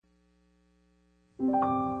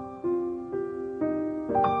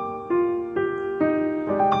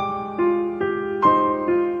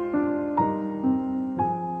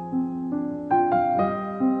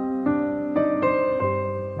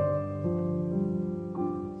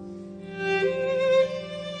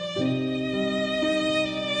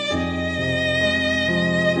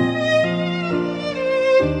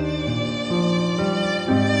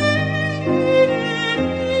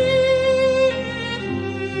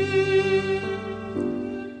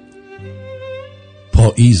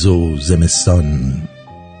پاییز و زمستان،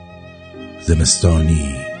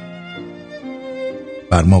 زمستانی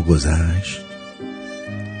بر ما گذشت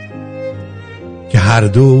که هر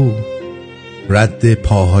دو رد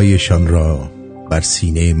پاهایشان را بر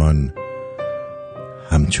سینه من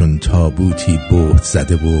همچون تابوتی بهت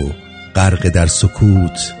زده و غرق در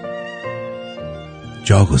سکوت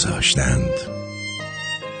جا گذاشتند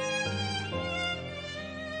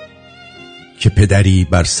که پدری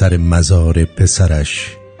بر سر مزار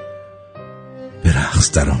پسرش به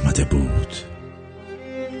رقص در آمده بود.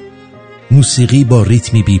 موسیقی با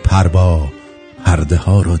ریتمی بی پروا پرده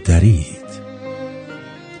ها را درید.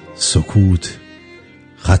 سکوت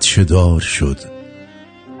خدشه‌دار شد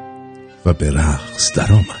و به رقص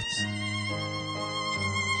در آمد.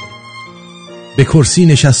 به کرسی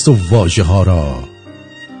نشست و واژه ها را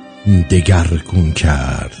دگرگون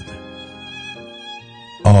کرد.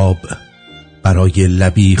 آب برای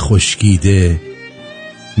لبی خشکیده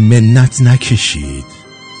منت نکشید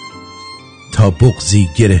تا بغضی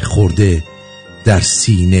گره خورده در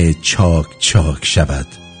سینه چاک چاک شود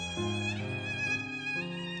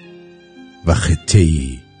و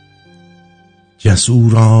خطه‌ای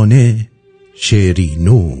جسورانه شعری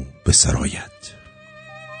نو بسراید.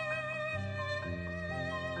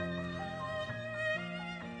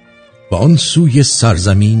 و آن سوی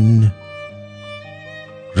سرزمین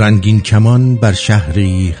رنگین کمان بر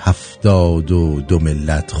شهری 72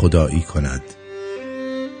 ملت خدایی کند.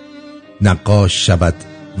 نقاش شود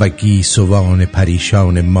و گیسوان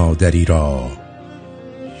پریشان مادری را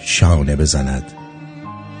شانه بزند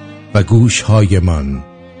و گوشهایمان،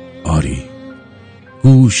 آری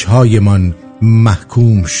گوشهایمان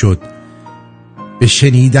محکوم شد به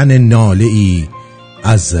شنیدن ناله ای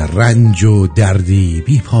از رنج و دردی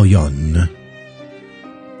بی پایان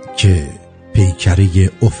که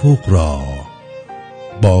پیکره افق را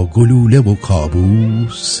با گلوله و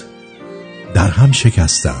کابوس در هم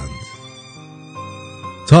شکستند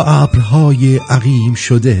تا ابرهای عقیم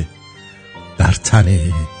شده در تن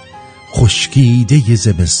خشکیده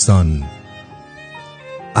زمستان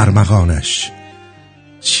ارمغانش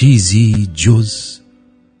چیزی جز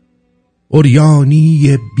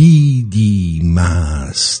عریانی بیدی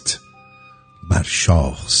مست بر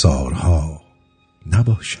شاخسارها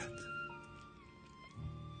نباشد.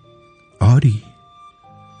 آری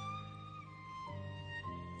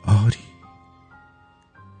آری،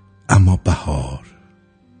 اما بهار،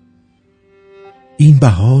 این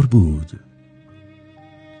بهار بود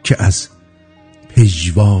که از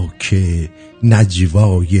پژواک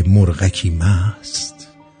نجوای مرغکی مست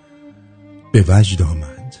به وجد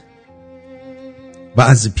آمد و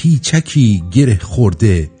از پیچکی گره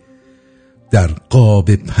خورده در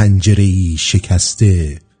قاب پنجره‌ای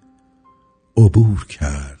شکسته عبور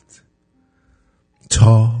کرد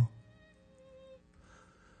تا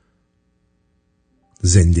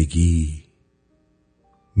زندگی،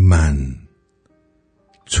 من،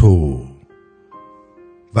 تو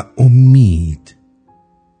و امید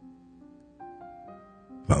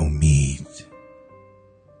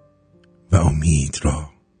را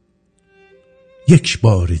یک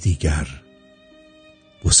بار دیگر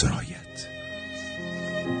بسراید.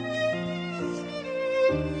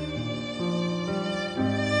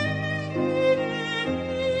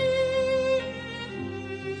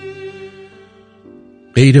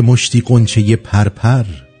 غیر مشتی غنچه پرپر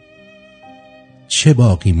چه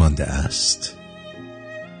باقی مانده است؟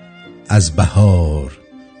 از بهار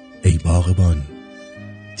ای باغبان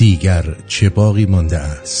دیگر چه باقی مانده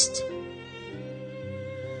است؟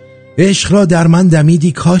 عشق را در من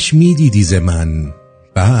دمیدی، کاش میدیدی ز من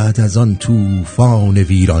بعد از آن طوفان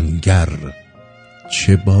ویرانگر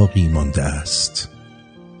چه باقی مانده است؟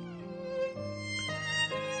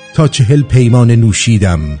 تا 40 پیمانه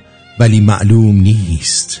نوشیدم ولی معلوم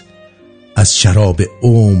نیست از شراب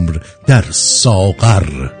عمر در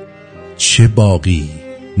ساغر چه باقی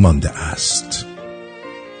مانده است.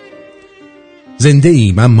 زنده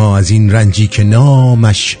ایم اما از این رنجی که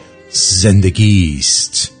نامش زندگی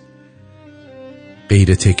است،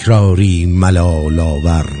 غیر تکراری ملال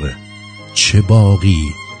آور چه باقی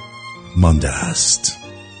مانده است.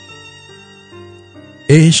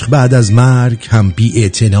 عشق بعد از مرگ هم بی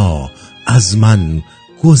اعتنا از من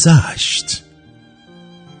گذشت.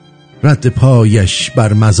 رد پایش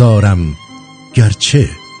بر مزارم گرچه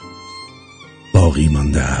باقی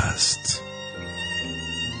مانده است.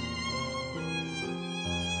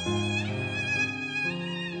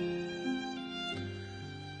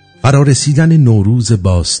 فرارسیدن نوروز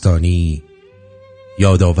باستانی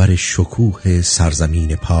یادآور شکوه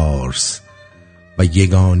سرزمین پارس و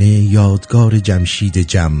یگانه یادگار جمشید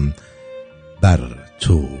جم بر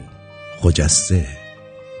تو خجسته.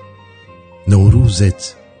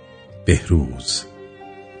 نوروزت بهروز،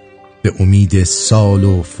 به امید سال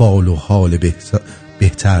و فال و حال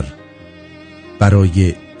بهتر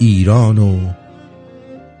برای ایران و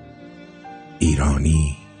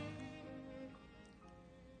ایرانی.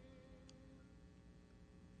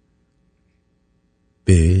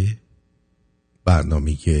 به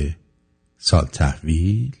برنامه سال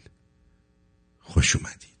تحویل خوش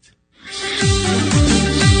اومدید.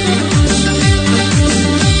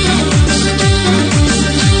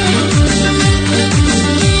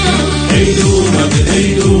 عید اومده،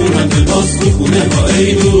 عید اومده، باز تو خونه ها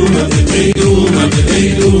عید اومده، عید اومده،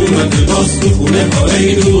 عید اومده، باز تو خونه ها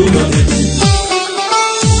عید اومده.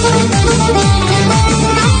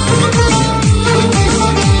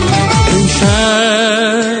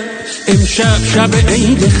 امشب شب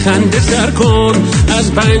عید خنده سر کن،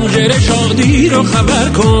 از پنجره شادی رو خبر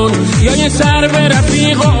کن، یا یه سر به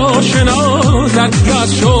رفیق آشنا زد، یا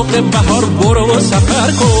از شوق بهار برو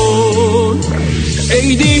سفر کن.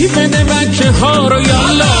 عیدی بده بچه ها رو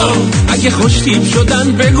یالا، اگه خوشتیپ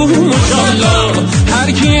شدن بگو ماشالله.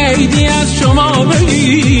 هر کی عیدی از شما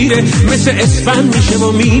بگیره مثل اسفند میشه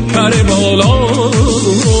و میپره بالا.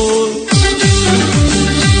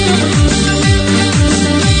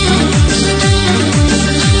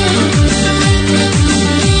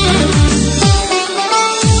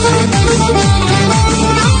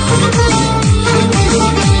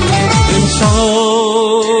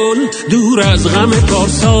 دور از غم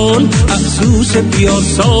پارسال، افسوس بیار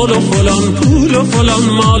سال و فلان پول و فلان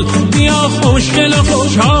مال، بیا خوشگل و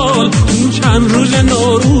خوشحال این چند روز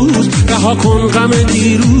نوروز، رها کن غم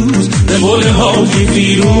دیروز به قول حاجی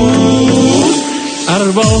فیروز.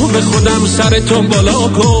 ارباب خودم سر تو بالا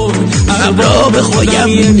کن، ارباب خودم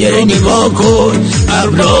یه نگاه کن،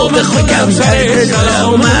 ارباب خودم سر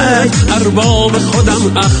سلامت، ارباب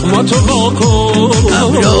خودم اخماتو با کن،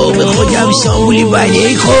 ارباب خودم ساولی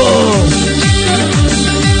ولی کن.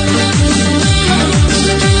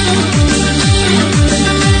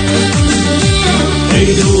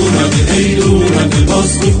 عید اومده، عید اومده،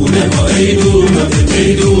 باز تو خونه ها عید اومده،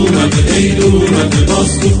 عید اومده، عید اومده،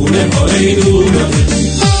 باز تو خونه ها عید اومده.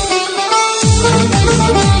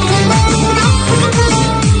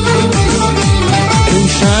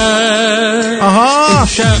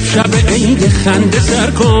 امشب شب عید خنده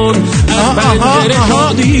سر کن، از پنجره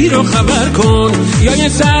شادی رو خبر کن، یا یه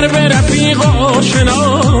سر به رفیق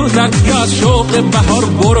آشنا زد، یا از شوق بهار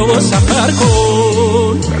برو سفر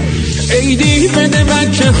کن. عیدی بده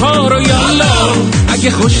بچه ها رو یالا،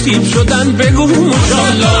 اگه خوشتیپ شدن بگو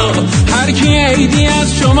ماشالله. هر کی عیدی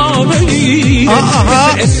از شما بگیره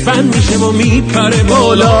مثل اسفند میشه و میپره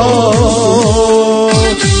بالا.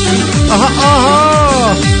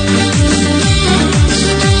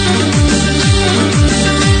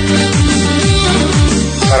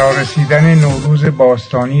 فرارسیدن نوروز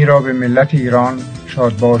باستانی را به ملت ایران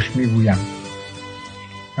شادباش میگویم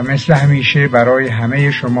و مثل همیشه برای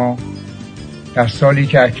همه شما در سالی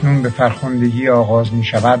که اکنون به فرخندگی آغاز می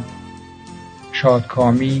شود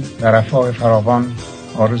شادکامی و رفاه فراوان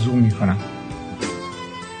آرزو می کنم.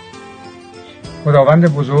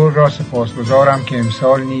 خداوند بزرگ را سپاسگزارم که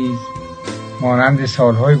امسال نیز مانند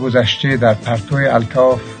سالهای گذشته در پرتو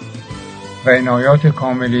الطاف و عنایات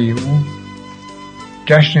کامل او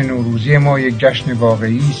جشن نوروزی ما یک جشن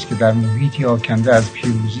واقعی است که در محیطی آکنده از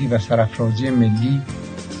پیروزی و سرافرازی ملی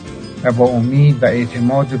و با امید و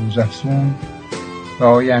اعتماد روزافزون و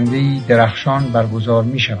آینده‌ای درخشان برگزار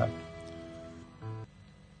می شود.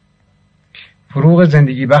 فروغ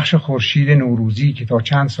زندگی بخش خورشید نوروزی که تا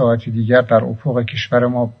چند ساعت دیگر در افق کشور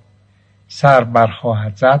ما سر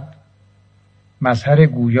برخواهد زد، مظهر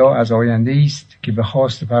گویا از آینده‌ای است که به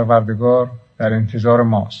خواست پروردگار در انتظار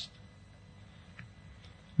ماست.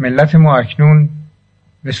 ملت ما اکنون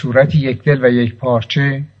به صورت یک دل و یک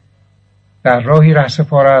پارچه در راهی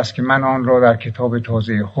رهسپار است که من آن را در کتاب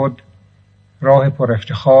تازه خود راه پر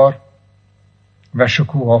افتخار و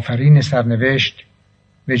شکوه آفرین سرنوشت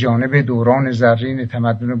به جانب دوران زرین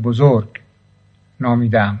تمدن بزرگ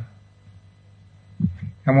نامیدم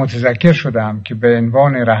و متذکر شدم که به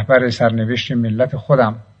عنوان رهبر سرنوشت ملت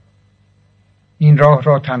خودم این راه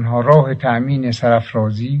را تنها راه تأمین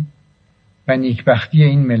سرافرازی و نیکبختی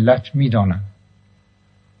این ملت می‌دانند.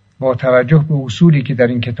 با توجه به اصولی که در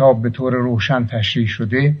این کتاب به طور روشن تشریح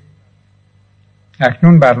شده،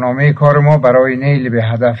 اکنون برنامه کار ما برای نیل به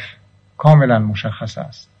هدف کاملا مشخص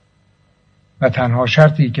است و تنها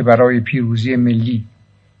شرطی که برای پیروزی ملی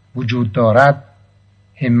وجود دارد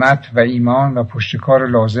همت و ایمان و پشتکار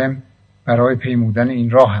لازم برای پیمودن این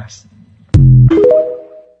راه است.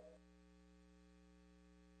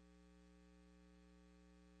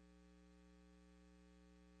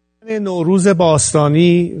 نوروز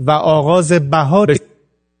باستانی و آغاز بهار.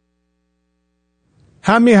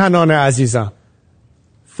 هم میهنان عزیزم،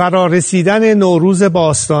 فرارسیدن نوروز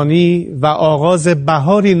باستانی و آغاز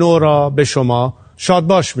بهاری نو را به شما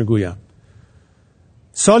شادباش میگویم.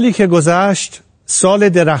 سالی که گذشت سال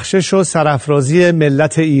درخشش و سرافرازی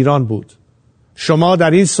ملت ایران بود. شما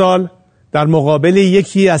در این سال در مقابل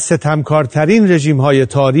یکی از ستمکارترین رژیم‌های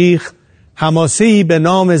تاریخ حماسه‌ای به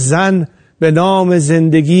نام زن، به نام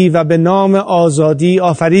زندگی و به نام آزادی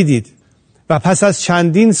آفریدید و پس از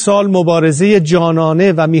چندین سال مبارزه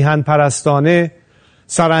جانانه و میهن پرستانه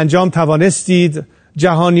سرانجام توانستید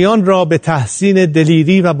جهانیان را به تحسین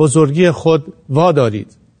دلیری و بزرگی خود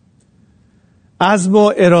وادارید. عزم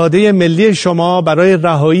و اراده ملی شما برای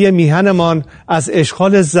رهایی میهنمان از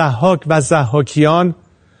اشغال ضحاک و ضحاکیان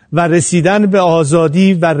و رسیدن به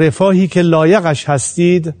آزادی و رفاهی که لایقش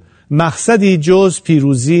هستید مقصدی جز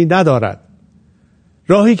پیروزی ندارد.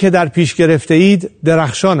 راهی که در پیش گرفته اید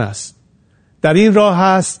درخشان است. در این راه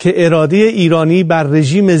است که اراده ایرانی بر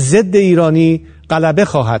رژیم ضد ایرانی غلبه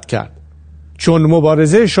خواهد کرد، چون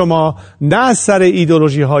مبارزه شما نه از سر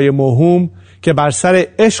ایدئولوژی های موهوم که بر سر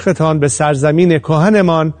عشقتان به سرزمین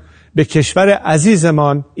کهنمان، به کشور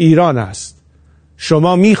عزیزمان ایران است.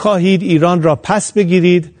 شما می‌خواهید ایران را پس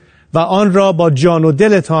بگیرید و آن را با جان و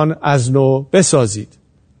دلتان از نو بسازید.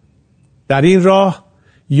 در این راه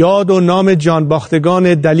یاد و نام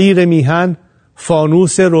جانباختگان دلیر میهن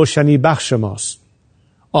فانوس روشنی بخش ماست.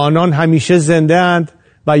 آنان همیشه زنده اند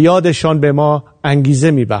و یادشان به ما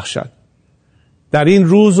انگیزه میبخشد. در این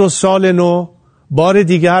روز و سال نو بار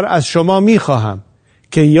دیگر از شما میخواهم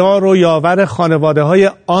که یار و یاور خانواده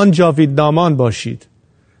های آن جاویدنامان باشید.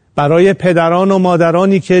 برای پدران و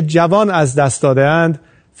مادرانی که جوان از دست داده اند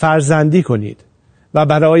فرزندی کنید و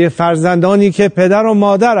برای فرزندانی که پدر و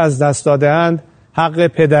مادر از دست داده اند حق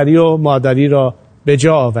پدری و مادری را به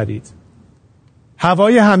جا آورید.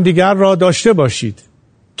 هوای همدیگر را داشته باشید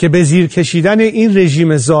که به زیر کشیدن این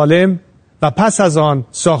رژیم ظالم و پس از آن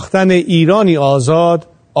ساختن ایرانی آزاد،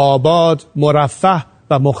 آباد، مرفه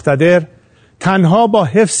و مقتدر تنها با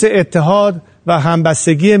حفظ اتحاد و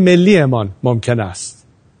همبستگی ملیمان ممکن است.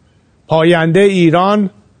 پاینده ایران،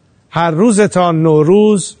 هر روزتان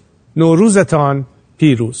نوروز، نوروزتان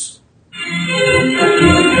پیروز.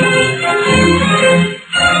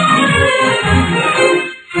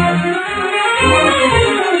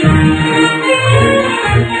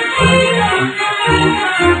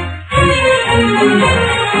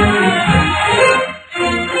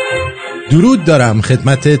 درود دارم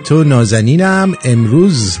خدمت تو نازنینم.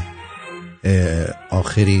 امروز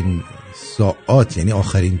آخرین ساعات، یعنی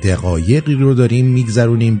آخرین دقایقی رو داریم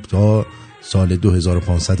میگذرونیم تا سال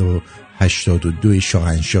 2582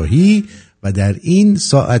 شاهنشاهی و در این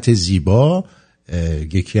ساعت زیبا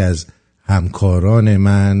یکی از همکاران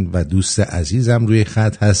من و دوست عزیزم روی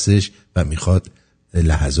خط هستش و میخواد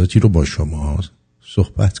لحظاتی رو با شما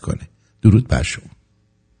صحبت کنه. درود بر شما.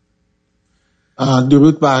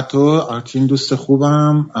 درود بر تو آرتین، دوست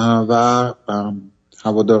خوبم و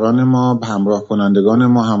هواداران ما، همراه کنندگان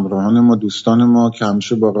ما، همراهان ما، دوستان ما که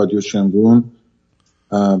همیشه با رادیو شمرون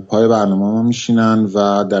پای برنامه ما میشینن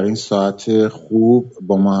و در این ساعت خوب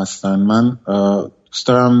با ما هستن. من دوست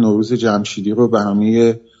دارم نوروز جمشیدی رو به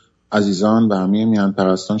همه عزیزان، به همه میهن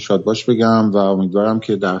پرستان شادباش بگم و امیدوارم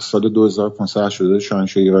که در سال 2582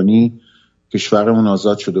 شاهنشاهی ایرانی کشورمون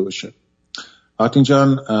آزاد شده باشه. آرتین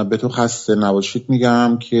جان، به تو خسته نباشید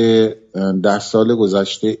میگم که در سال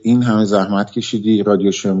گذشته این همه زحمت کشیدی،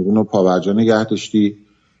 رادیو شمرون رو پابرجا نگه داشتی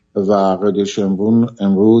و رادیو شمرون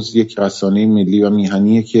امروز یک رسانه ملی و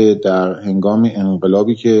میهنیه که در هنگام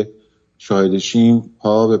انقلابی که شاهدشیم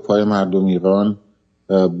پا به پای مردم ایران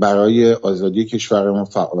برای آزادی کشورمون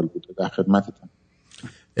فعال بوده. در خدمتتم.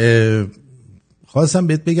 خواستم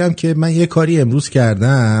بهت بگم که من یه کاری امروز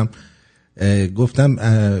کردم، گفتم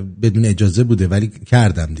بدون اجازه بوده ولی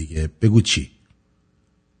کردم دیگه. بگو چی؟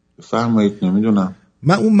 فرمایید. نمیدونم.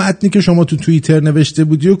 من اون متنی که شما تو توییتر نوشته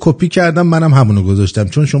بودی و کپی کردم، منم همونو گذاشتم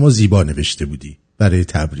چون شما زیبا نوشته بودی برای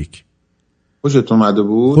تبریک. خوشت اومده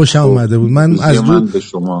بود؟ خوشم اومده بود. من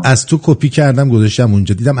از تو کپی کردم گذاشتم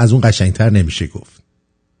اونجا، دیدم از اون قشنگتر نمیشه گفت.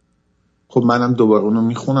 خب منم دوباره اونو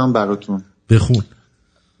میخونم براتون. بخون.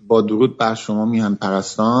 با درود بر شما میهن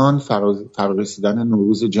پرستان، فرارسیدن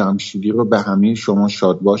نوروز جمشیدی رو به همه شما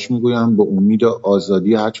شادباش میگویم، با امید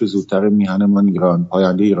آزادی هرچه زودتر میهنمان ایران،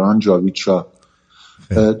 پاینده ایران جاوید شاه.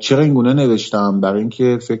 چرا این گونه نوشتم؟ برای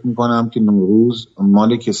اینکه فکر میکنم که نوروز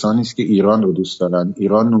مال کسانی است که ایران رو دوست دارن.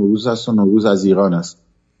 ایران نوروز است و نوروز از ایران است.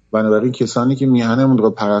 بنابراین کسانی که میهنمون رو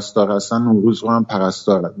پرستار هستن نوروز رو هم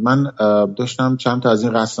پرستارن. من داشتم چند تا از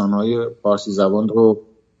این رسانه‌های فارسی زبان رو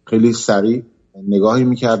خیلی سریع نگاهی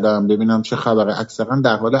میکردم ببینم چه خبره. اکثرا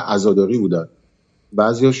در حال عزاداری بودن،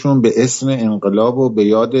 بعضیاشون به اسم انقلاب و به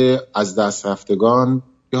یاد از دست رفتگان،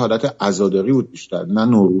 یه حالت عزاداری بود بیشتر، نه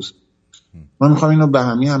نوروز. من میخوام اینو به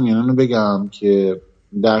همینانو بگم که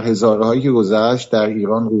در هزارهایی که گذشت در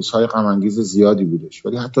ایران روزهای غم‌انگیز زیادی بودش،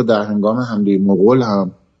 ولی حتی در هنگام حمله مغول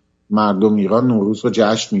هم مردم ایران نوروز رو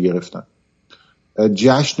جشن میگرفتن.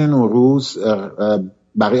 جشن نوروز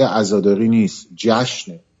برای عزاداری نیست،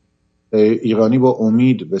 جشن ایرانی با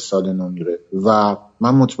امید به سال نو میره و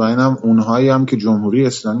من مطمئنم اونهایی هم که جمهوری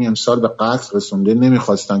اسلامی امسال به قتل رسونده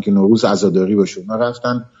نمیخواستن که نوروز عزاداری باشه، اونا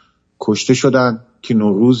رفتن کشته شدن که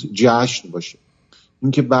نوروز جشن باشه.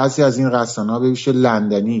 اینکه بعضی از این رسانه‌ها به ویژه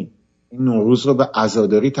لندنی این نوروز رو به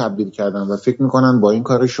عزاداری تبدیل کردن و فکر میکنن با این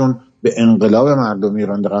کارشون به انقلاب مردم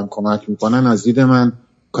ایران دارن کمک میکنن، از دید من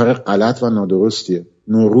کار غلط و نادرستیه.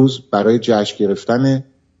 نوروز برای جشن گرفتن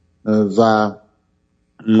و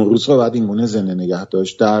نوروز رو باید این گونه زنده نگه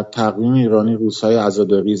داشت. در تقویم ایرانی روزهای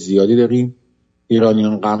عزاداری زیادی داریم.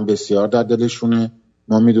 ایرانیان غم بسیار در دلشونه.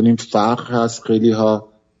 ما میدونیم فقر هست، خیلی ها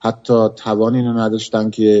حتی توان اینو نداشتن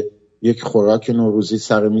که یک خوراک نوروزی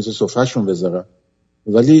سر میز سفرهشون بذارن.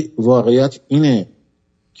 ولی واقعیت اینه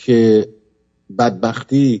که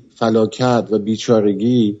بدبختی، فلاکت و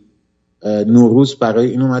بیچارگی نوروز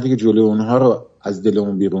برای این اومده که جلوی اونها رو از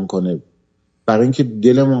دلمون بیرون کنه، برای اینکه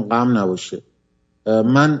دلمون غم نباشه.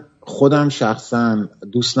 من خودم شخصا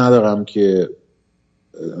دوست ندارم که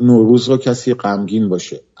نوروز رو کسی غمگین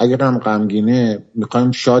باشه. اگر هم غمگینه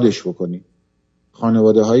میخوایم شادش بکنیم.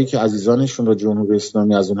 خانواده هایی که عزیزانشون رو جمهوری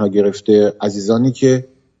اسلامی از اونها گرفته، عزیزانی که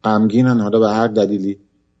غمگینن حالا به هر دلیلی،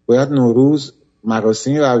 باید نوروز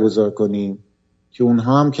مراسمی برگزار کنیم که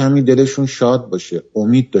اونها هم کمی دلشون شاد باشه،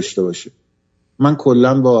 امید داشته باشه. من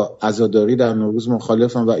کلا با عزاداری در نوروز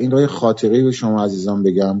مخالفم و این رو خاطره به شما عزیزان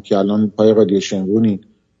بگم که الان پای رادیو شمرونین.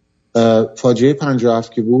 فاجعه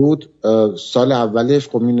 57 که بود، سال اولش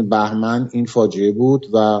خب این بهمن این فاجعه بود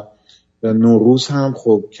و نوروز هم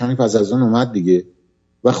خب کمی پس از اون اومد دیگه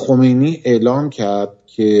و خمینی اعلام کرد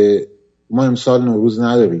که ما امسال نوروز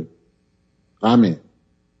نداریم، غمه،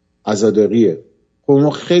 عزاداریه. خب ما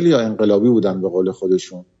خیلی انقلابی بودن به قول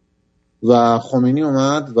خودشون و خمینی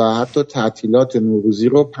اومد و حتی تعطیلات نوروزی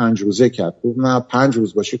رو 5 روزه کرد. خب نه 5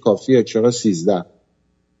 روز باشه کافیه، چرا 13؟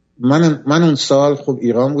 من اون سال خب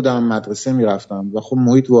ایران بودم، مدرسه میرفتم و خب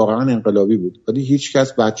محیط واقعا انقلابی بود، ولی هیچ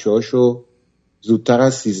کس بچه‌هاشو زودتر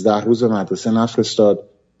از 13 روز مدرسه نفرستاد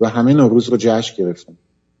و همه نوروز رو جشن گرفتن،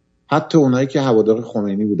 حتی اونایی که هوادار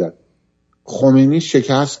خمینی بودن. خمینی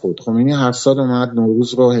شکست خورد. خمینی هر سال اومد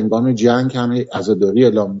نوروز رو هنگام جنگ همه عزاداری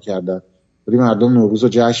اعلام می‌کردن، ولی مردم نوروز رو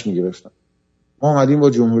جشن می‌گرفتن. ما اومدیم با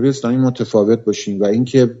جمهوری اسلامی متفاوت باشیم و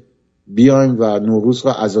اینکه بیایم و نوروز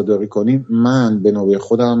رو عزاداری کنیم من به نوبه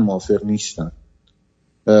خودم موافق نیستم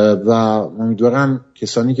و امیدوارم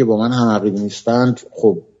کسانی که با من هم عقیده نیستند،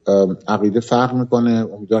 خب عقیده فرق میکنه،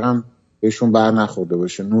 امیدوارم بهشون بر نخورده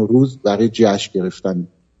باشه. نوروز برای جشن گرفتن،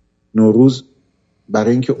 نوروز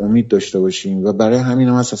برای اینکه امید داشته باشیم و برای همین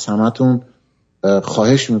هم از همتون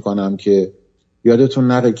خواهش میکنم که یادتون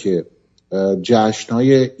نره که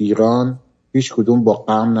جشن‌های ایران هیچ کدوم با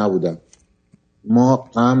غم نبودن. ما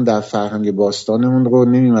غم در فرهنگ باستانمون رو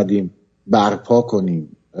نمیمدیم برپا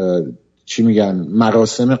کنیم،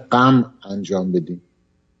 مراسم غم انجام بدیم.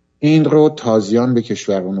 این رو تازیان به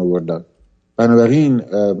کشورمون آوردن. بنابراین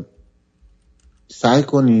سعی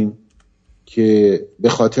کنیم که به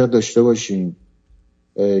خاطر داشته باشیم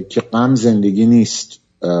که غم زندگی نیست،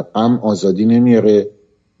 غم آزادی نمیاره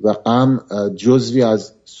و غم جزوی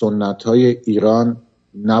از سنت‌های ایران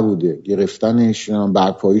نبوده. گرفتنش،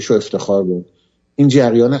 برپاییش و افتخار بود. این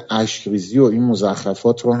جریان اشک‌ریزی و این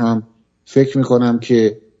مزخرفات رو هم فکر میکنم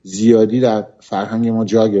که زیادی در فرهنگ ما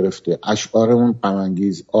جا گرفته. اشعارمون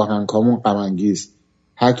غم‌انگیز، آهنگامون غم‌انگیز.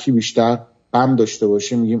 هر کی بیشتر غم داشته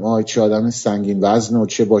باشه میگیم آه چه آدم سنگین وزن و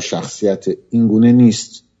چه با شخصیت. این گونه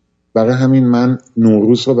نیست. برای همین من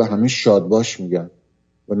نوروز رو به همه شادباش میگم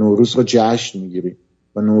و نوروز رو جشن میگیریم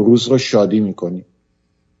و نوروز رو شادی میکنیم.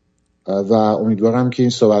 و امیدوارم که این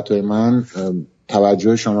صحبت‌های من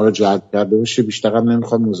توجه شما رو جلب کرده باشه. بیشترم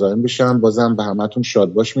نمیخوام مزاحم بشم. بازم به همتون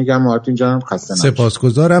شاد باش میگم. آرتین جانم خسته نباشید.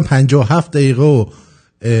 سپاسگزارم. 57 دقیقه و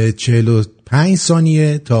 45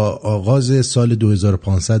 ثانیه تا آغاز سال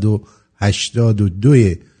 2582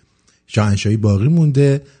 شاهنشاهی باقی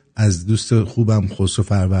مونده. از دوست خوبم خسرو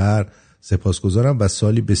فرور سپاسگزارم و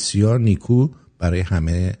سالی بسیار نیکو برای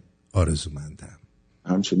همه آرزومندم.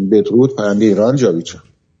 همچنین بدرود پرنده ایران جاویدجان.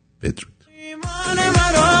 بدرود.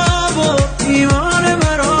 ایمان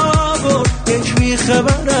مرا برد یک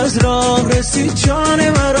بیخبر از راه رسید جان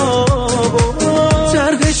مرا برد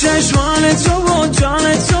چرخ چشمان تو و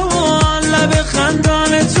جان تو و لب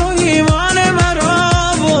خندان تو ایمان مرا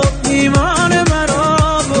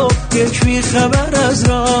برد یک بیخبر از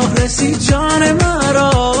راه رسید جان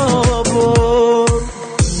مرا برد.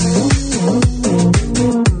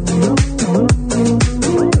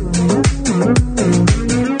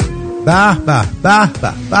 به به به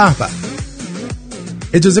به به به.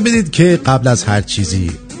 اجازه بدید که قبل از هر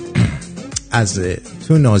چیزی از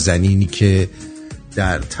تو نازنینی که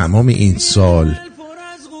در تمام این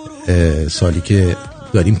سالی که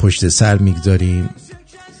داریم پشت سر میگذاریم،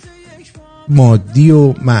 مادی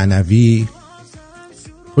و معنوی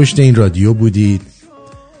پشت این رادیو بودید،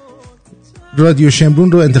 رادیو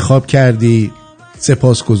شمرون رو انتخاب کردی.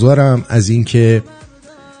 سپاسگزارم از این که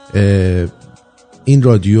این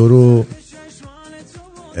رادیو رو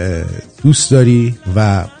دوست داری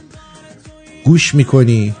و گوش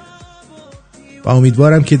میکنی و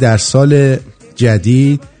امیدوارم که در سال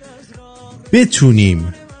جدید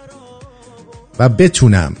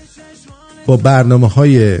بتونم با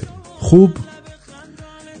برنامه‌های خوب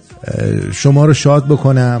شما رو شاد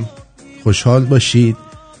بکنم، خوشحال باشید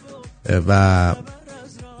و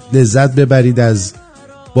لذت ببرید از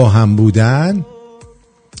با هم بودن.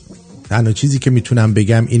 تنها چیزی که میتونم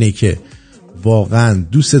بگم اینه که واقعا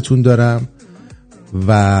دوستتون دارم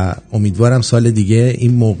و امیدوارم سال دیگه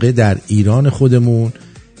این موقع در ایران خودمون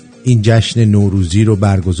این جشن نوروزی رو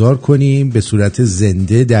برگزار کنیم به صورت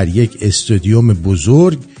زنده در یک استادیوم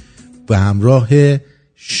بزرگ به همراه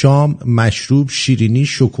شام، مشروب، شیرینی،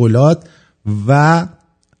 شکلات و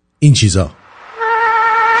این چیزا.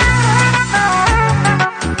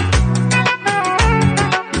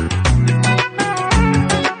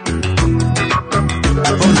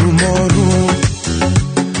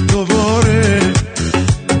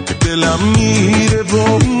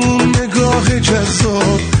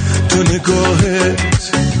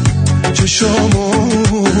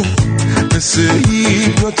 چشامو مثل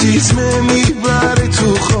هیپنوتیزم میبره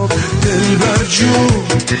تو خواب. دلبر جون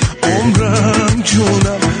عمرم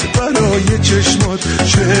جونم برای چشمات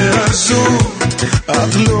چه ارزون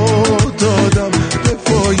عقلو دادم به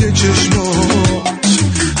پای چشمات.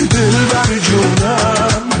 دلبر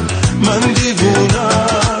جونم من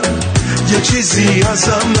دیوونم یه چیزی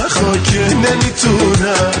ازم نخوا که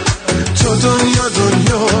نمیتونم. تو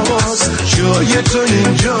دنیاست جای تو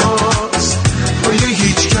اینجاست پای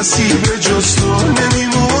هیچ کسی به جز تو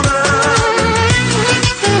نمیمونم.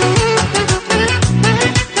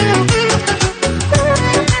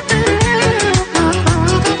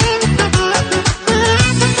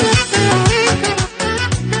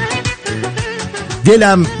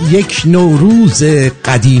 دلم یک نوروز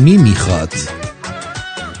قدیمی میخواد.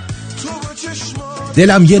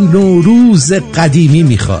 دلم یک نوروز قدیمی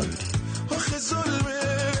میخواد.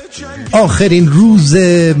 آخرین روز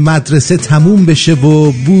مدرسه تموم بشه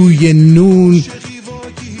و بوی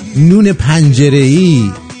نون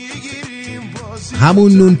پنجره‌ای،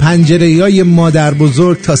 همون نون پنجره‌ای مادر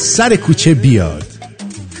بزرگ تا سر کوچه بیاد.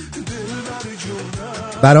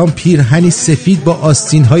 برام پیرهنی سفید با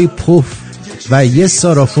آستین‌های پف و یه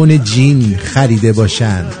سارافون جین خریده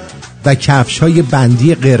باشن و کفش‌های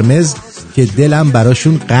بندی قرمز که دلم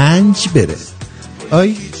براشون قنج بره.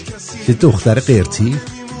 آی چه دختر قرتی.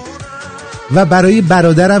 و برای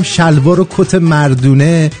برادرم شلوار و کت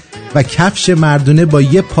مردونه و کفش مردونه با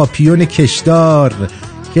یه پاپیون کشدار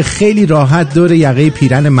که خیلی راحت دور یقه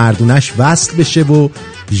پیرن مردونش وصل بشه و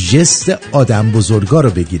ژست آدم بزرگا رو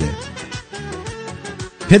بگیره.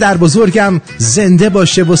 پدر بزرگم زنده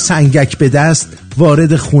باشه و سنگک به دست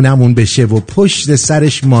وارد خونمون بشه و پشت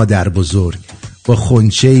سرش مادر بزرگ با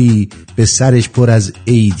خونچه‌ای به سرش پر از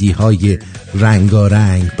عیدی‌های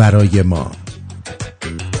رنگارنگ برای ما.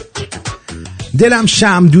 دلم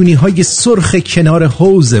شمعدونی‌های سرخ کنار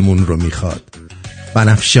حوضمون رو میخواد،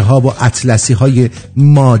 بنفشه‌ها و اطلسی‌های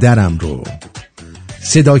مادرم رو،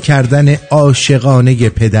 صدا کردن عاشقانه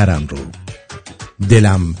پدرم رو.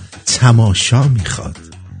 دلم تماشا میخواد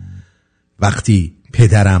وقتی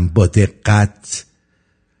پدرم با دقت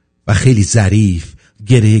و خیلی ظریف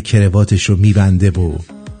گره کرواتش رو میبنده و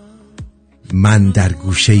من در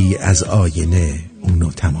گوشه ای از آینه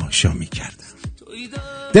اونو تماشا میکردم.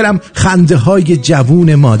 دلم خنده های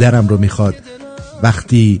جوون مادرم رو میخواد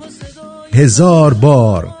وقتی 1000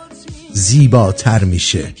 بار زیباتر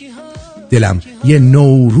میشه. دلم یه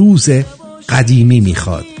نوروز قدیمی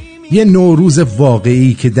میخواد، یه نوروز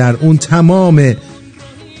واقعی که در اون تمام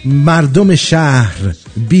مردم شهر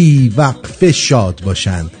بی وقفه شاد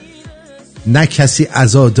باشن، نه کسی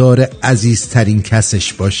عزادار عزیزترین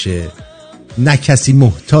کسش باشه، نه کسی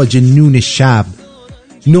محتاج نون شب.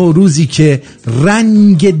 نوروزی که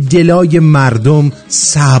رنگ دلای مردم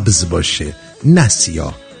سبز باشه نه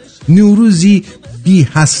سیاه. نوروزی بی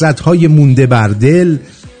حسرت‌های مونده بر دل،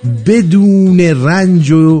 بدون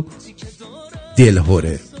رنج و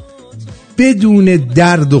دلهوره، بدون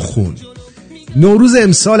درد و خون. نوروز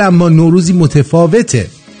امسال اما نوروزی متفاوته.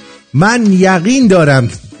 من یقین دارم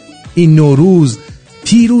این نوروز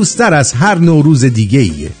پیروزتر از هر نوروز دیگه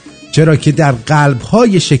ایه، چرا که در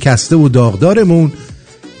قلب‌های شکسته و داغدارمون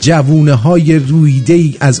جوونه‌های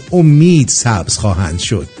رویده‌ای از امید سبز خواهند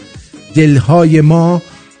شد. دلهای ما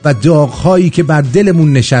و داغ‌هایی که بر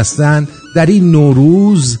دلمون نشستن در این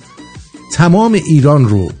نوروز تمام ایران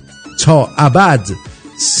رو تا ابد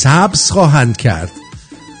سبز خواهند کرد.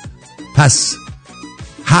 پس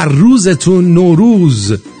هر روزتون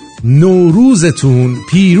نوروز، نوروزتون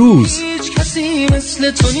پیروز. هیچ کسی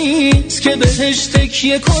مثل تو نیست که بهش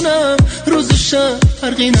تکیه کنم، روز شب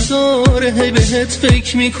فرقی نداره هی بهت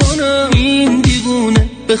فکر میکنم. این دیوونه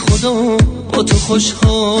به خدا با تو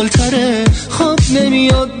خوشحال تره، خواب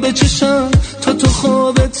نمیاد به چشم تا تو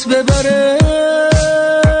خوابت ببره.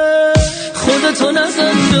 خودتو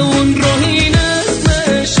نزن به اون راهین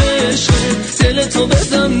اسمشه، دلتو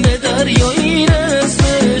بزن به دریایی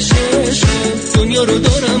اسمشه. دنیا رو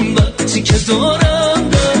دارم وقتی که دارم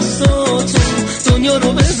دستاتو، دنیا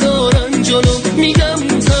رو بذارن جلو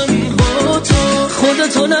میگم تنها تو.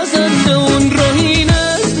 خودتو نزن به اون راهین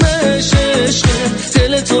اسمشه،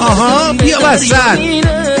 دلتو آها بیا بسن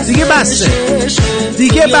دیگه، بسته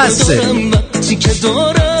دیگه، بسته.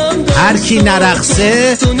 هر کی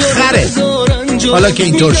نرقصه خره. حالا که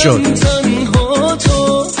اینطور شد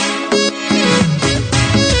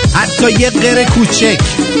حتی یه قره کوچک،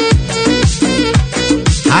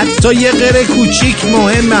 حتی یه قره کوچیک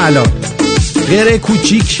مهمه. الان قره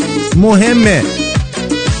کوچیک مهمه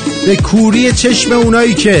به کوری چشم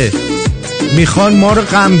اونایی که میخوان ما رو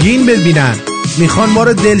غمگین ببینن، میخوان ما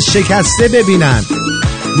رو دل شکسته ببینن.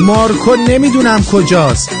 مارکو نمیدونم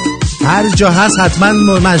کجاست، هر جا هست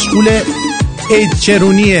حتما مشغول عید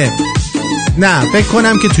چرونیه. نه فکر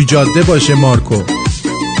کنم که تو جاده باشه. مارکو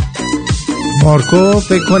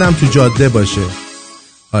فکر کنم تو جاده باشه.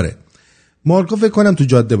 آره مارکو فکر کنم تو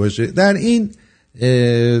جاده باشه. در این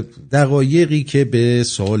دقایقی که به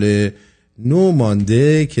سال نو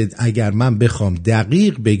مانده، که اگر من بخوام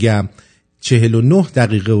دقیق بگم 49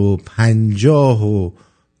 دقیقه و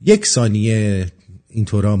 51 ثانیه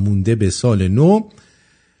اینطورا مونده به سال نو،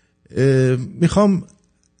 میخوام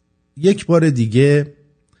یک بار دیگه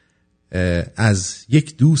از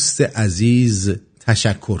یک دوست عزیز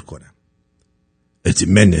تشکر کنم.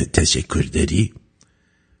 من تشکر داری؟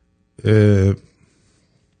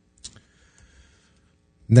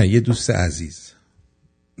 نه یه دوست عزیز.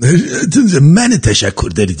 من تشکر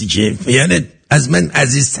داری دیگه؟ یعنی از من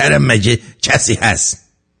عزیزترم مگه کسی هست؟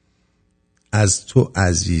 از تو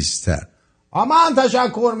عزیزتر. من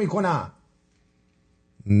تشکر میکنم.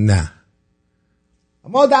 نه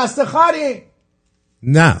ما دست خاری.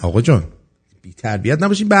 نه آقا جان بی تربیت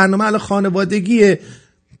نباشین. برنامه الان خانوادگیه،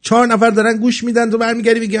 4 نفر دارن گوش میدن، تو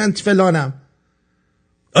برمیگردی میگی من فلانم.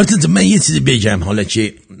 آرتین من یه چیزی بگم حالا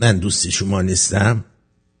که من دوست شما نیستم.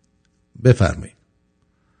 بفرمایید.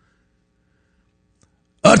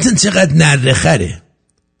 آرتین چقدر نره خره.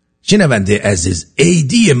 شنونده عزیز،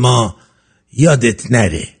 عیدی ما یادت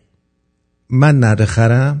نره. من نره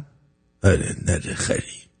خرم؟ آره نره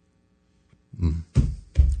خری.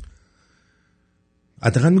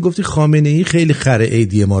 حتما میگفتی خامنه ای خیلی خره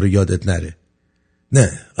عیدی ما رو یادت نره.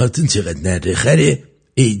 نه آرتین چقدر نره خره،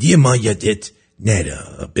 عیدی ما یادت نره.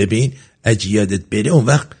 ببین اگه یادت بره اون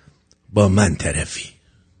وقت با من طرفی.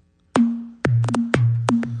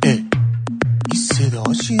 این صدا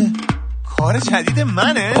چیه؟ کار جدید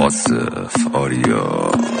منه؟ آصف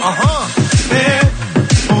آریا. آها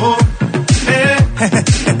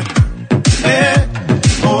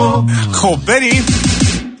خب بریم.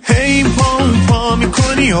 هی پا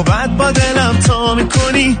میکنی و بعد با دلم تا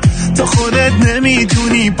میکنی، تو خودت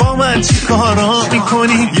نمیدونی با من چی کارا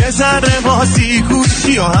میکنی. یه ذره باسی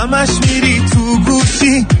گوشی و همش میری تو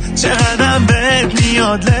گوشی، چقدرم بهت میاد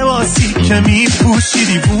نمیاد لباسی که میپوشی.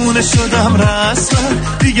 دیوونه شدم رسما،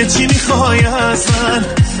 دیگه چی میخوای از من؟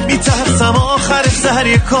 میترسم آخر سر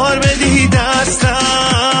یه کار بدی دستم.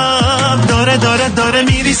 داره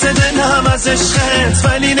میریسه دلم از عشقت،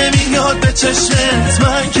 ولی نمیاد به چشمت.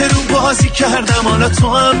 من که رو بازی کردم، حالا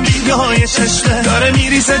تو هم بیای چشمت. داره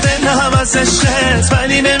میریسه دلم از عشقت،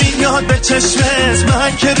 ولی نمیاد به چشمت.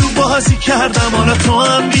 من که رو بازی کردم، حالا تو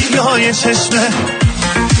هم بیای چشمت.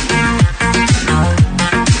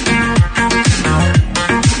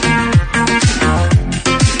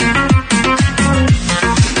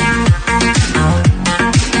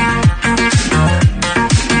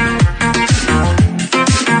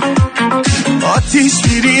 آتیش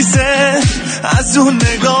میریزه از اون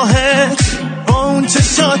نگاهت، با اون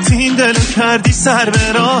چشات این دلو کردی سر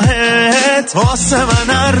به راهت. واسه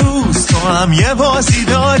من هر روز تو هم یه بازی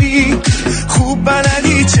داری، خوب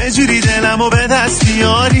بلدی چجوری دلمو به دست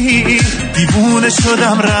بیاری. دیوونه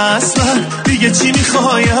شدم رسما، دیگه چی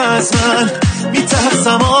میخوای از من؟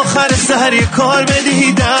 میترسم آخر سر یه کار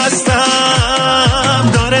بدی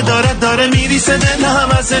دستم. داره میریسه دلم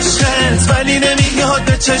از عشقت، ولی نمیاد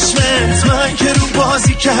به چشمت. من که رو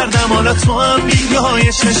بازی کردم، حالا تو هم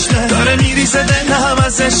بیای چشمت. داره میریسه دلم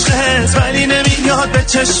از عشقت، ولی نمیاد به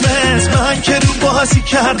چشمت. من که رو بازی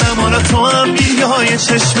کردم، حالا تو هم بیای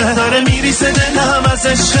چشمت. داره میریسه دلم از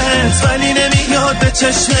عشقت، ولی نمیاد به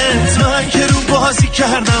چشمت. من که رو بازی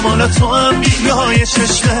کردم، حالا تو هم بیای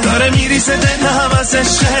چشمت. داره میریسه دلم از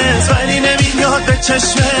عشقت، ولی نمیاد به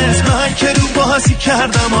چشمت. من که رو بازی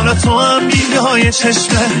کردم، حالا تو هم بیای چشمت.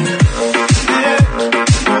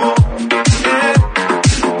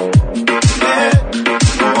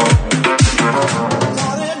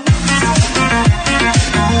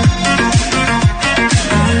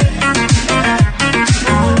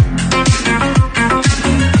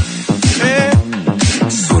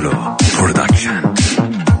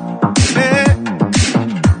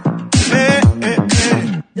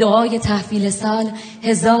 دعای تحویل سال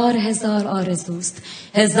هزار آرزوست،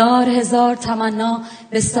 هزار تمنا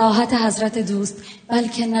به ساحت حضرت دوست.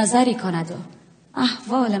 بلکه نظری کند و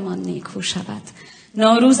احوالمان نیکو شود.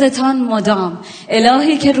 نوروزتان مدام،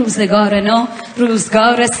 الهی که روزگار نو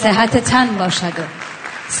روزگار صحت تن باشد و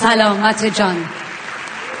سلامت جان.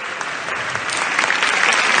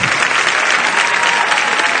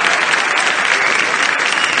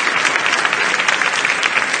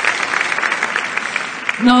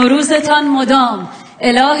 نوروزتان مدام،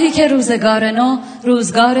 الهی که روزگار نو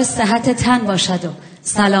روزگار صحت تن باشد و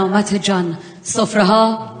سلامت جان.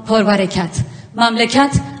 سفره‌ها پربرکت،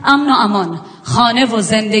 مملکت امن و امان، خانه و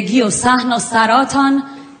زندگی و صحن و سراتان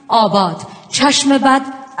آباد. چشم بد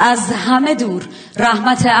از همه دور،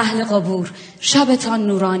 رحمت اهل قبور. شبتان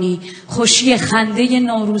نورانی، خوشی خنده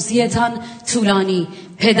نوروزیتان طولانی.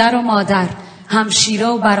 پدر و مادر، همشیره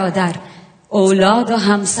و برادر، اولاد و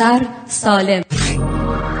همسر سالم.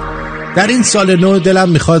 در این سال نو دلم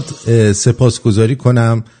میخواد سپاسگزاری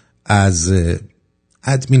کنم از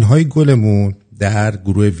ادمین های گلمون در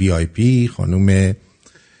گروه VIP، خانم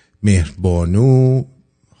مهربانو،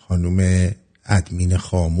 خانم ادمین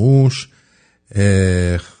خاموش،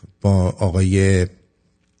 با آقای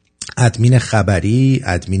ادمین خبری،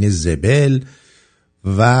 ادمین زبل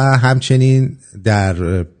و همچنین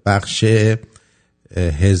در بخش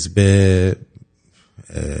حزب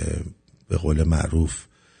به قول معروف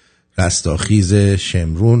رستاخیز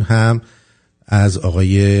شمرون هم از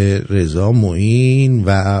آقای رضا معین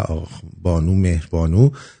و بانو مهربانو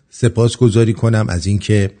سپاسگزاری کنم از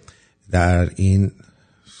اینکه در این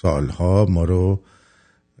سالها ما رو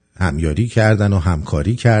همیاری کردن و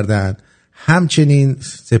همکاری کردن. همچنین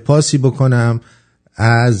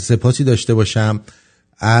سپاسی داشته باشم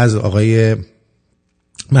از آقای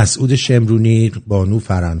مسعود شمرونی، بانو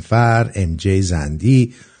فرنفر، MJ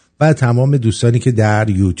زندی و تمام دوستانی که در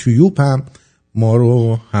یوتیوب هم ما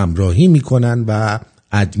رو همراهی میکنن و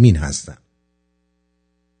ادمین هستن.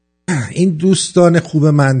 این دوستان خوب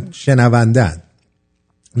من شنوندن،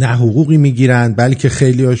 نه حقوقی میگیرن، بلکه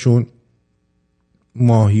خیلی هاشون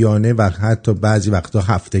ماهیانه و حتی بعضی وقتا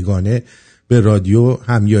هفتگانه به رادیو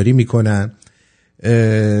همیاری میکنن.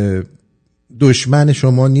 دشمن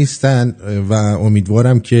شما نیستن و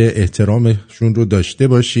امیدوارم که احترامشون رو داشته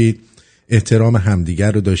باشید، احترام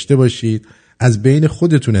همدیگر رو داشته باشید. از بین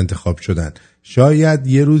خودتون انتخاب شدن. شاید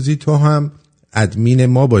یه روزی تو هم ادمین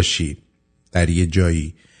ما باشی در یه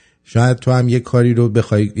جایی، شاید تو هم یه کاری رو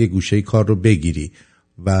بخوای، یه گوشه کار رو بگیری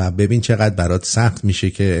و ببین چقدر برات سخت میشه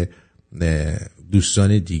که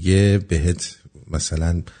دوستان دیگه بهت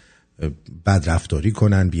مثلا بد رفتاری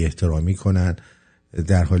کنن، بی احترامی کنن،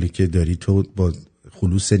 در حالی که داری تو با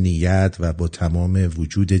خلوص نیت و با تمام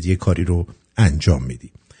وجودت یه کاری رو انجام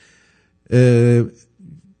میدی.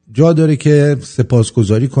 جا داره که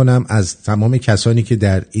سپاسگزاری کنم از تمام کسانی که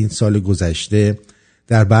در این سال گذشته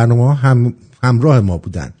در برنامه همراه ما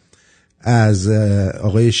بودن، از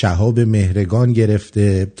آقای شهاب مهرگان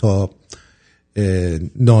گرفته تا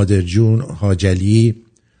نادر جون حاجلی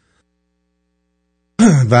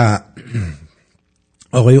و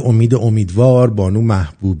آقای امید امیدوار، بانو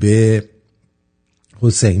محبوبه،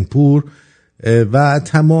 حسین پور و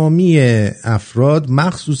تمامی افراد،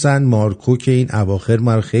 مخصوصا مارکو که این اواخر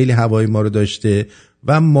ما رو خیلی هوای ما رو داشته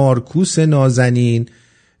و مارکوس نازنین،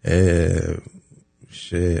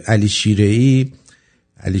 علی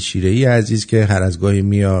شیره‌ای عزیز که هر از گاهی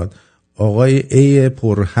میاد، آقای ای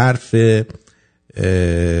پرحرف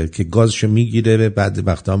که گازشو میگیره بعد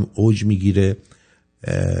وقتا هم اوج میگیره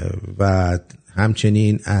و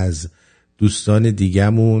همچنین از دوستان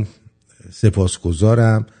دیگمون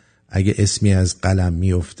سپاسگزارم. اگه اسمی از قلم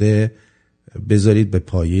میفته بذارید به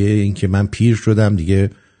پایه این که من پیر شدم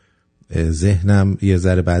دیگه، ذهنم یه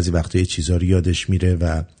ذره بعضی وقتا یه چیزا رو یادش میره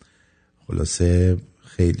و خلاصه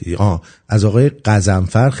خیلی از آقای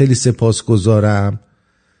قزنفر خیلی سپاسگزارم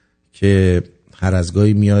که هر از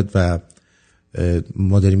گاهی میاد و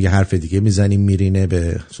ما داریم یه حرف دیگه میزنیم میرینه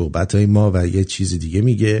به صحبتهای ما و یه چیز دیگه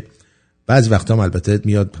میگه. بعضی وقتا هم البته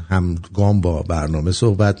میاد همگام با برنامه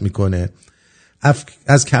صحبت میکنه.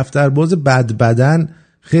 از کفترباز بدن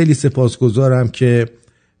خیلی سپاسگزارم که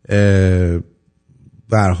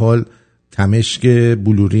به هر حال تمشک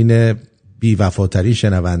بلورین بی وفاترین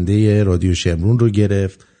شنونده رادیو شمرون رو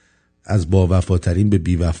گرفت، از با وفاترین به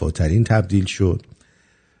بی وفاترین تبدیل شد.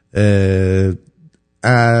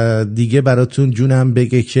 دیگه براتون جونم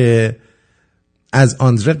بگه که از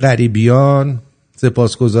آندره غریبیان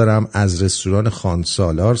سپاسگزارم، از رستوران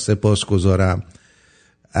خانسالار سپاسگزارم،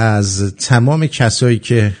 از تمام کسایی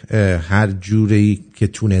که هر جوری که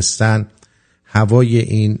تونستن هوای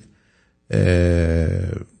این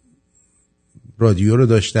رادیو رو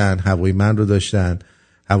داشتن، هوای من رو داشتن،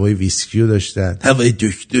 هوای ویسکی رو داشتن، هوای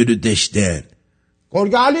دکتر رو داشتن،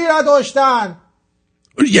 گرگلی رو داشتن.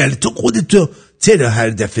 گرگلی تو خودتو چرا هر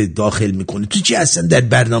دفعه داخل میکنی؟ تو چی اصلا در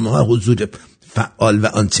برنامه ها حضور فعال و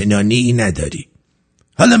آنتنانی نداری؟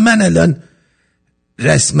 حالا من الان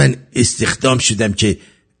رسما استخدام شدم که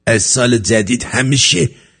از سال جدید همیشه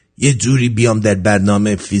یه جوری بیام در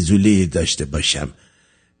برنامه فیزولی داشته باشم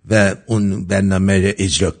و اون برنامه رو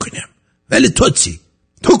اجرا کنم. ولی تو چی؟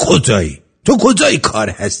 تو کجایی؟ تو کجای کار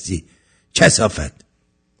هستی؟ کثافت.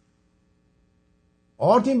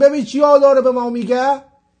 آرتین ببین چی ها داره به ما میگه؟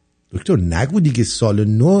 دکتر نگو دیگه، سال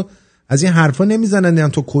نو از این حرفا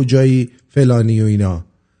نمیزنن تو کجایی فلانی و اینا.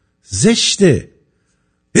 زشته.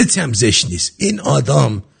 هیچ هم زشت نیست. این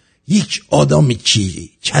آدم یک آدمی که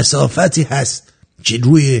کثافتی هست که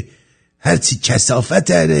روی هرچی کثافت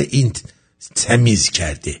داره این تمیز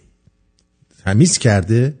کرده. تمیز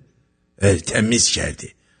کرده؟ تمیز کرده.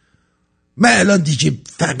 من الان دیگه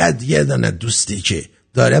فقط یه دانه دوستی که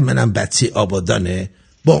داره، منم بچه آبادانه،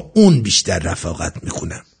 با اون بیشتر رفاقت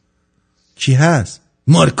میکنم. کی هست؟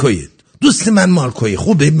 مارکوی. دوست من مارکوی.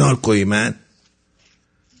 خوبه مارکوی من؟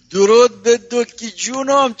 درود به دوکی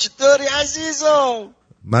جونم، چطوری عزیزم؟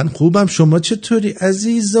 من خوبم، شما چطوری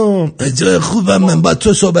عزیزم؟ خوبم. من با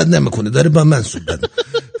تو صحبت نمیکنه، داره با من صحبت.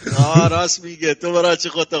 راست میگه. تو برای چی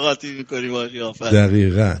خودت قاطی میکنی با قیافت؟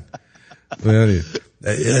 دقیقاً.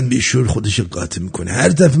 این بیشور خودشو قاطی میکنه. هر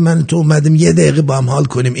دفعه من تو اومدیم یه دقیقه با هم حال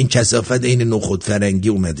کنیم، این کثافت این نخود فرنگی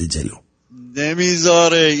اومده جلو.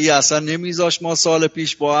 نمیذاره. این اصلا نمیذاش ما سال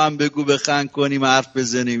پیش با هم بگو بخند کنیم حرف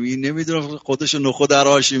بزنیم. این نمیدونه خودشو نخود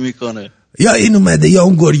راشی میکنه. یا این اومده یا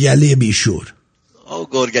اون گرگلی بیشور.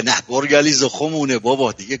 نه گرگلی زخمونه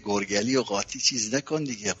بابا دیگه. گرگلی و قاطی چیز نکن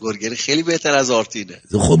دیگه. گرگلی خیلی بهتر از آرتینه.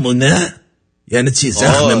 زخمونه؟ یعنی چی؟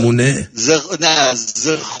 زخممونه؟ نه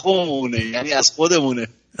زخمونه یعنی از خودمونه.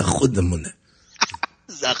 خودمونه.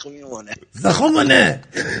 زخمونه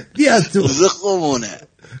بیا تو. زخمونه.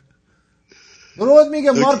 درود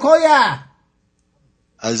میگه مارکویا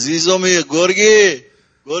عزیزم.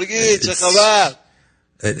 گرگی چه خبر؟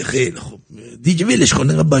 خیلی خوب دیگه ولش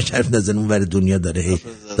کن، باش حرف نزن، اون ور دنیا داره هی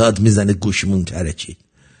داد میزنه گوشمون ترکی.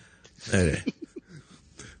 آره.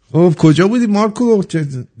 خب کجا بودی مارکو؟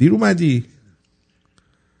 دیر اومدی؟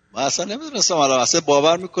 من اصلا نمیدونستم، اصلا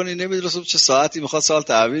باور میکنی نمیدونستم چه ساعتی میخواد سال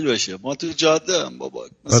تحویل بشه. ما تو جاده هم بابا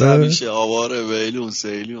مثلا میشه آواره ویلون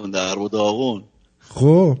سیلیون در و داغون.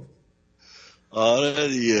 خب آره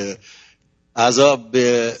دیگه. عذاب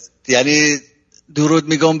یعنی درود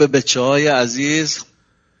میگم به بچه‌های عزیز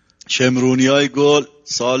شمرونیای گل.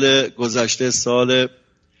 سال گذشته سال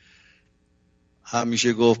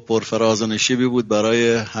همیشه گفت پرفراز و نشیبی بود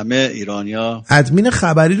برای همه ایرانیا. ادمین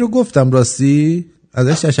خبری رو گفتم راستی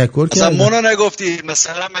ازش تشکر کردم. اصلا مونو نگفتی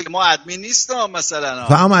مثلا مگه ما ادمین نیستم مثلا؟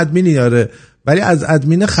 فهم ادمینی داره ولی از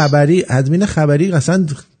ادمین خبری اصلا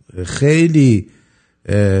خیلی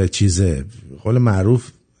چیزه قول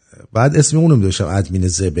معروف بعد اسم اونو میذاشتم ادمین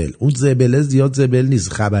زبل. اون زبله زیاد زبل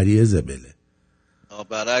نیست، خبریه زبله.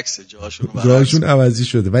 برعکس جاشون عوضی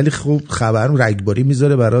شده ولی خوب خبر رگباری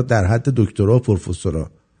میذاره برات در حد دکترا و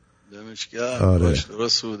پروفسورا. آره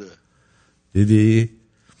درست بوده. دیدی؟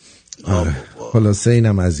 آره. خلاصه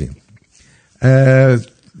اینم از این.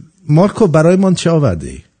 مارکو برای من چه آورده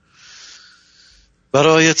ای؟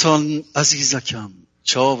 برایتان عزیزکم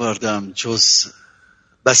چه آوردم جز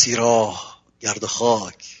بسی راه گرد و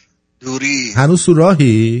خاک دوری. هنوز تو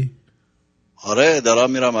راهی؟ آره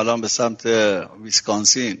دارم میرم الان به سمت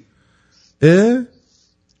ویسکانسین.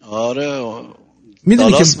 آره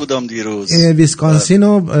دالاس بودم دیروز.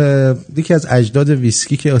 ویسکانسینو یکی از اجداد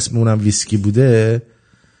ویسکی که اسم اونم ویسکی بوده،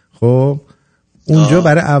 خب اونجا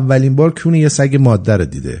برای اولین بار کونه یه سگ ماده رو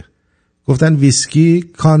دیده. گفتن ویسکی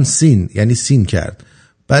کانسین یعنی سین کرد.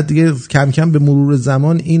 بعد دیگه کم کم به مرور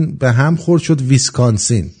زمان این به هم خورد شد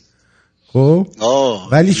ویسکانسین. خب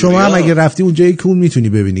ولی شما هم اگه رفتی اونجا یک کون میتونی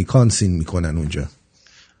ببینی کانسین میکنن اونجا.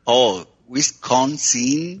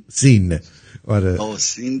 ویسکانسین سین. آره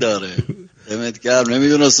سین داره. دمت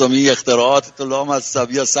نمیدونستم این اختراعات تو لام از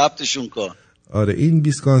سبیا ثبتشون کن. آره این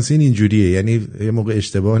ویسکانسین اینجوریه، یعنی یه موقع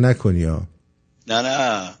اشتباه نکنی ها.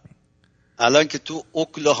 نه الان که تو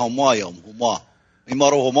اوکلاهامایم هما این ما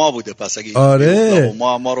رو هما بوده پس اگه آره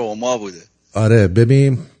ما رو هما بوده. آره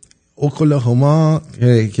ببین اوکلاهاما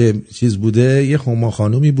که چیز بوده یه هما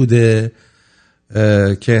خانومی بوده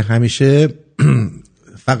که همیشه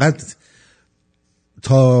فقط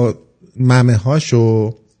تا ممه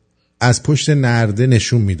هاشو از پشت نرده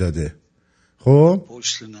نشون میداده. خب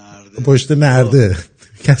پشت نرده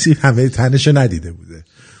کسی همه تنشو ندیده بوده.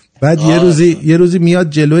 بعد یه روزی میاد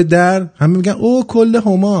جلوی در همه میگن او کل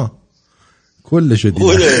هما کلشو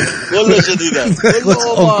دیدن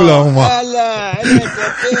اوکلاهاما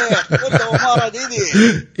کل هما را دیدی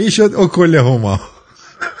این شد اوکلاهاما.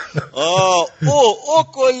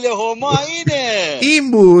 اوکلاهاما اینه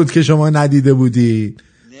این بود که شما ندیده بودی.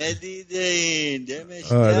 ندیدین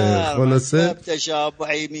دمش آره خلاصه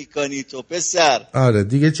تشابهی میکنی تو پسر. آره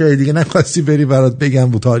دیگه چه دیگه نخواستی بری برات بگم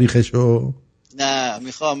بود تاریخشو؟ نه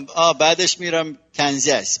میخوام بعدش میرم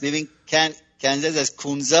کنزاس. ببین کنزاس از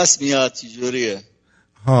کنزاس میاد چجوریه.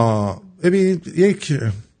 ببین یک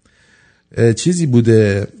چیزی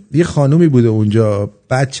بوده، یه خانومی بوده اونجا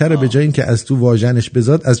بچه رو به جای این که از تو واژنش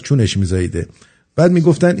بذاد از چونش میزاییده. بعد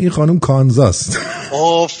میگفتن این خانوم کانزاست.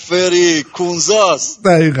 آفری کونزاس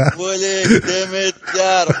دقیقا. ولک دمت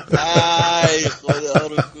در ای خدا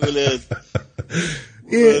رو کولت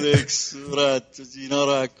ولک صورت تو اینا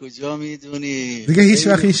رو از کجا میدونی دیگه؟ هیچ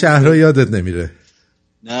وقت این شهرها یادت نمیره.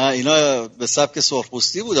 نه اینا به سبک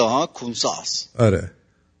سرخپوستی بوده ها کونزاس. آره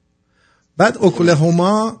بعد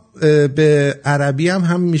اوکلاهاما به عربی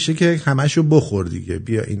هم میشه که همشو بخور دیگه.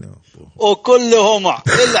 بیا اینو اوکلاهاما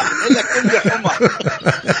الا کلاهاما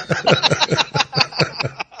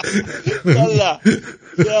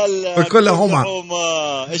يلا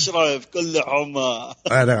اوکلاهاما اشرف كلاهاما.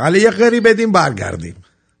 آره حالا یه غری بدیم برگردیم.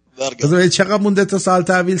 چقدر مونده تا سال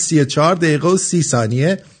تحویل؟ 34 دقیقه و 30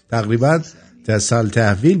 ثانیه تقریبا تا سال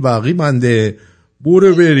تحویل باقی مانده.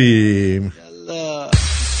 برو بریم.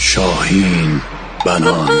 شاهین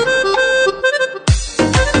بنان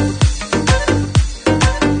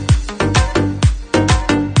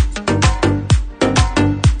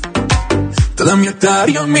دلم یه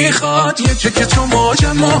دریا میخواد، یه چکه تو موج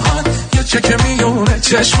موهات، یه چکه میونه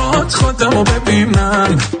چشمات خودمو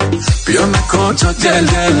ببینم. بیا نکن تو دل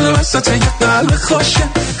وسط یه قلب خوشه،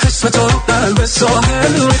 اسم تو رو قلب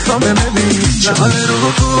ساحل میخوام ببینم. جهان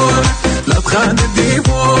رو گونه لبخند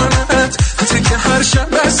دیوونت، حتی که هر شب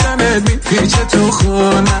بسمت میپیچه تو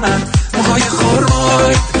خونت. موهای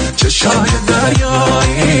خورمای چشای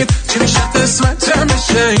دریایی، چی میشه قسمت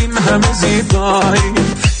میشه این همه زیبایی.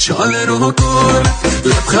 چال رو گل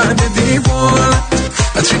لبخند دیوونت،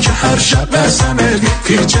 حتی که هر شب بسمت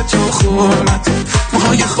میپیچه تو خونت.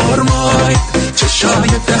 موهای خورمای چشای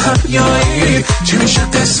دریایی، چی میشه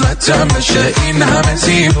قسمت میشه این همه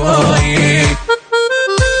زیبایی.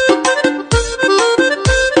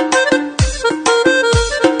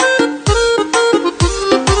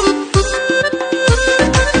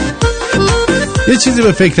 یه چیزی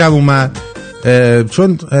به فکرم اومد،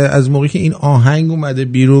 چون از موقعی که این آهنگ اومده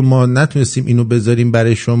بیرون ما نتونستیم اینو بذاریم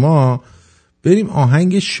برای شما، بریم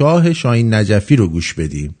آهنگ شاه شاهین نجفی رو گوش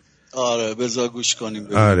بدیم. آره بذار گوش کنیم.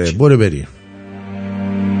 آره برو بریم.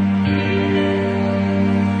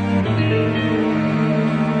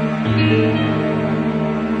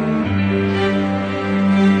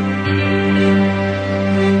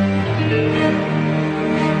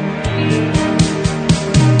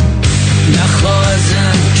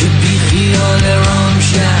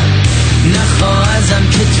 نخواه ازم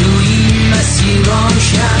که توی این مسیرام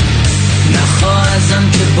شم، نخواه ازم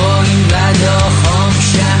که با این وعدا خام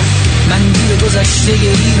شم. من گیر گذشته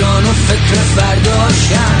ایران و فکر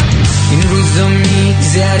فرداشم، این روزا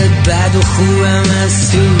میگذره بد و خوبم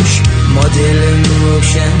از توش، ما دلم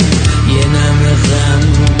روشن یه نم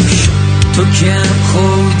غموش. تو کم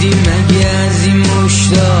خوردی مگه از این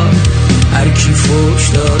مشتاق، هر کی فوش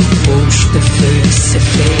داد پشت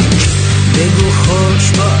فلسفه. بگو خوش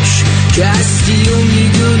باش که هستی و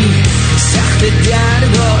میدونی سخت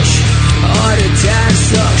درداش، آره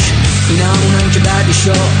ترس داشت. این همونم که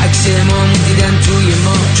بعدشا عکس امامو دیدن توی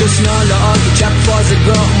ما، چسنال آگه چپ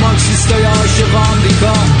فازگاه مارکسیستای عاشق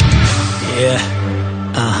آمریکا.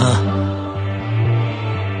 آها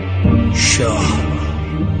شاه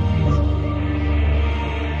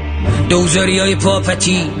دوزاری های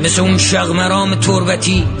پاپتی، مثل اون شغمرام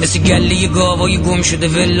تربتی، مثل گله گاوای گم شده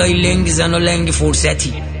ولای لنگ زن و لنگ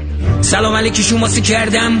فرصتی. سلام علیکی شماسه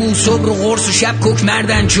کردن بو صبح و قرص و شب کک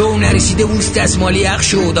مردن چو نرسیده اوست دستمالی اخ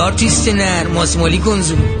شد آرتیست نر ماسمالی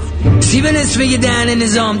کنزو سیب نصفه یه دهن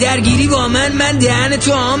نظام درگیری با من دهن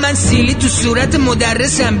تو هم من سیلی تو صورت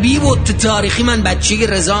مدرسم بی بود تو تاریخی من بچه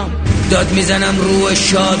رزام داد میزنم روح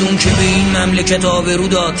شادون که به این مملکت آبرو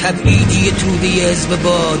داد تبعیدی توده حزب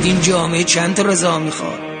باد این جامعه چند تا رضا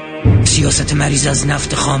میخواد سیاست مریض از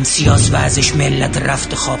نفت خام سیاس و ازش ملت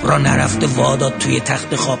رفت خواب را نرفته واداد توی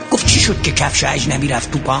تخت خواب گفت چی شد که کفش اجنبی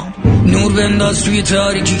رفت تو پام نور بنداز توی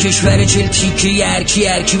تاریکی کشور چل تیکه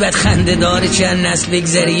یرکی بد خنده داره چند نسل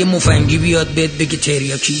بگذره یه مفنگی بیاد بهت بگه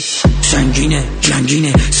تریاکی سنگینه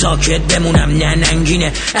جنگینه ساکت بمونم نه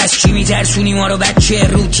ننگینه از کی میترسونی ما رو بچه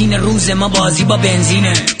روتین روز ما بازی با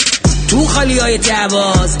بنزینه تو خالی های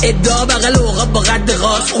تعواز ادعا بغل اوقاب با قد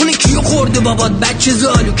غاز خونه کیو خورده بابات بچه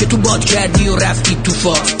زالو که تو باد کردی و رفتید تو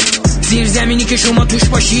فاز زیر زمینی که شما توش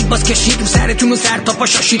باشید باز کشید تو سرتون و سر تا پا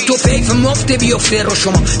شاشید تو فیف مفته بیفته رو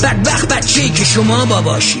شما بدبخت بچه‌ای که شما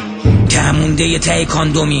باباشید تمونده ته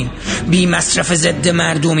کاندومین بی مصرف ضد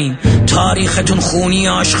مردمین تاریختون خونی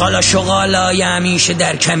آشغالا شغالای همیشه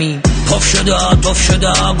در کمین پف شده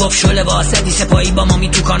گفت شو لباسدی سپایی با مامی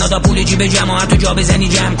تو کانادا پول جیب جماعت و جا بزنی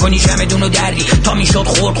جمع کنی شمدون و دری تا میشد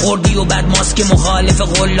خوردی و بعد ماسک مخالف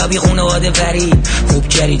غلابی خونواده فرید خوب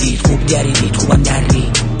جریدید خوب دریدید خوبم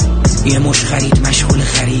درید یه مش خرید مشغول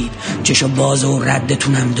خرید چشا باز و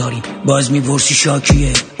ردتونم داریم باز میپرسی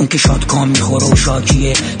شاکیه اون که شادکام میخوره و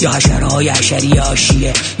شاکیه یا حشرهای حشری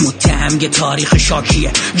آشیه متهم که تاریخ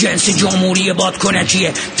شاکیه جنس جمهوری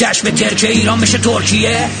بادکنکیه تش به ترک ایران بشه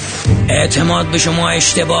ترکیه اعتماد به شما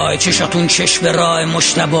اشتباهه چشاتون چشم راه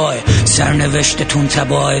مشتباهه سرنوشتتون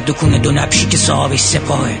تباهه دکونه دو نبشی که صاحبش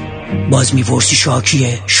سپاهه باز میپرسی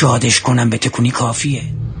شاکیه شادش کنم به تکونی کافیه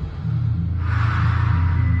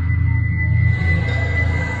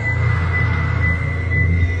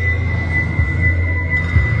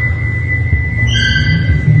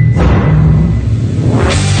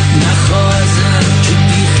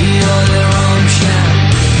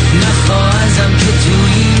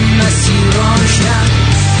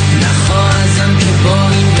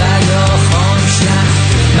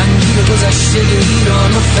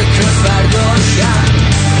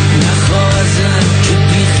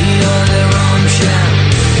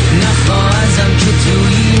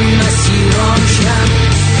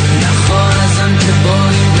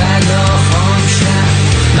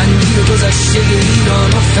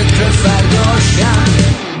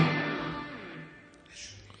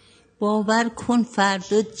باور کن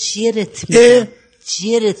فردا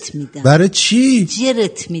جرت میدم برای چی؟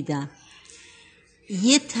 جرت میدم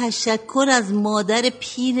یه تشکر از مادر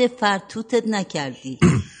پیر فرتوتت نکردی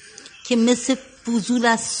که مثل فضول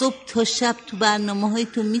از صبح تا شب تو برنامه های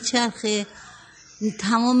تو میچرخه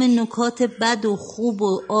تمام نکات بد و خوب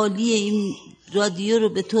و عالی این رادیو رو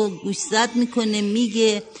به تو گوشزد میکنه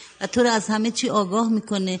میگه و تو رو از همه چی آگاه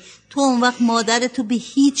میکنه تو اون وقت مادر تو به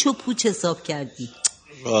هیچ و پوچ حساب کردی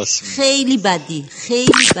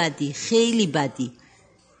خیلی بدی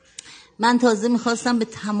من تازه میخواستم به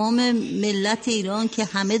تمام ملت ایران که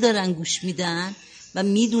همه دارن گوش میدن و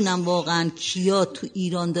میدونم واقعا کیا تو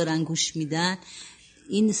ایران دارن گوش میدن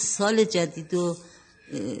این سال جدید رو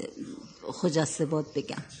خجسته باد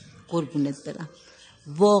بگم قربونت برم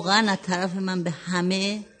واقعا از طرف من به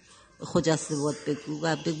همه خجسته باد بگو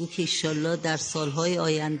و بگو که انشالله در سالهای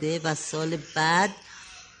آینده و سال بعد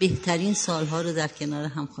بهترین سالها رو در کنار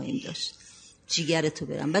هم خواهیم داشت جیگرتو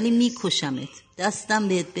برم ولی میکشمت دستم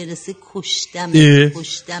بهت برسه کشتمت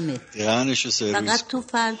فقط تو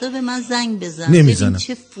فردا به من زنگ بزن ببین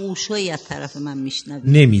چه فوشایی از طرف من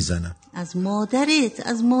میشنوی نمیزنم از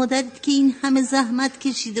مادرت که این همه زحمت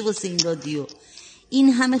کشیده واسه این رادیو این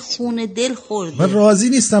همه خون دل خورده. من راضی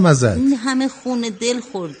نیستم ازت. این همه خون دل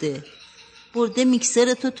خورده. برده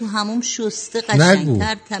میکسر تو هموم شسته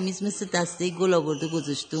قشنگتر تمیز مثل دسته گل آورده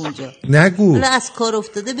گذاشته اونجا. نگو. حالا از کار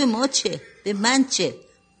افتاده به ما چه؟ به من چه؟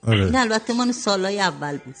 آره. این البته مال سالای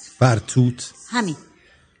اول بود. فرتوت. همین.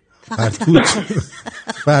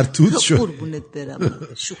 فرتوت شد. قربونت برم.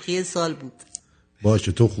 شوخی سال بود.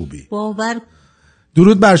 باشه تو خوبی. باور.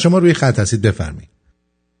 درود بر شما، روی خط هستید، بفرمایید.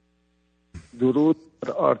 درود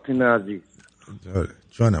بر آرتین عزیز.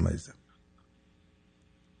 جانم عزیزم.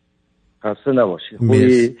 خسته نباشی.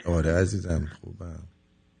 خوبی؟ آره عزیزم خوبم.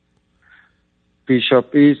 پیشا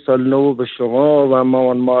پیش سال نو به شما و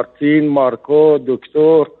مامان مارتین، مارکو،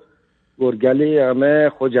 دکتر گرگلی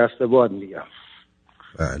همه خجسته باد میگم.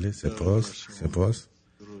 بله سپاس.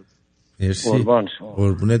 مرسی. قربان شما.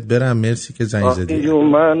 قربونت برم، مرسی که زنگ زدی.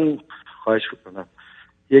 من خواهش میکنم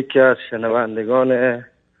یکی از شنوندگان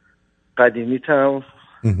قدیمیتم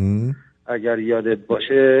اگر یادت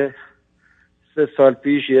باشه 3 سال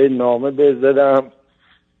پیش یه نامه به زدم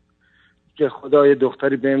که خدای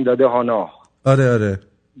دختری بهم داده هانا. آره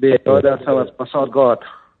به یاد هستم از پاسارگاد.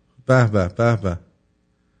 به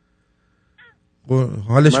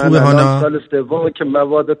حالش خوبه هانا؟ من سال سومه که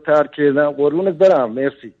مواد ترک کردم. قربونت برم،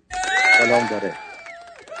 مرسی. سلام داره.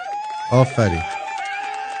 آفرین.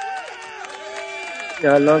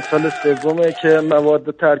 الان سال سومه که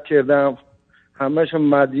مواد ترک کردم. همشون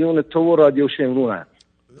مدیون تو و رادیو شمرون.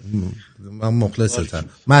 من مخلصتم.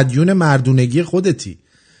 مدیون مردونگی خودتی.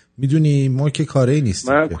 میدونی ما که کاری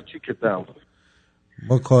نیستیم. من کوچیکتم.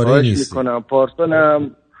 ما کاری نیستیم. میکنم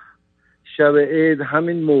پارسالم شب عید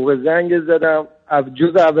همین موقع زنگ زدم.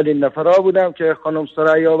 جز اولین نفرها بودم که خانم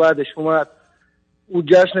سریا بعدش اومد. او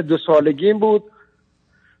جشن 2 سالگیم بود.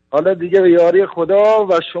 حالا دیگه به یاری خدا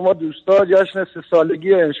و شما دوستا جشن 3 سالگی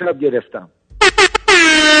رو امشب گرفتم.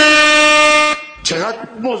 چقدر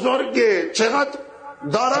بزرگه، چقدر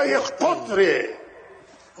دارای قدره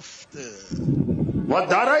و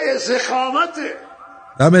دارای زخامته.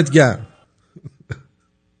 دمت گرم.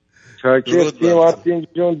 چاکرتی مارتین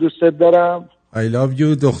جون، دوست دارم. I love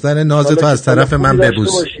you. دختر نازتو از طرف من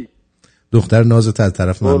ببوس. دختر نازتو از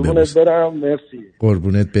طرف من ببوس. قربونت برم، مرسی.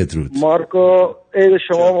 قربونت، بدرود. مارکو عید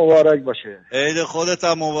شما مبارک باشه. عید خودت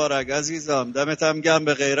هم مبارک عزیزم. دمت هم گرم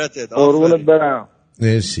به غیرتت. قربونت برم.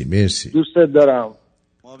 مرسی. دوستت دارم.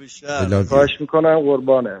 ما بیشتر. خواهش میکنم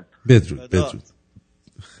قربانت. بدرود.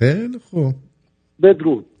 خیلی خوب.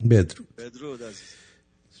 بدرود عزیز.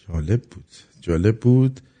 جالب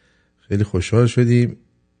بود. خیلی خوشحال شدیم.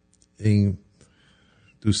 این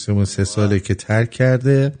دوستمون 3 ساله که ترک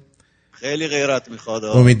کرده. خیلی غیرت میخواد.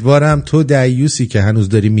 امیدوارم تو دیوسی که هنوز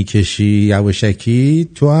داری میکشی یواشکی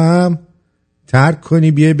تو هم ترک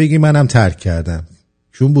کنی، بیای بگی منم ترک کردم.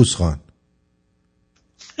 چون بوسخان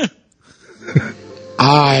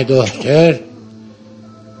Ay doktor,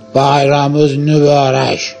 bayramımız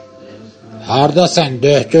mübarek. Hardasan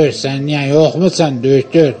doktor, sen niye yok musun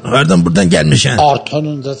doktor? Hardan buradan gelmişsin?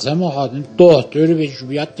 Artin'in de semahatın doktoru ve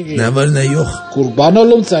şubiyatı ki. Ne var ne yok. Kurban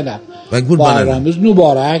olum sana. Bayramımız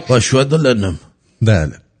mübarek. خوشوادلنم.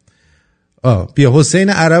 بله. بیا حسین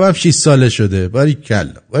عربم 6 ساله شده.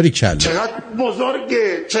 باریکلا. چقدر بزرگه،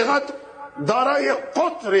 چقدر دارای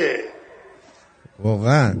قدره.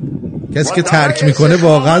 واقعا کسی که ترک میکنه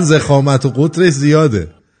واقعا ضخامت و قطرش زیاده،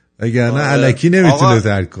 وگرنه الکی نمیتونه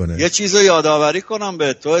ترک کنه. یه چیزو یادآوری کنم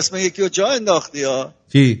به تو، اسم یکی رو جا انداختی ها.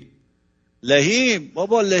 کی؟ لهیم.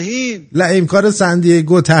 بابا لهیم کار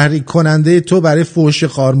سندیگو تحریک کننده تو برای فحش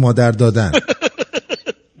خار مادر دادن.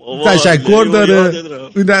 تشکر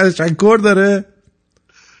داره.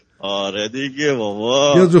 آره دیگه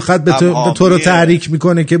بابا. یا رو خط به تو رو تحریک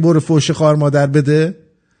میکنه که برو فحش خار مادر بده.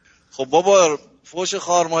 خب بابا فحش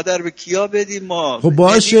خار مادر به کیا بدیم ما؟ خب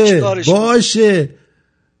باشه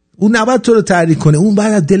اون نباید تو رو تحریک کنه، اون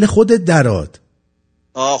باید از دل خودت دراد.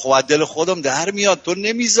 خب از دل خودم در میاد، تو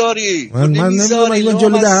نمیذاری. من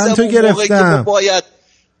جلو دهن تو گرفتم. باید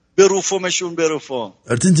بروفمشون.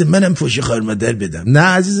 آرتین منم فحش خار مادر بدم؟ نه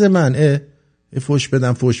عزیز من، فحش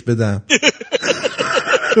بدم.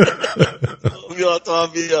 بیا تو هم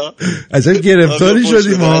بیا. اصلا گرفتاری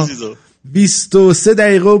شدیم ما. 23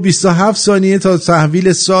 دقیقه و 27 ثانیه تا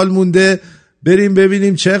تحویل سال مونده. بریم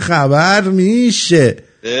ببینیم چه خبر میشه.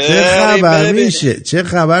 برای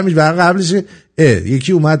قبلش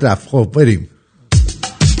یکی اومد رفت. خب بریم.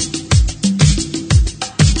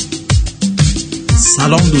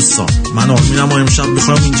 سلام دوستان، من آرمینم و امشب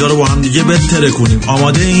میخوایم اینجا رو با هم دیگه بتره کنیم.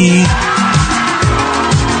 آماده این؟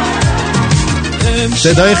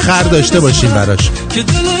 صدای خر داشته باشیم براش. که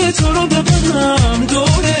دل تو رو ببرم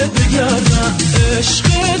دورت بگردم.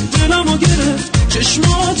 عشقت دلمو گرفت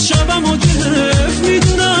چشمات شبمو گرفت،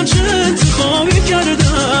 میدونم چه انتخابی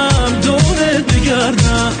کردم دورت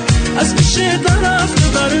بگردم. از پیشت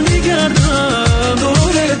نرفته برمیگردم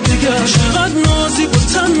دورت بگردم. چقدر نازی با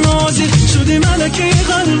تن نازی شدی ملکه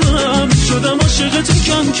قلبم، شدم عاشق تو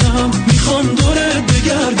کم کم میخوام دورت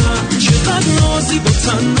بگردم. چقدر نازی با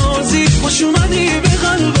تن نازی خوش اومدی به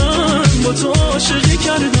قلبم، با تو عاشقی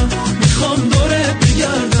کردم میخوام دورت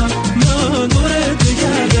بگردم، من دورت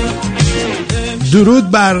بگردم.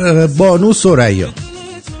 درود بر بانو ثریا.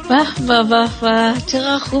 به به به به،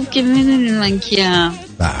 چقدر خوب که میدونی من کیم.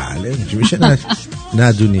 بله میشه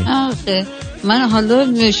ندونی. آخه من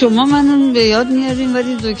حالا شما منو به یاد میارین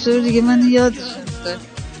ولی دکتر دیگه منو یاد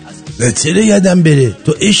نه. چرا یادم بره؟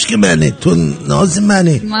 تو عشق منه، تو ناز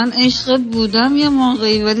منه. من عشقت بودم یه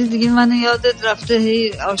موقعی ولی دیگه منو یادت رفته.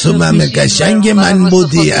 هی تو من قشنگ من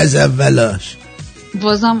بودی از اولاش.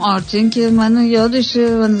 بازم آرتین که منو یادشه،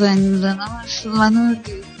 من زنگ میزنم منو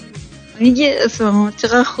میگه اسممو.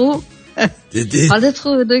 چقدر خوب. حالت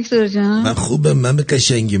خوبه دکتر جان؟ من خوبم. من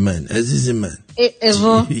قشنگ من عزیز من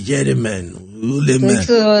ایوا گر من اول من.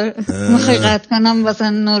 دکتر میخوای قطع کنم واسه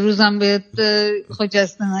نوروزم بهت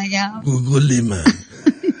خجسته نگم؟ گلی من.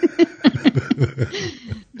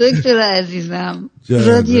 دکتر عزیزم،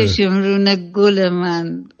 رادیو شمرون گل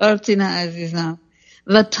من، آرتین عزیزم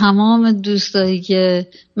و تمام دوستایی که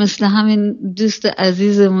مثل همین دوست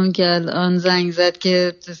عزیزمون که الان زنگ زد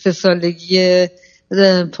که 3 سالگی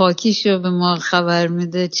پاکیشو به ما خبر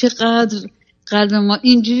میده، چقدر قلب ما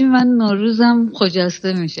اینجوری. من نوروزم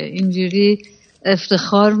خجسته میشه، اینجوری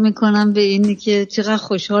افتخار میکنم به اینی که چقدر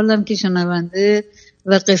خوشحالم که شنونده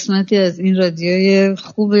و قسمتی از این رادیوی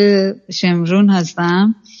خوب شمرون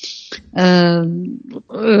هستم.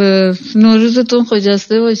 نوروزتون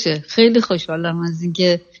خجسته باشه. خیلی خوشحالم از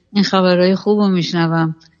اینکه این خبرهای خوب رو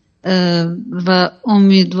میشنوم و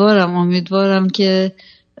امیدوارم که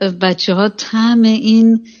بچه ها طعم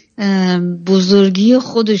این بزرگی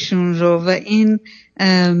خودشون رو و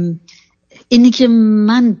اینی که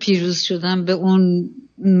من پیروز شدم به اون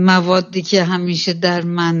موادی که همیشه در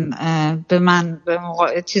من به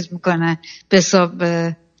موقع چیز میکنه به حساب.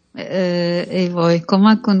 ای وای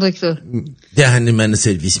کمک کن دکتر. دهن من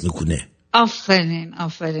سرویس میکنه. آفرین.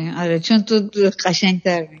 آره چون تو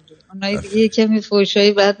قشنگتر میگی. اونایی دیگه کمی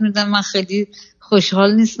فوشایی بعد میدن، من خیلی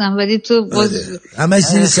خوشحال نیستم ولی تو باز همه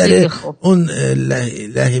سر اون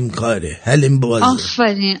لحیم کاره حلیم باز.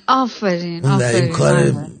 آفرین اون لحیم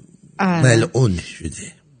کاره ملعون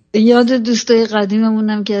شده. یاد دوستای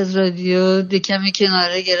قدیممونم که از رادیو کمی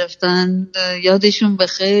کناره گرفتن، یادشون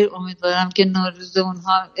بخیر. امیدوارم که نوروز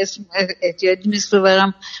اونها اسم احتیاجی نیست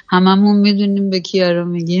ببرم، هممون میدونیم به کیا رو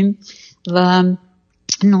میگیم و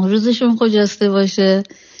نوروزشون خجسته باشه.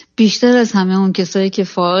 بیشتر از همه اون کسایی که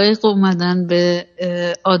فائق اومدن به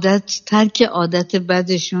ترک عادت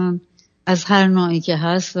بدشون از هر نوعی که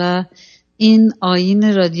هست و این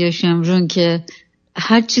آیین رادیو شمرون که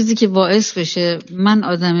هر چیزی که باعث بشه من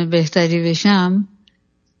آدم بهتری بشم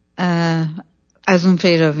از اون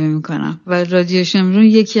پیروی میکنم و رادیو شمرون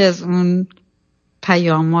یکی از اون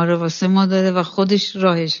پیام‌ها رو واسه ما داره و خودش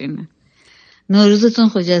راهش اینه. نوروزتون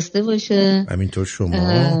خجسته باشه. همینطور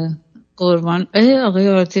شما. قربان. آقای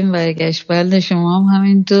آرتین برگشت. بله شما هم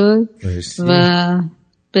همینطور. و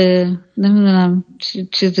به نمیدونم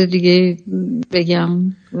چیز دیگه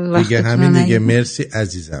بگم دیگه همین دیگه. مرسی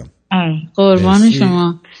عزیزم. قربان مرسی.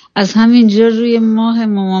 شما. از همینجا روی ماه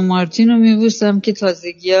ماما مارتین رو میبوسم که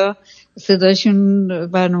تازگی ها صداشون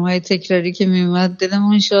برنامه‌های تکراری که میومد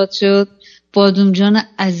دلمون شاد شد. بادوم جان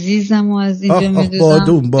عزیزم و از اینجا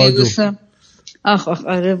میبوسم.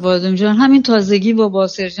 آره بادوم جان. همین تازگی با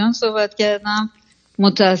باسر جان صحبت کردم،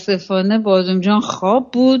 متاسفانه بادوم جان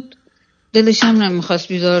خواب بود، دلش هم نمیخواست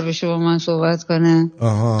بیدار بشه با من صحبت کنه.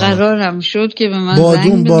 قرارم شد که به من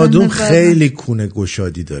زنگ بادوم خیلی کونه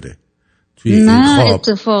گشادی داره توی نه خواب.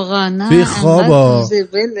 اتفاقا نه توی خواب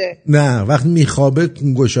نه وقتی میخوابه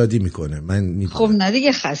گشادی میکنه. من میدونم. خب نه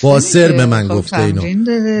دیگه خسته. باسر به من گفته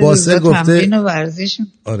اینو. باسر گفته تمرین و ورزش.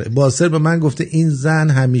 آره باسر به من گفته این زن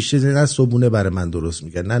همیشه نه صبونه برای من درست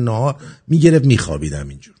میکرد نه نهار میگرفت میخوابیدم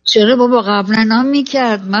اینجور. چرا بابا قبلا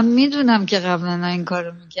میکرد، من میدونم که قبلا این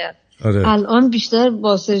کارو میکرد. آره. الان بیشتر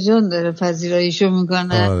باسر جان داره پذیراییشو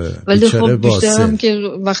میکنه. ولی خب بیشتر هم که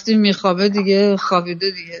وقتی میخوابه دیگه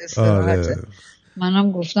خوابیده دیگه استراحته.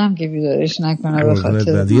 منم گفتم که بیدارش نکنه به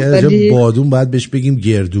خاطر دیگه بادون باید بهش بگیم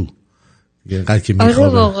گردو اینقدر که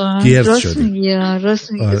میخوابه گرد شده.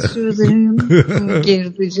 راست میگه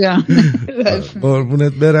گردو جان.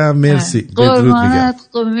 قربونت برم. مرسی. قربونت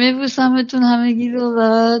میبوسمتون همگی رو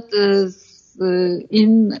و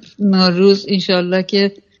این نوروز انشالله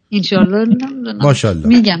نمیدونم ماشاءالله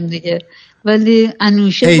میگم دیگه، ولی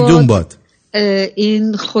انوشه باد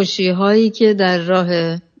این خوشی هایی که در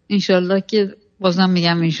راه انشالله که بازم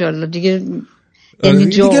میگم انشالله دیگه، یعنی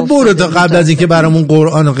دیگه برو تا قبل از اینکه برامون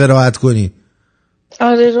قرآن رو قرائت کنی.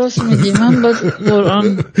 آره راست میگی، من با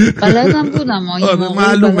قرآن بلدم بودم،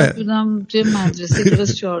 معلومه بلد بودم توی مدرسه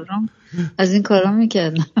کلاس 4 از این کارا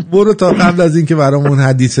میکردم. برو تا قبل از اینکه برامون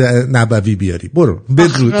حدیث نبوی بیاری، برو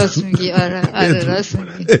بدرود. راست میگی، آره راست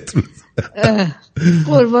میگی.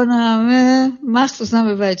 قربان همه، مخصوصا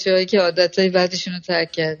به بچه‌هایی که عادتای بعدشون رو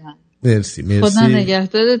ترک کردن. مرسی خدا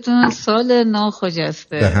نگهدارتون، سال نو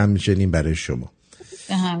خجسته. به همچنین برای شما.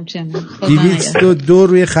 به همچنین. 202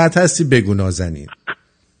 روی خط هستی، بگو نازنین.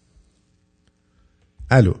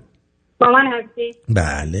 الو، با من هستی؟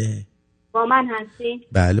 بله. با من هستی؟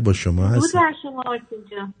 بله با شما هستی. درود بر شما آرتین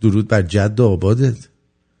جان. درود بر جد و آبادت.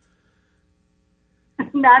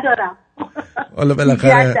 ندارم. حالا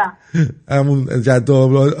بالاخره همون جد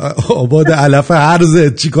و آباد علف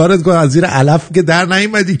عرضت، چی کارت کنم از زیر علف که در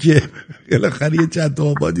نیومدی که بالاخره یه جد و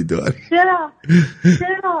آبادی داری.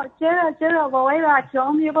 چرا بابای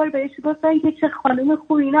بچه‌هام یه بار بهش گفتن که چه خانم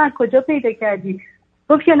خوبی، اینو از کجا پیدا کردی؟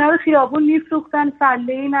 گفت کنار خیابون میفروختن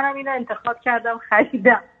فله‌ای، منم اینو انتخاب کردم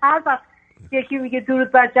خریدم. هر وقت یکی میگه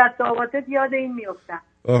درود بر جد و آبادت یاد این میافتم.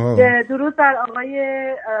 درود بر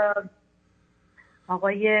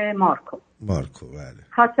آقای مارکو. بله.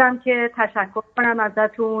 خواستم که تشکر کنم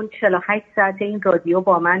ازتون، 48 ساعت این رادیو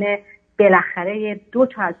با منه، بالاخره 2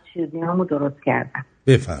 تا از شیرینیامو درست کردم.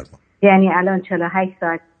 بفرما. یعنی الان 48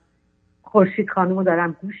 ساعت خورشید خانومو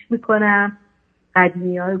دارم گوش میکنم،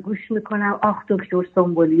 قدیمی‌ها رو گوش میکنم. آخ دکتر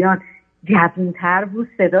سنبولیان جوان‌تر بود،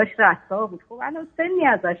 صداش رسا بود. خب الان سنی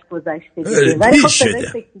ازش گذشته دیگه، ولی خب صداش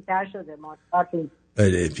سکسی‌تر شده.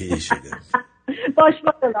 آره پیش شده.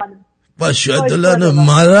 باش دلانم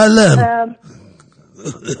مرالم.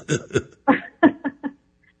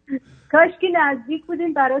 کاش که نزدیک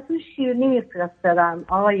بودین براتون شیرینی میفرستادم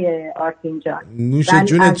آقای آرتین جان. نوش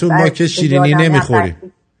جونتون، ما که شیرینی نمیخوریم.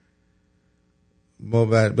 ما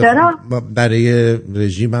برای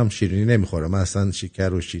رژیم هم شیرینی نمیخورم، اصلا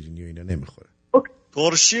شکر و شیرینی و اینا نمیخورم.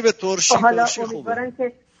 ترشی به ترشی خوبه.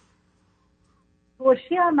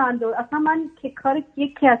 ترشی هم اصلا من که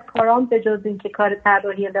یکی از کارام به جز این که کار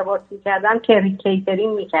طراحی لباس میکردم که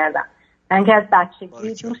کیترینگ میکردم، من که از بچگی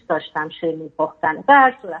دوست داشتم شیرینی پختن. به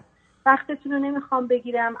هر صورت وقتتون رو نمیخوام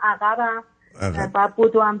بگیرم، عقبم بعد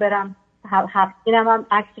بدوام برم. هفتینم هم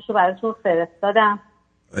عکسشو براتون فرستادم.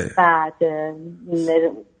 بعد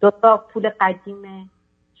 2 تا پول قدیم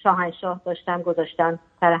شاهنشاه داشتم گذاشتم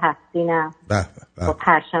سر هفتینم با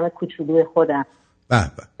پرچم کوچولوی خودم.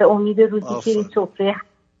 به امید روزی که این سفره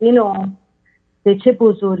اینو به چه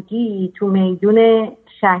بزرگی تو میدون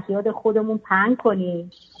شهیاد خودمون پهن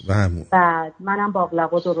کنیم، بعد منم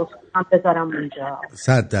باقلوا درست کنم بذارم اونجا.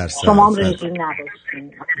 100% شما هم رژیم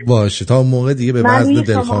نداشتین باشه تا موقع دیگه به وزن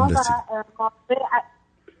دلخواه رسید.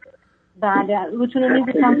 بله روتون رو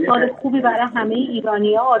میبیتم سال خوبی برای همه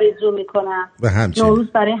ایرانی ها آرزو میکنم.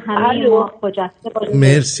 نوروز برای همه ما خجسته باشه.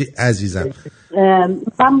 مرسی عزیزم.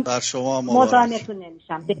 من بر شما مزاحمتون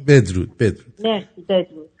نمیشم. بدرود. مرسی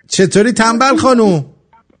بدرود. چطوری تنبل خانوم؟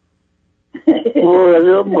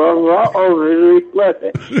 بابا آوروی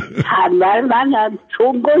باشه تنبل منم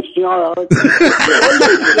چون گشناد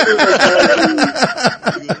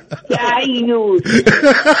دعیوز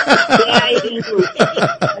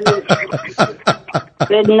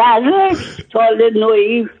به نظر سال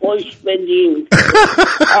نوی خوش بدیم.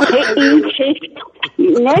 آخه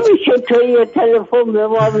این نمیشه تو یه تلفن به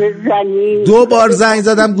ما بزنیم. 2 بار زنگ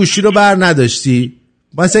زدم گوشی رو بر نداشتی،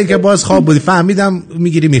 واسه اینکه باز خواب بودی، فهمیدم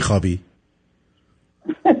میگیری میخوابی.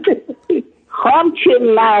 خواب چه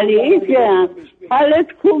مریضم، حالت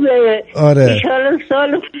خوبه. آره انشالله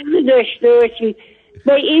سال خوبی داشته باشی.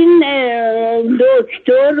 به این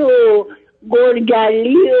دکتر و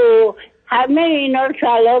گرگلی و همه اینا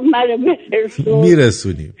سلام منو بفرستون.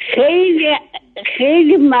 میرسونیم. خیلی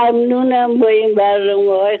خیلی ممنونم با این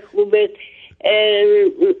برنامه‌های خوبت.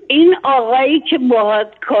 این آقایی که باهات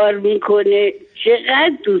کار میکنه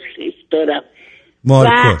چقدر دوستش دارم.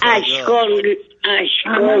 مارکو. و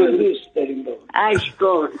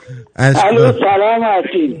اشکان سلام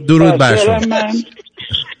آرتین. درود بر شما. من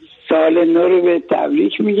سال نو رو به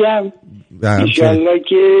تبریک میگم. انشالله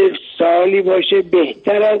که سالی باشه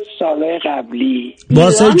بهتر از سال قبلی.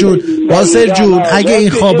 باسر جون اگه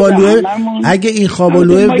این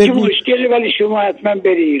خوابالوه بگو مشکلی، ولی شما حتما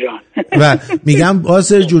بری ایران. و میگم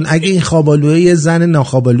باسر جون اگه این خوابالوه یه زن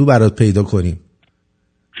ناخوابالو برات پیدا کنیم.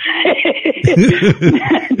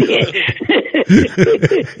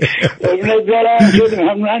 نظرم شد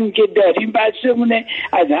همون که داریم بسمونه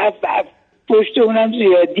از هفت پشت اونم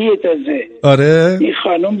زیادیه تازه. آره این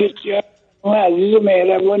خانم بسیار عزیز و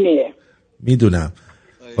مهربانیه. میدونم،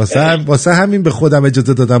 واسه همین به خودم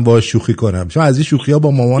اجازه دادم باهاش شوخی کنم، چون از این شوخی ها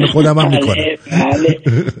با مامان خودم هم میکنم. بله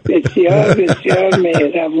بسیار بسیار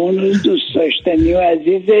مهربون و دوست داشتنی و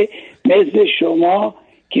عزیزه، مثل شما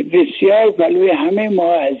که بسیار بلوی همه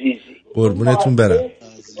ما عزیزی. قربونتون برم.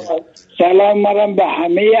 سلام مرم به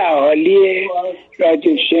همه اهالی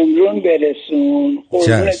رادیو شمرون برسون.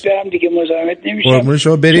 قربونت برم دیگه مزاحمت نمیشم. قربون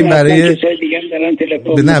شما. بریم برای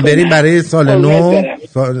بریم برای سال نو،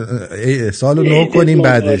 سال نو کنیم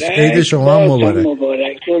بعدش. عید شما هم مبارک.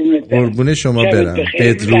 قربون شما برم.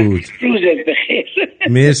 بدرود. روزت بخیر.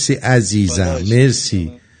 مرسی عزیزم،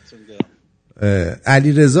 مرسی.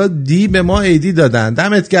 علیرضا دی به ما عیدی دادن،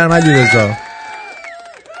 دمت گرم علیرضا.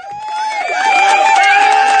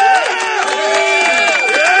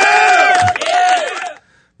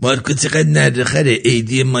 مارکو چقدر نرخره،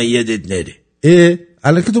 عیدی ما یادت نره.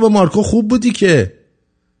 الان که تو با مارکو خوب بودی که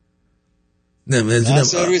نه میدونم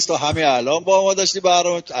سرویس تو همین الان با ما داشتی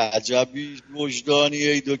برنامه. عجبی وجدانی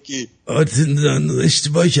عیدو کی آرتین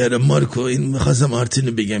اشتباه کردم مارکو، این میخواستم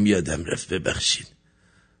آرتینو بگم یادم رفت، ببخشید.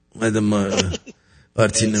 اومدم ما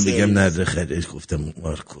آرتینو بگم نرخره، گفتم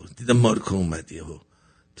مارکو، دیدم مارکو اومدی ها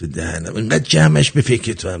تو دهنم. اینقدر جمعش به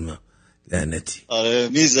فکر تو، اما لعنتی. آره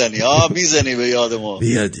میزنی به یاد ما، به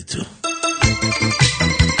یادی تو.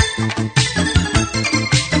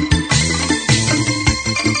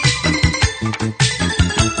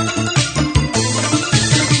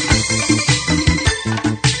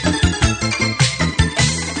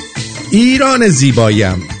 ایران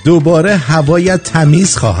زیبایم، دوباره هوایت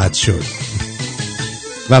تمیز خواهد شد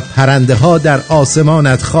و پرنده ها در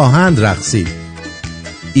آسمانت خواهند رقصید.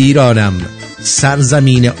 ایرانم،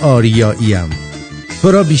 سرزمین آریاییم،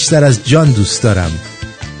 تو را بیشتر از جان دوست دارم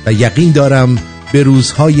و یقین دارم به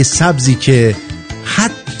روزهای سبزی که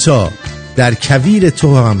حتی در کویر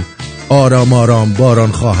تو هم آرام آرام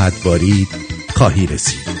باران خواهد بارید خواهی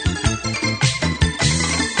رسید.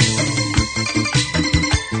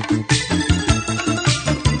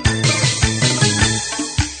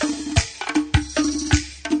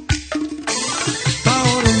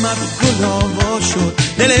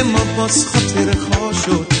 دل ما باز خاطر خواه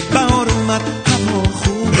شد، بهار اومد هوا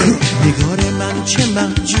خوبه، نگار من چه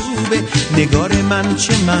محجوبه، نگار من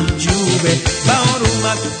چه محجوبه، بهار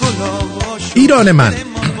اومد گلابا شد. ایران من،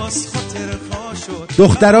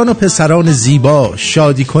 دختران و پسران زیبا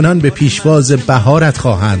شادی کنان به پیشواز بهارت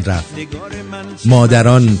خواهند رفت.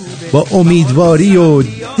 مادران با امیدواری و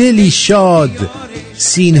دلی شاد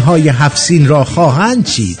سینهای هفسین را خواهند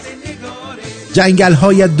چید.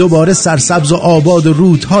 جنگل‌هایت دوباره سرسبز و آباد و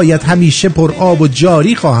رودهایت همیشه پر آب و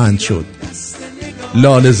جاری خواهند شد.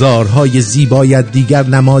 لاله‌زارهای زیبایت دیگر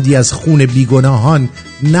نمادی از خون بیگناهان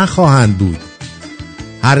نخواهند بود.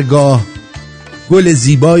 هرگاه گل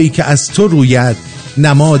زیبایی که از تو روید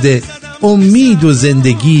نماد امید و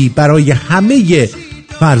زندگی برای همه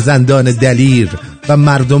فرزندان دلیر و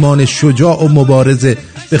مردمان شجاع و مبارز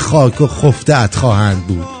به خاک و خفته‌ات خواهند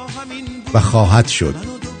بود و خواهد شد.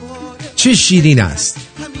 چه شیرین است،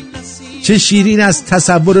 چه شیرین است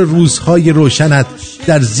تصور روزهای روشنت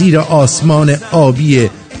در زیر آسمان آبی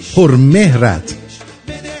پرمهرت.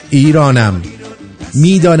 ایرانم،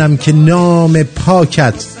 میدانم که نام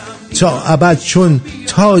پاکت تا ابد چون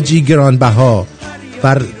تاجی گرانبها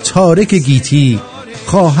بر تارک گیتی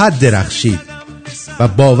خواهد درخشید و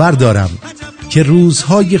باور دارم که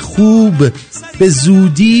روزهای خوب به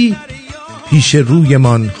زودی پیش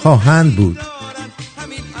رویمان خواهند بود.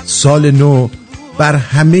 سال نو بر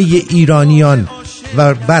همه ایرانیان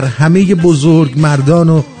و بر همه بزرگ مردان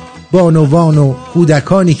و بانوان و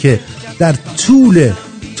کودکانی که در طول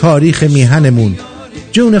تاریخ میهنمون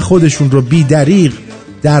جون خودشون رو بی دریغ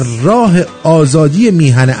در راه آزادی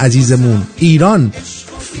میهن عزیزمون ایران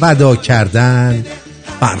فدا کردن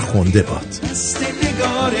برخونده باد.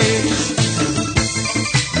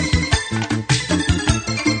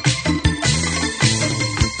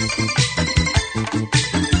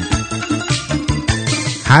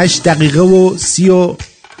 هشت دقیقه و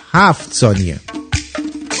 37 ثانیه.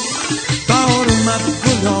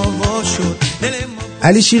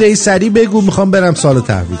 علی شیره‌ای سریع بگو، میخوام برم سال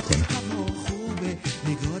تحویل کنم.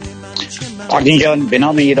 آرتین جان، به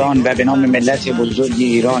نام ایران و به نام ملت بزرگ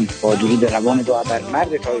ایران با درود روان دعا بر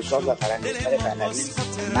مرد تاریخ‌ساز و فرهنگستر پهلوی،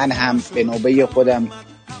 من هم به نوبه خودم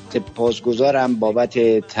سپاسگزارم بابت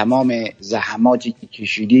تمام زحماتی که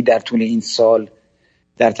کشیدی در طول این سال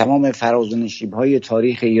در تمام فراز و نشیب‌های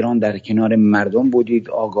تاریخ ایران در کنار مردم بودید،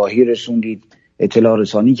 آگاهی رسوندید، اطلاع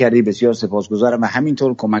رسانی کردید. بسیار سپاسگزارم. و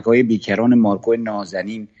همینطور کمک‌های بیکران مارکو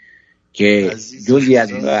نازنین که جزئی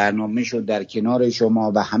از برنامه شد در کنار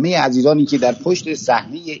شما و همه عزیزانی که در پشت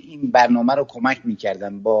صحنه این برنامه رو کمک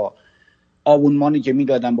می‌کردن، با آبونمانی که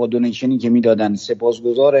میدادن، با دونیشنی که میدادن.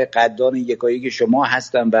 سپاسگزار قدردان یکایک شما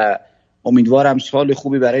هستم و امیدوارم سال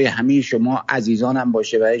خوبی برای همه شما عزیزانم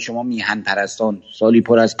باشه، برای شما میهن پرستان. سالی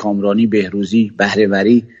پر از کامرانی، بهروزی،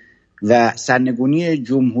 بهره‌وری و سرنگونی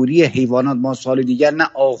جمهوری حیوانات. ما سال دیگر نه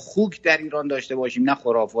آخوک در ایران داشته باشیم نه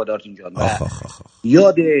خرافات. آرتین جان،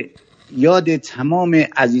 یاد تمام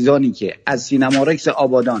عزیزانی که از سینما رکس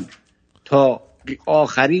آبادان تا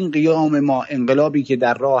آخرین قیام ما، انقلابی که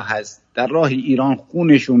در راه هست، در راه ایران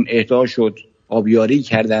خونشون اهدا شد، آبیاری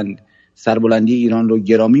کردند، سربلندی ایران رو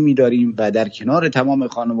گرامی می‌داریم و در کنار تمام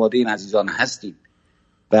خانواده این عزیزان هستیم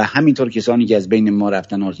و همینطور کسانی که از بین ما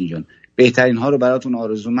رفتن. آرتین جان، بهترین ها رو براتون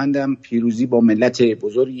آرزومندم. پیروزی با ملت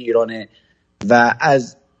بزرگ ایرانه و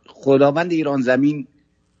از خداوند ایران زمین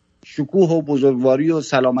شکوه و بزرگواری و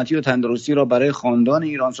سلامتی و تندرستی را برای خاندان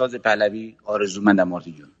ایرانساز پهلوی آرزومندم.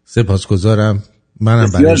 آرتین جان، سپاسگزارم. منم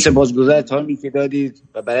بسیار سپاسگزار تایمی که دادید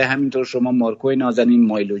و برای همینطور شما مارکو نازنین،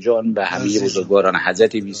 مایلو جان و همه بزرگواران،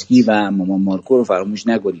 حضرت ویسکی و مامان مارکو رو فراموش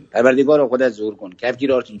نکنید. پروردگار خودت ظهور کن.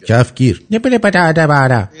 کفگیر آرتین جان، کفگیر. نبله بده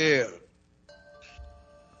باره.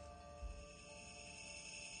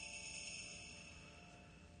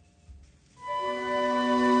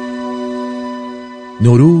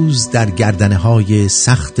 نوروز در گردنه‌های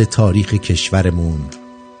سخت تاریخ کشورمون،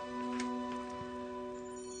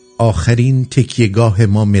 آخرین تکیه‌گاه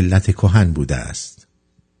ما ملت کهن بوده است.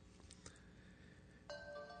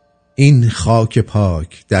 این خاک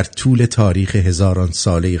پاک در طول تاریخ هزاران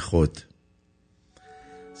ساله خود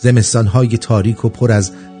زمستان‌های تاریک و پر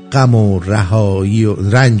از غم و رهایی و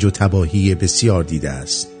رنج و تباهی بسیار دیده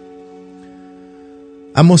است.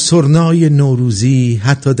 اما سرنای نوروزی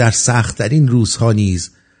حتی در سخت‌ترین روزها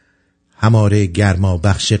نیز هماره گرما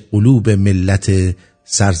بخش قلوب ملت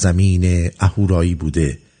سرزمین اهورایی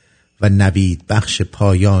بوده و نوید بخش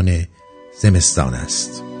پایان زمستان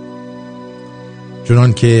است.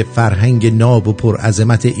 چنان که فرهنگ ناب و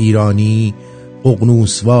پرعظمت ایرانی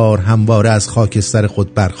ققنوسوار همواره از خاکستر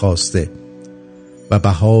خود برخاسته و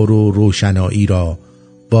بهار و روشنایی را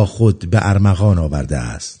با خود به ارمغان آورده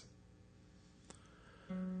است.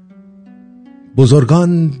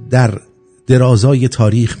 بزرگان در درازای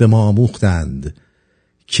تاریخ به ما آموختند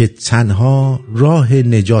که تنها راه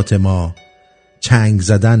نجات ما چنگ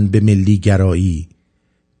زدن به ملی گرایی،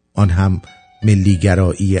 آن هم ملی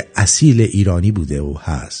گرایی اصیل ایرانی بوده و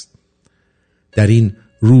هست. در این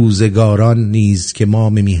روزگاران نیز که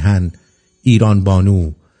مام میهن ایران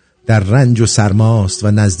بانو در رنج و سرماست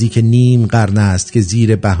و نزدیک نیم قرن است که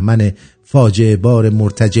زیر بهمن فاجعه بار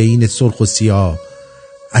مرتجعین سرخ و سیاه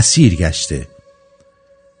اسیر گشته.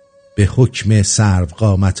 به حکم سرو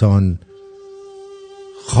قامتان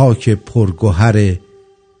خاک پرگوهر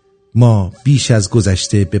ما بیش از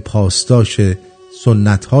گذشته به پاسداش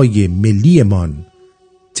سنت‌های ملی من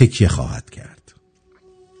تکیه خواهد کرد.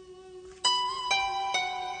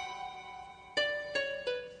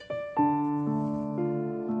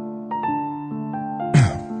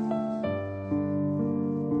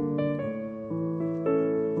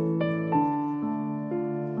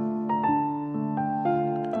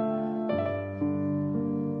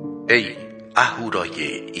 ای اهورای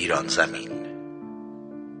ایران زمین،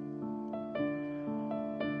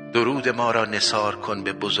 درود ما را نثار کن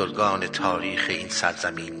به بزرگان تاریخ این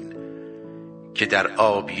سرزمین که در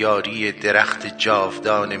آبیاری درخت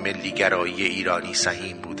جاودان ملیگرایی ایرانی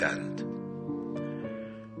سهیم بودند.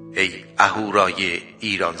 ای اهورای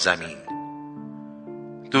ایران زمین،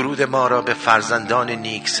 درود ما را به فرزندان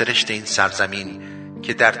نیک سرشت این سرزمین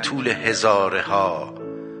که در طول هزارها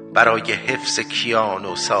برای حفظ کیان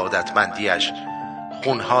و سعادتمندیش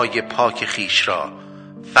خونهای پاک خیش را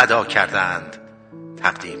فدا کردند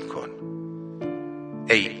تقدیم کن.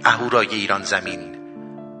 ای اهورای ایران زمین،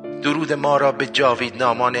 درود ما را به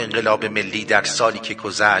جاویدنامان انقلاب ملی در سالی که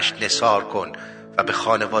گذشت نثار کن و به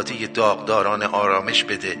خانواده داغداران آرامش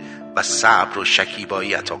بده و صبر و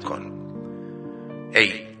شکیبایی عطا کن.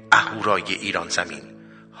 ای اهورای ایران زمین،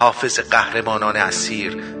 حافظ قهرمانان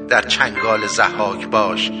اسیر در چنگال ضحاک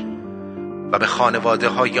باش و به خانواده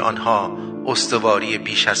های آنها استواری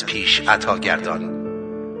بیش از پیش عطا گردان.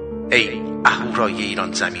 ای اهورای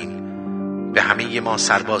ایران زمین، به همه ما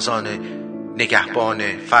سربازان نگهبان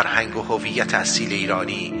فرهنگ و هویت اصیل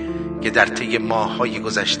ایرانی که در طی ماه‌های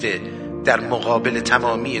گذشته در مقابل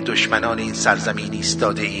تمامی دشمنان این سرزمین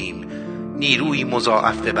ایستاده ایم نیروی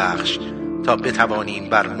مضاعف ببخش تا بتوانیم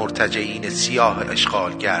بر مرتجعین سیاه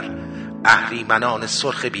اشغالگر، اهریمنان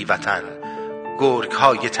سرخ بیوطن،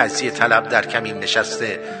 گرگ‌های تجزیه طلب در کمین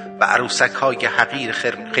نشسته و عروسک‌های حقیر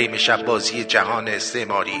خیمه شب‌بازی جهان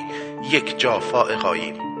استعماری یک جا فائق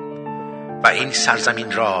آییم و این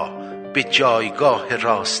سرزمین را به جایگاه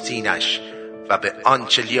راستینش و به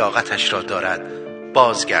آنچه لیاقتش را دارد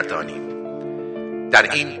بازگردانیم.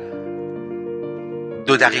 در این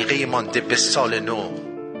 2 دقیقه مانده به سال نو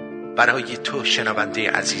برای تو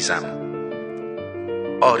شنونده عزیزم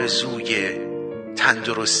آرزوی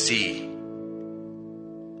تندرستی،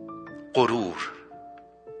 غرور،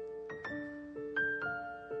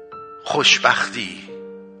 خوشبختی،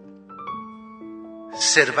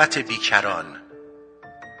 ثروت بیکران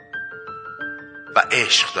و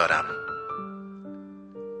عشق دارم.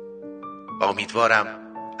 امیدوارم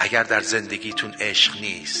اگر در زندگیتون عشق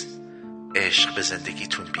نیست، عشق به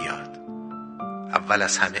زندگیتون بیاد. اول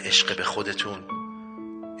از همه عشق به خودتون،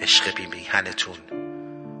 عشق به میهنتون،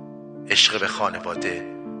 عشق به خانواده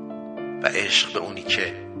و عشق به اونی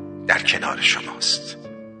که در کنار شماست.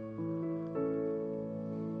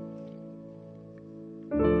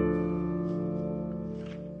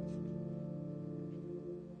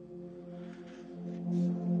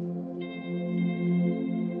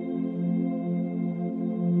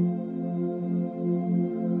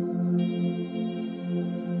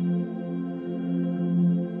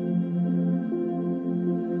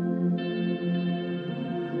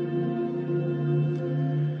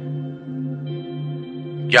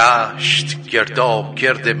 گشت گرداب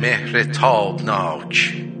گرد مهر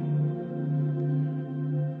تابناک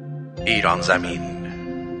ایران زمین.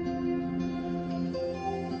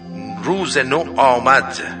 روز نو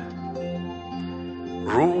آمد،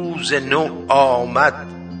 روز نو آمد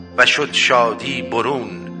و شد شادی برون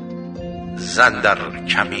زندر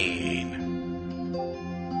کمین.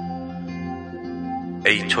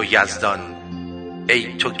 ای تو یزدان،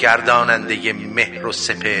 ای تو گرداننده مهر و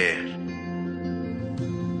سپهر،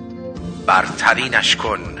 برترینش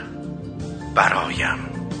کن برایم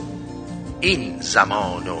این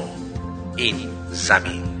زمان و این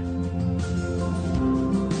زمین.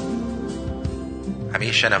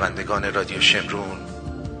 همه شنوندگان رادیو شمرون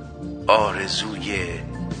آرزوی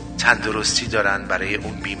تندرستی دارن برای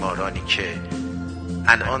اون بیمارانی که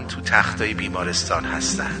الان تو تختای بیمارستان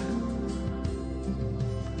هستن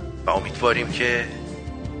و امیدواریم که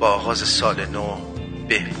با آغاز سال نو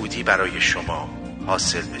بهبودی برای شما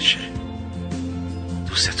حاصل بشه.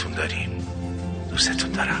 دوستتون داریم،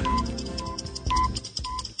 دوستتون دارم.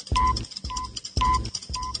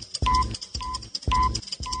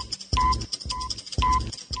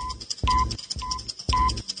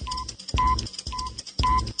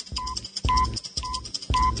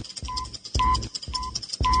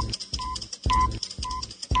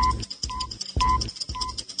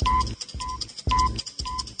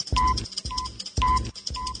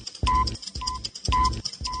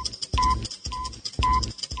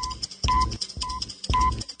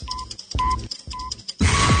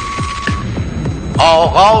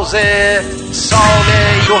 آغاز سال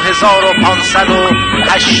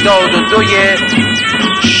 2582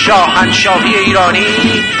 شاهنشاهی ایرانی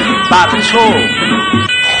بر تو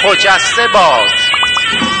خجسته باد.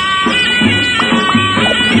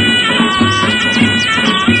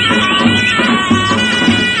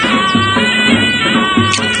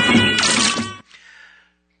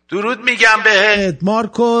 درود میگم بهت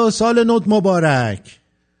مارکو، سال نوت مبارک.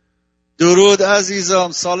 درود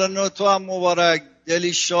عزیزم، سال نو تو هم مبارک.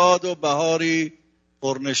 دلی شاد و بهاری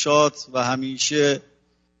پرنشاط و همیشه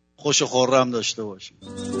خوش و خرم داشته باشی.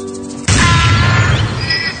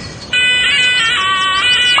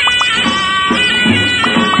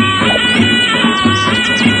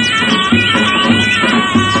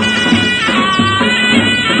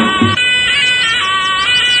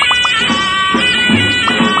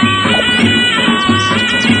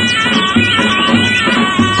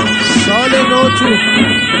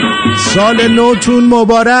 سال نوتون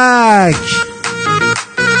مبارک.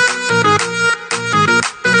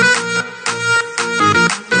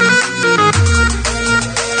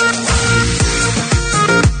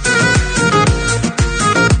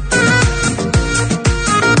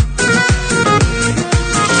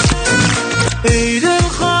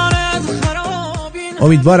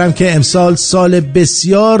 امیدوارم که امسال سال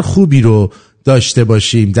بسیار خوبی رو داشته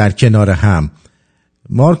باشیم در کنار هم.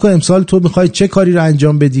 مارکو، امسال تو میخوای چه کاری رو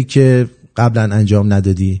انجام بدی که قبلا انجام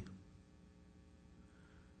ندادی؟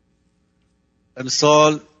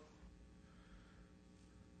 امسال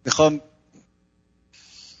میخوام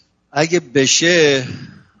اگه بشه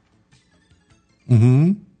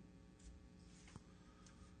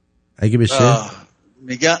اگه بشه.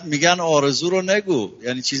 میگن آرزو رو نگو،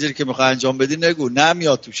 یعنی چیزی که میخوای انجام بدی نگو،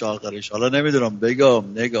 نمیاد توش آخرش. حالا نمیدونم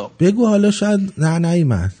نگم بگو حالا شاید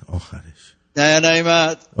نیامد آخرش.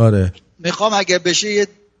 نیامد. آره میخوام اگه بشه یه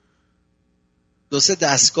 2-3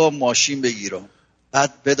 دستگاه ماشین بگیرم،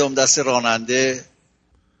 بعد بدم دست راننده،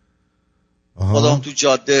 خودم تو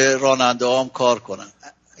جاده راننده هم کار کنم.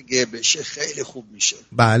 اگه بشه خیلی خوب میشه.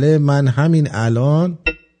 بله من همین الان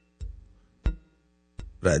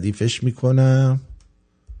ردیفش میکنم.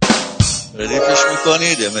 ردیفش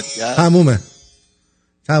میکنی؟ دمت گرم.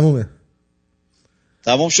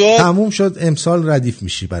 تموم شد. امسال ردیف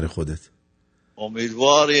میشی برای خودت.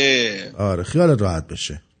 امیدواریم. آره خیال راحت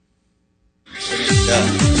بشه.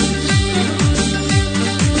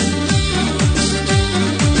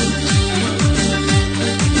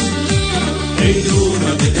 عید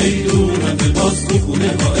اومده باز تو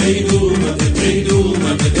خونه ها، عید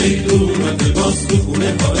اومده باز تو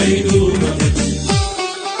خونه ها، عید اومده.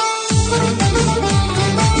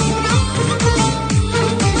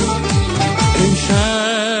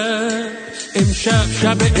 امشب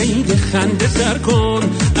شب عید خنده سر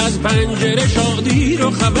کن، از پنجره شادی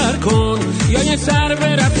رو خبر کن، یا یه سر به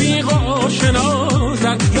رفیق و آشنا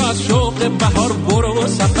زد، یا از شوق بهار برو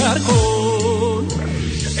سفر کن.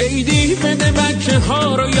 عیدی بده بچه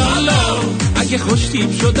ها رو یالا، اگه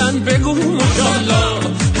خوشتیپ شدن بگو ماشالله.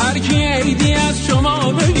 هر کی عیدی از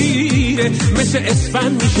شما بگیره، مثل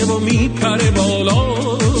اسفند میشه و میپره بالا.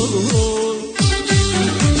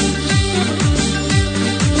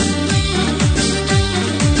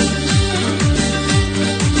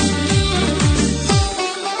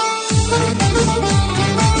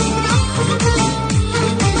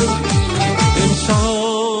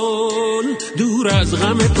 دور از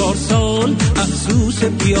غم پارسال، افسوس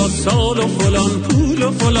بیار سال و فلان پول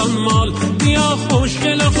و فلان مال، بیا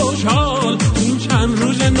خوشگل و خوشحال این چند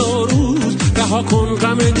روز نوروز، رها کن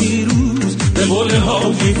غم دیروز به قول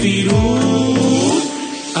حاجی فیروز.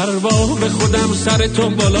 ارباب خودم سر تو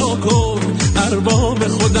بالا کن، ارباب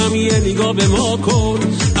خودم یه نگاه به ما کن،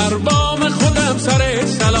 ارباب خودم سر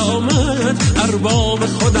سلامت، ارباب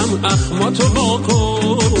خودم اخماتو با کن.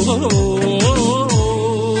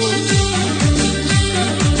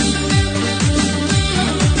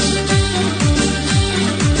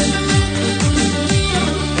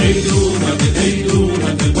 عید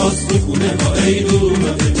اومده باز تو خونه ها، عید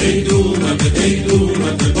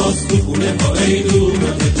اومده باز تو خونه ها، عید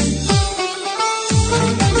اومده.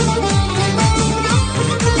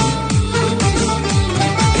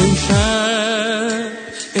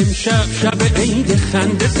 امشب شب عید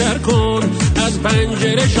خنده سر کن، از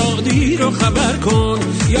پنجره شادی رو خبر کن،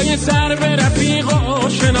 یا یه سر به رفیق و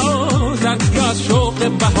آشنا زد، یا از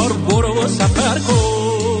شوق بهار برو سفر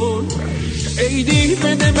کن. عیدی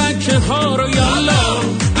بده بچه ها رو یالا،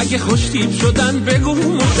 اگه خوشتیپ شدن بگو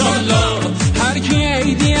ماشالله. هر کی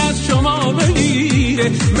عیدی از شما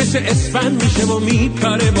بگیره، مثل اسفند میشه و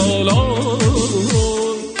میپره بالا.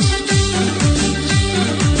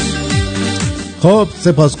 خب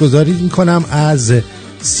سپاسگزاری میکنم از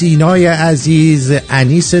سینای عزیز،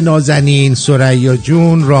 انیس نازنین، ثریا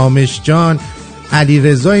جون، رامش جان، علی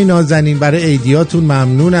رضای نازنین. برای عیدیاتون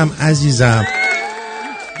ممنونم عزیزم.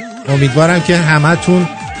 امیدوارم که همتون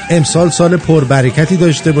امسال سال پربرکتی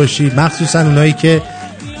داشته باشید، مخصوصا اونایی که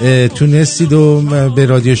تونستید و به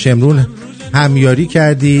رادیو شمرون همیاری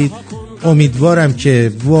کردید. امیدوارم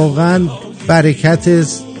که واقعا برکت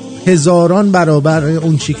هزاران برابر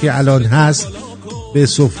اون چی که الان هست به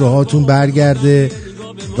سفره هاتون برگرده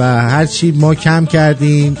و هرچی ما کم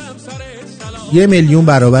کردیم 1,000,000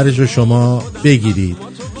 برابرش رو شما بگیرید.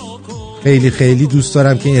 خیلی خیلی دوست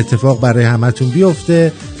دارم که این اتفاق برای همتون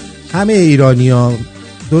بیفته. همه ایرانی‌ها،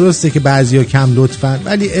 درسته که بعضیا کم لطفن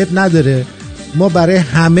ولی عیب نداره، ما برای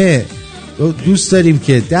همه دوست داریم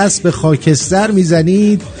که دست به خاکستر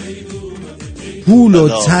میزنید، پول و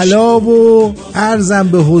طلا و ارزم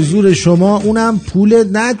به حضور شما، اونم پول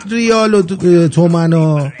نه ریال و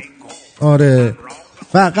تومنا، آره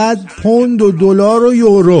فقط پوند و دلار و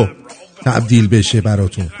یورو تبدیل بشه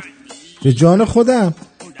براتون. به جان خودم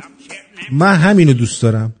من همینو دوست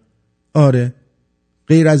دارم. آره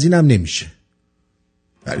غیر از اینم نمیشه.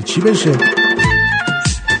 برای چی بشه؟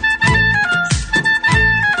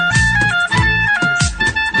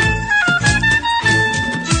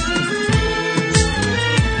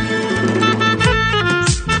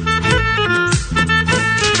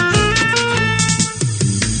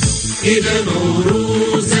 عید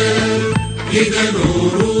نوروزه، عید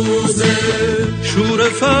نوروزه، شور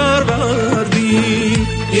فروردین،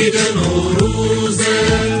 عید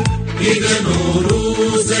نوروزه، عید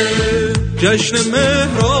نوروزه، جشن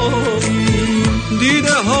مهرابی،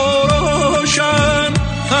 دیده ها را روشن،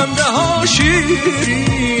 خنده ها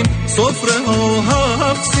شیرین، سفره ها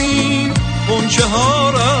هفت سین، غنچه ها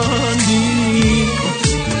رنگین.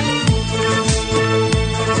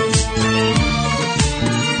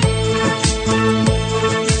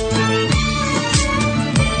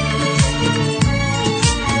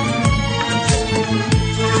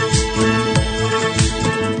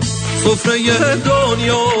 سفره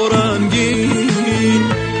دنیا رنگین،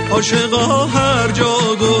 عاشقا هر جا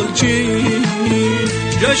گلچین،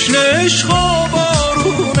 جشن عشق و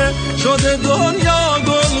بارونه شده دنیا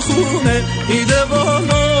گلخونه، ایده با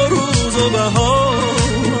نوروز و بهار،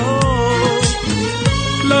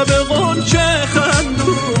 لب غنچه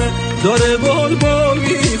خندونه داره بلبل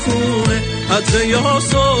میخونه، عطر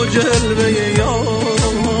یاس و جلوه یار.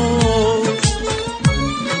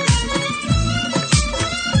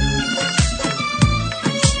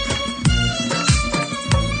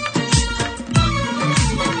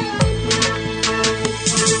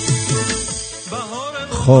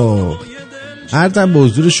 خب عرضم به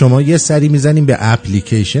حضور شما یه سری میزنیم به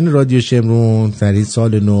اپلیکیشن رادیو شمرون در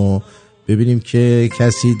سال نو، ببینیم که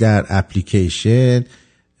کسی در اپلیکیشن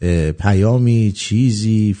پیامی،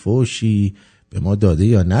 چیزی، فوشی به ما داده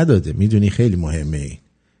یا نداده. میدونی خیلی مهمه این.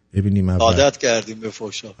 ببینیم عادت کردیم به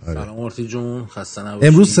فوشا. سلام آرتی جون، خسته نباشی.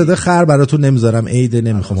 امروز صدا خر براتون نمیذارم، عیده،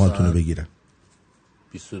 نمیخوام حالتون رو بگیرم.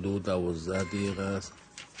 22:12 دقیقه است.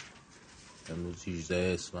 امروز 18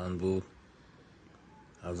 اسفند بود.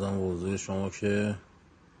 عرضم به حضور شما که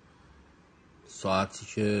ساعتی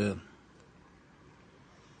که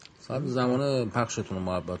ساعت زمان پخشتون رو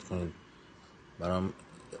محبت کنید، برام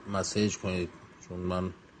مسیج کنید، چون من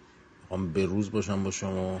میخوام به روز باشم با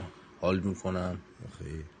شما، حال میکنم.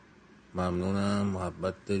 ممنونم،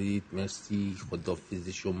 محبت دارید، مرسی، خداحافظ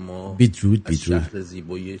شما. بیدرود. از شهر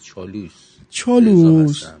زیبای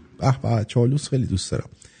چالوس. به به، چالوس خیلی دوست دارم.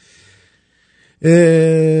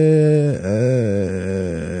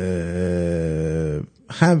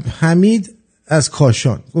 حمید از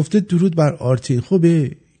کاشان گفته درود بر آرتین.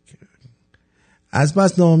 خوبه؟ از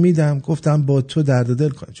بس ناامیدم، گفتم با تو درد دل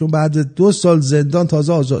کنم، چون بعد 2 سال زندان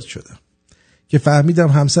تازه آزاد شدم که فهمیدم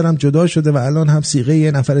همسرم جدا شده و الان هم صیغه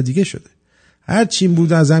یه نفر دیگه شده. هر چی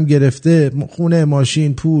بود ازم گرفته، خونه،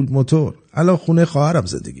 ماشین، پول، موتور. الان خونه خواهرم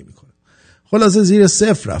زندگی میکنه. خلاصه زیر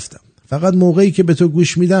صفر رفتم. فقط موقعی که به تو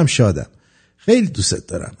گوش میدم شادم. خیلی دوست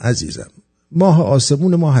دارم عزیزم. ماه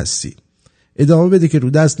آسمون ما هستی. ادامه بده که رو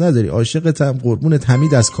دست نداری. عاشقتم. قربونت.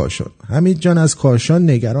 حمید از کاشان. حمید جان از کاشان،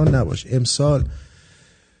 نگران نباش، امسال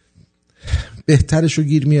بهترشو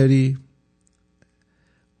گیر میاری.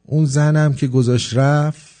 اون زنم که گذاشت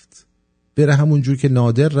رفت بره همون جور که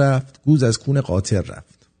نادر رفت، گوز از کون قاطر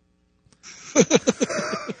رفت.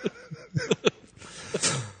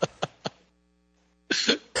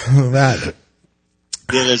 بله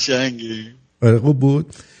قشنگی. آره خوب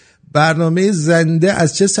بود. برنامه زنده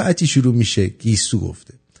از چه ساعتی شروع میشه؟ گیسو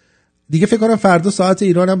گفته. دیگه فکر کنم فردا ساعت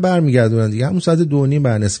ایرانم برمیگردونن دیگه، همون ساعت 2:30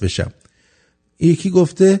 بر نصف شب. یکی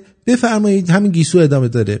گفته بفرمایید، همین گیسو ادامه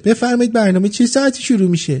داره، بفرمایید برنامه چه ساعتی شروع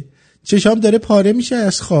میشه؟ چشام داره پاره میشه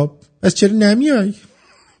از خواب، پس چرا نمیای؟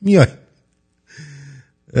 میای.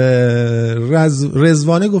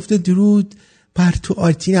 رضوانه گفته درود بر تو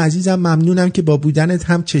آرتین عزیزم، ممنونم که با بودنت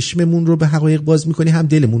هم چشممون رو به حقایق باز میکنی، هم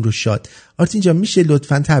دلمون رو شاد. آرتین جان میشه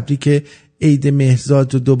لطفاً تبریک عید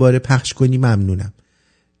مهرزاد رو دوباره پخش کنی؟ ممنونم.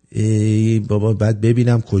 ای بابا، بعد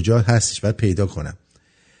ببینم کجا هستش، بعد پیدا کنم.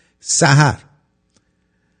 سحر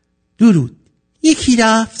درود. یکی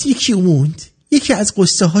رفت یکی موند، یکی از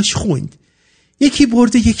قصه هاش خوند، یکی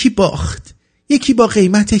برد یکی باخت، یکی با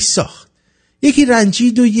قیمتش ساخت، یکی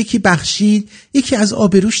رنجید و یکی بخشید، یکی از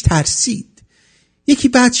آبروش ترسید، یکی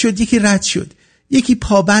بد شد یکی رد شد، یکی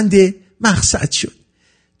پابند مقصد شد.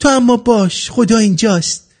 تو اما باش، خدا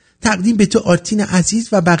اینجاست. تقدیم به تو آرتین عزیز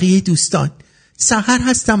و بقیه دوستان. سحر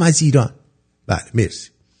هستم از ایران. بله مرسی.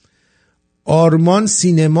 آرمان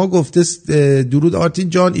سینما گفته درود آرتین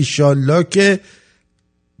جان، ایشالله که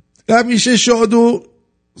همیشه شاد و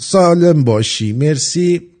سالم باشی.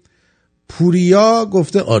 مرسی. پوریا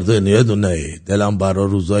گفته آرتین یه دونه دلم برا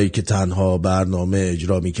روزایی که تنها برنامه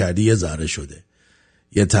اجرا میکردی یه ذره شده.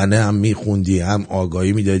 یه تنه هم میخوندی، هم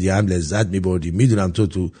آگاهی میدادی، هم لذت میبردی. میدونم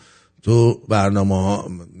تو برنامه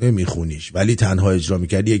ها نمیخونیش ولی تنها اجرا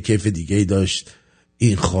میکردی، یه کیف دیگه ای داشت.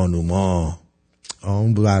 این خانوما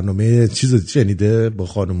اون برنامه چیز شنیده با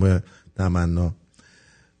خانوم تمنا،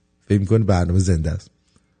 فکر میکنی برنامه زنده است.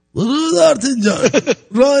 آرتین جان،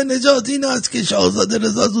 راه نجات این است که شاهزاده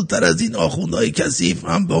رضا زودتر از این آخوندهای کثیف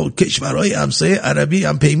هم با کشورهای همسایه عربی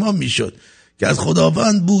هم پیمان میشد که از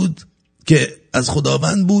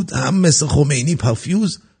خداوند بود هم مثل خمینی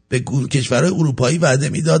پافیوز به کشورهای اروپایی وعده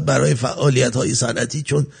میداد برای فعالیت‌های صنعتی،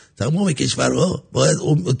 چون تمام کشورها باید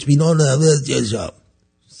اطمینان جلجام.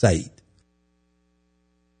 سعید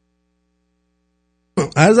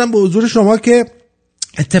عرضم به حضور شما که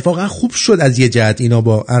اتفاقا خوب شد از یه جهت اینا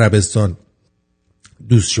با عربستان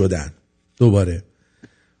دوست شدن دوباره،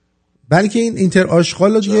 بلکه این اینتر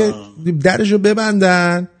آشغال رو دیگه درشو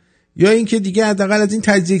ببندن یا اینکه دیگه حداقل از این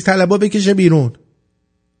تجزیه طلبا بکشه بیرون،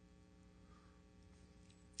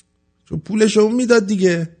 چون پولشو میداد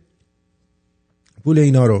دیگه، پول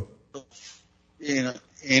اینا رو.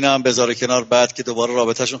 اینا هم بذاره کنار، بعد که دوباره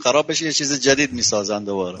رابطهشون خراب بشه یه چیز جدید میسازن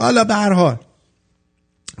دوباره. حالا به هر حال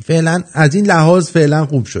فعلا از این لحاظ فعلا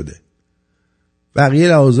خوب شده، بقیه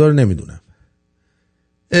لحاظا رو نمیدونم.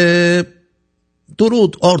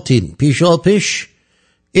 درود آرتین، پیشا پیش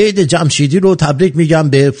عید جمشیدی رو تبریک میگم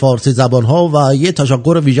به فارسی زبان ها و یه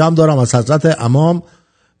تشکر ویژه هم دارم از حضرت امام،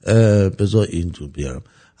 بذار این تو بیارم،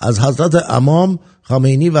 از حضرت امام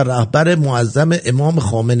خمینی و رهبر معظم امام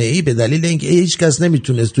خامنه ای، به دلیل اینکه هیچ کس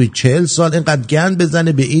نمیتونست توی 40 سال اینقدر گند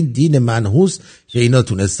بزنه به این دین منحوس که اینا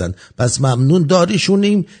تونستن. پس ممنون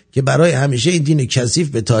داریشونیم که برای همیشه این دین کثیف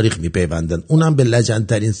به تاریخ میپیوندن، اونم به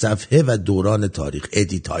لجن‌ترین صفحه و دوران تاریخ.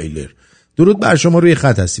 ادی تایلر. درود بر شما، روی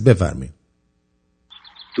خط هستی، بفرمایید.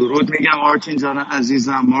 درود میگم آرتین جان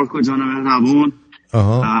عزیزم، مارکو جان مهربون،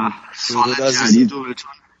 سال جدید رو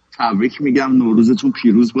بهتون تبریک میگم، نوروزتون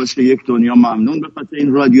پیروز باشه، یک دنیا ممنون به خاطر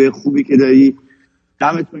این رادیوی خوبی که داری،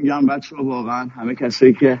 دمتون گرم بچه‌ها، واقعا همه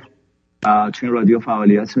کسایی که تو این رادیو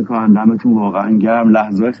فعالیت میکنن دمتون واقعا گرم،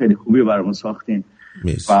 لحظات خیلی خوبی رو برامون ساختین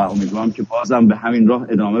و امیدوارم که بازم به همین راه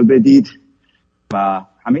ادامه بدید و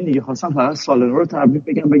همین دیگه. خواستم فقط سال نو رو تبریک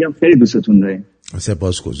بگم خیلی دوستتون داریم.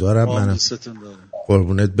 سپاسگزارم، منم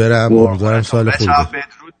قربونت برم، امیدوارم سال خوبی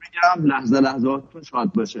بدرود میگم، لحظاتون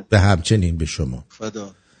شاد باشه. به همچنین به شما.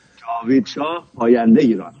 فدا. جاوید شاه پاینده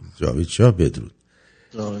ایران. جاوید شاه بدرود.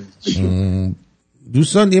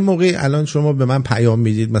 دوستان یه موقعی الان شما به من پیام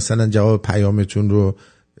میدید، مثلا جواب پیامتون رو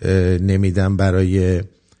نمیدم برای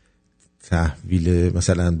تحویل،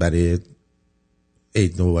 مثلا برای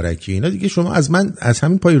عید مبارکی اینا دیگه، شما از من از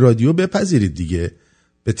همین پای رادیو بپذیرید دیگه،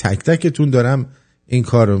 به تک تکتون دارم این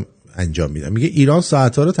کار رو انجام میدم. میگه ایران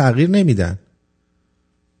ساعت‌ها رو تغییر نمیدن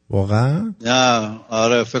واقعا؟ نه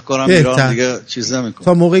آره فکر کنم ایران دیگه چیز نمیکنه.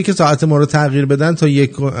 تا موقعی که ساعت ما رو تغییر بدن تا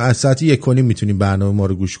از ساعت 1:30 میتونیم برنامه ما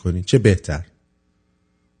رو گوش کنین، چه بهتر.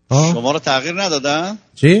 شما رو تغییر ندادن؟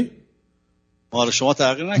 چی؟ مال شما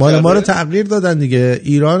تغییر نکرده؟ ما رو تغییر دادن دیگه،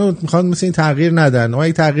 ایران رو میخوان مثل این تغییر ندن،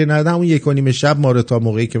 اگه تغییر ندن همون 1:30 شب ما رو تا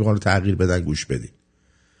موقعی که میخوان تغییر بدن گوش بدین.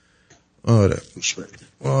 آره گوش بدین.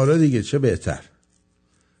 آره دیگه چه بهتر،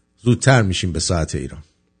 زودتر میشیم به ساعت ایران.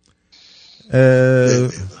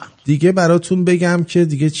 دیگه براتون بگم که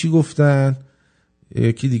دیگه چی گفتن.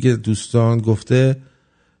 یکی دیگه دوستان گفته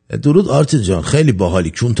درود آرتین جان، خیلی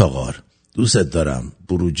باحالی، کون تا غار، دوست دارم،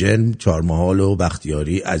 بروجن، چهارمحال و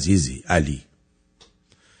بختیاری، عزیزی.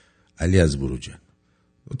 علی از بروجن.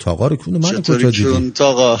 تاغار کون من کجا دیدی؟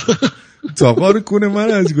 تاغار کون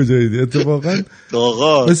من از کجا دیدی؟ اتفاقا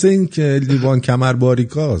تاغار مثل این که لیوان کمر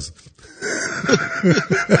باریکاست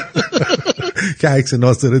که عکس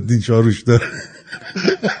ناصرالدین شاه روش داره.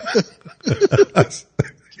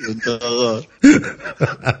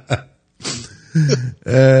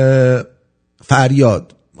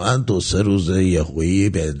 فریاد، من 2-3 روزه یهویی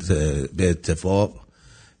به اتفاق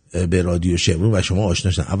به رادیو شمرون و شما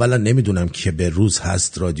آشنا شدم. اولا نمیدونم که به روز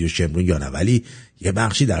هست رادیو شمرون یا نه، ولی یه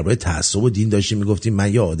بخشی درباره تعصب و دین داشتیم میگفتیم.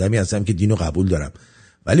 من یه آدمی هستم که دینو قبول دارم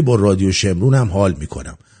ولی با رادیو شمرون هم حال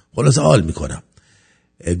میکنم. خلاصه حال میکنم.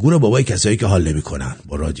 گونه بابای کسایی که حال نمیکنن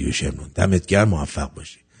با رادیو شمرون. دمت گرم، موفق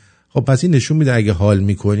باشی. خب پس این نشون میده اگه حال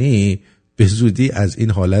میکنی به زودی از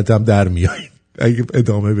این حالت هم در میای اگه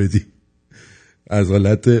ادامه بدی. از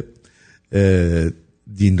حالت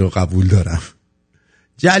دین رو قبول دارم.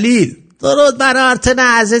 جلیل، درود بر آرتین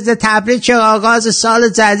عزیز، تبریک آغاز سال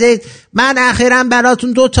جدید. من اخیراً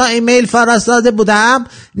براتون 2 ایمیل فرستاده بودم،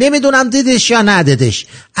 نمیدونم دیدش یا ندیدش،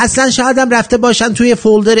 اصلا شایدم رفته باشن توی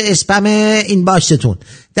فولدر اسپم این باشتون.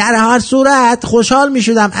 در هر صورت خوشحال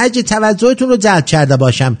میشدم اگه توجهتون رو جلب کرده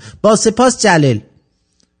باشم. با سپاس جلیل.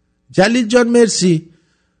 جلیل جان مرسی،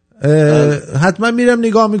 حتما میرم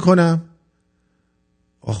نگاه میکنم.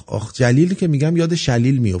 آخ جلیلی که میگم یاد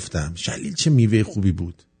شلیل میافتم. شلیل چه میوه خوبی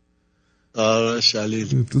بود. آره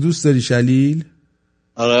شلیل. تو دوست داری شلیل؟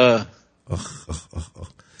 آره. آخ.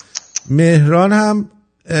 مهران هم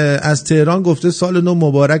از تهران گفته سال نو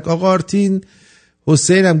مبارک آقا آرتین.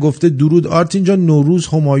 حسین هم گفته درود آرتین جان، نوروز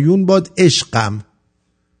همایون باد، عشقم.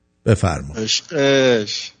 بفرما.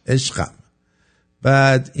 عشقم.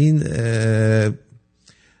 بعد این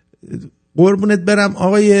قربونت برم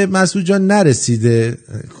آقای مسعود جان. نرسیده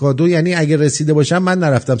کادو، یعنی اگه رسیده باشم من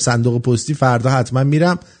نرفتم صندوق پستی، فردا حتما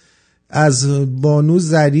میرم. از بانو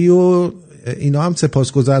زری و اینا هم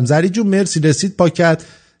سپاسگزارم. زری جون مرسی، رسید پاکت.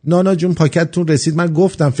 نانا جون پاکتتون رسید، من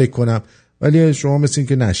گفتم فکر کنم ولی شما مثل این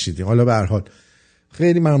که نشیدی. حالا به هر حال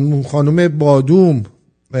خیلی ممنون. خانم بادوم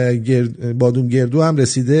گردو هم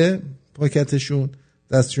رسیده پاکتشون،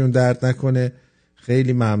 دستشون درد نکنه،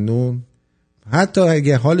 خیلی ممنون. حتی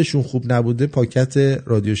اگه حالشون خوب نبوده پاکت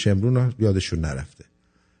رادیو شمرون یادشون نرفته.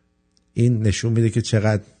 این نشون میده که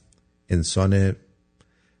چقدر انسان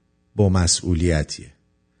با مسئولیتیه.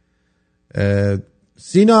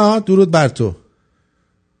 سینا درود بر تو.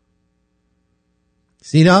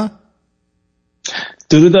 سینا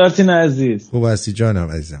درود آرتین عزیز. خوب هستی جانم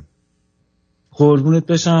عزیزم؟ قربونت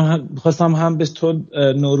بشم. خواستم هم به تو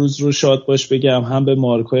نوروز رو شاد باش بگم، هم به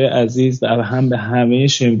مارکوی عزیز، هم به همه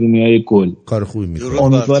شمرونیای گل. کار خوبی میکنی.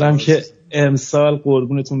 امیدوارم که امسال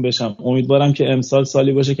قربونتون بشم، امیدوارم که امسال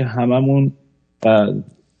سالی باشه که هممون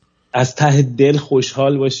از ته دل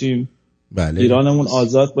خوشحال باشیم. بله. ایرانمون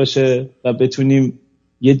آزاد باشه و بتونیم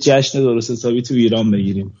یه جشن درست حسابی تو ایران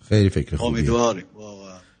بگیریم. خیلی فکر خوبیه. امیدواریم.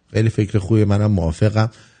 خیلی فکر خوبیه، منم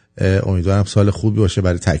موافقم. امیدوارم سال خوبی باشه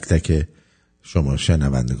برای تک تک شما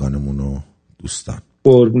شنوندگانمون و دوستان.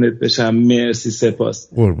 قربونت بشم. مرسی، سپاس.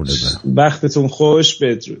 قربونت برم. وقتتون خوش.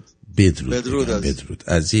 بدرود. بدرود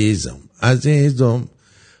عزیزم.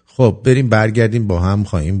 خب بریم برگردیم با هم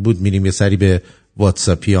خواهیم بود. میریم یه سری به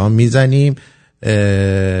واتساپی ها میزنیم.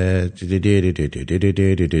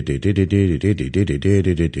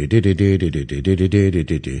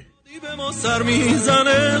 به ما سر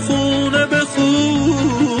میزنه خونه به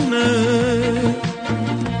خونه،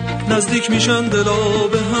 نزدیک میشن دلا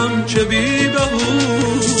به هم چه بی بهونه.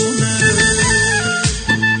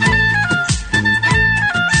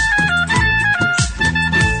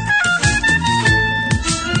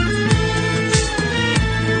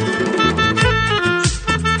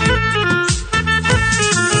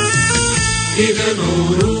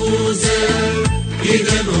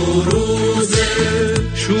 ایده نوروزه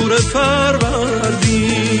شور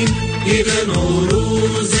فروردین، ایده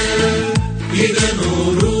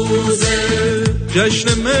نوروزه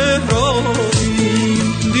جشن مهرابین،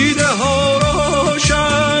 دیده ها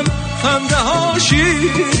روشن خنده ها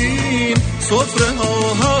شیرین، سفره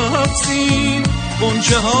ها هفسین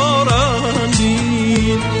غنچه ها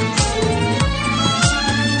رنگین.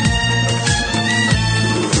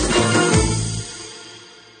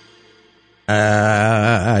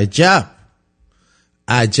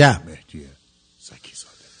 عجب.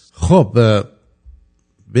 خب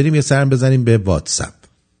بریم یه سرم بزنیم به واتساپ.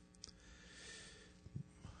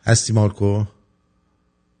 هستی مارکو؟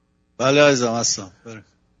 بله عزیزم هستم.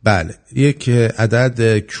 بله یک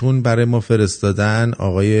عدد کون برای ما فرستادن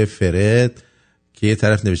آقای فرد که یه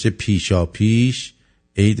طرف نوشته پیشا پیش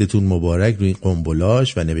عیدتون مبارک روی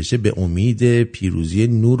قنبلاش و نوشته به امید پیروزی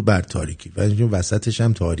نور بر تاریکی و اینجور وسطش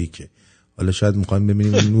هم تاریکه. حالا شاید میخوایم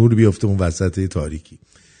ببینیم نور بیفته اون وسط تاریکی.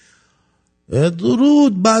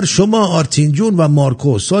 درود بر شما آرتین جون و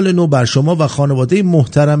مارکو، سال نو بر شما و خانواده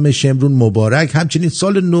محترم شمرون مبارک، همچنین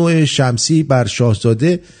سال نو شمسی بر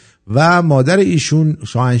شاهزاده و مادر ایشون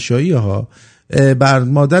شاهنشاهی ها، بر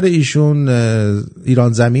مادر ایشون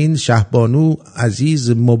ایران زمین شهبانو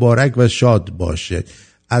عزیز مبارک و شاد باشه.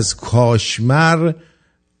 از کاشمر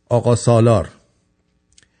آقا سالار.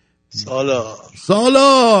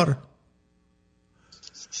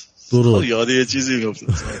 درود. یاد یه چیزی میفته.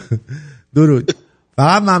 درود.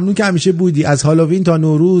 فقط ممنون که همیشه بودی، از هالووین تا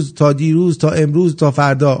نوروز تا دیروز تا امروز تا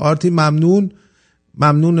فردا. آرتین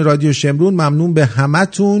ممنون رادیو شمرون، ممنون به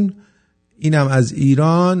همتون. اینم از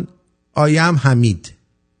ایران. آیم حمید.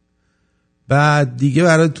 بعد دیگه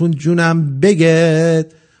براتون جونم بگید.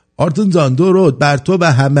 آرتین جان درود بر تو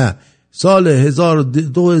به همه. سال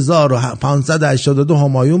 2582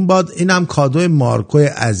 همایون باد. اینم کادوی مارکوی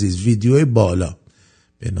عزیز. ویدیوی بالا.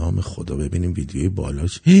 به نام خدا ببینیم ویدیوی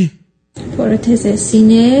بالاش. پروتز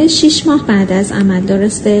سینه 6 ماه بعد از عمل،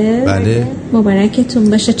 درسته؟ بله. مبارکتون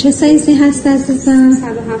باشه. چه سایزی هست عزیزم؟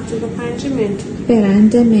 175 منتور.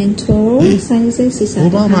 برند منتور سایز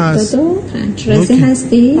 375. راضی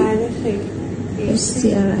هستی؟ بله خیلی.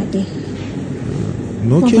 بسیار عالی.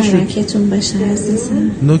 مبارکتون باشه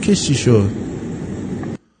عزیزم. نوکش چی شد؟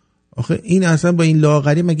 آخه این اصلا با این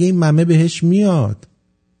لاغری مگه این ممه بهش میاد؟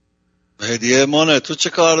 هدیه مانه، تو چه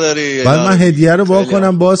کار داری؟ بعد من هدیه رو با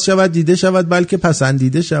کنم باز شود دیده شود بلکه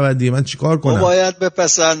پسندیده شود دیگه. من چیکار کنم؟ ما باید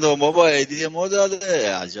بپسندم، ما با هدیه ما داده.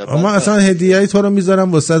 عجب. اما اصلا هدیه‌ای تو رو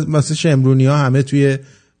میذارم واسه شمرونی‌ها همه توی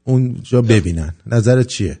اون جا ببینن. نظرت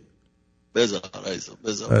چیه؟ بذار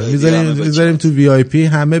میذاریم تو VIP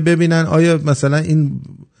همه ببینن آیا مثلا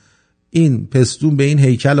این پستون به این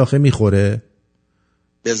هیکل آخه میخوره.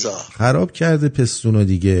 بذار خراب کرده پستونو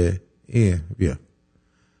دیگه. بیا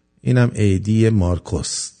اینم ایدی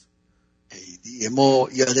مارکوس. ایدی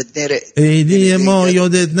ما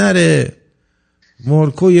یادت نره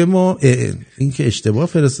مارکوی ما. این که اشتباه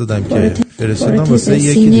فرستادم که فرستادم واسه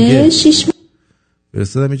یکی دیگه،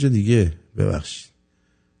 فرستادم اینجا دیگه، ببخشید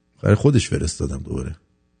برای خودش فرستادم دوباره.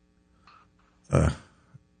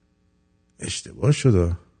 اشتباه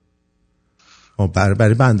شده.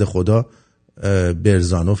 برای بنده خدا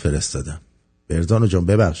برزانو فرستادم. برزانو جان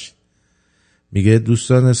ببخشید. میگه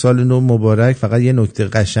دوستان سال نو مبارک، فقط یه نکته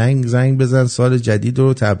قشنگ زنگ بزن سال جدید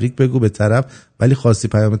رو تبریک بگو به طرف، ولی خواستی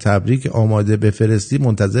پیام تبریک آماده بفرستی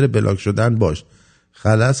منتظر بلاک شدن باش.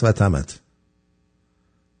 خلاص و تمت.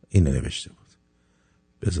 این نوشته بود.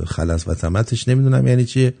 بذار خلاص و تمتش نمیدونم یعنی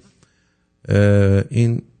چیه.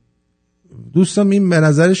 این دوستان این به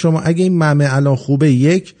نظر شما اگه این ممه الان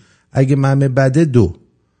خوبه 1، اگه ممه بده 2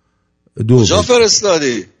 کجا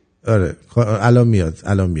فرستادی؟ آره الان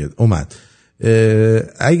میاد اومد.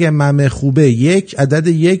 اگه ممه خوبه 1 عدد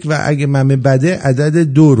 1 و اگه ممه بده عدد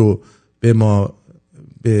 2 رو به ما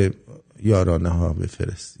به یارانه ها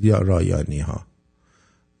بفرست یا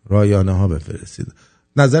رایانه ها بفرستید.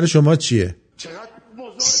 نظر شما چیه؟ چقدر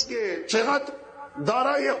بزرگه، چقدر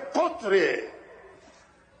دارای قطره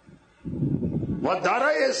و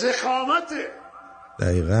دارای زخامته.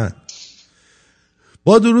 دقیقاً.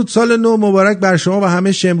 با درود سال نو مبارک بر شما و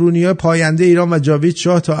همه شمرونی‌ها پاینده ایران و جاوید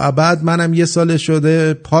شاه تا ابد. منم یه سال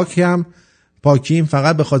شده پاکیم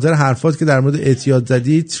فقط به خاطر حرفات که در مورد اعتیاد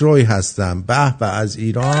زدی تروی هستم. به به از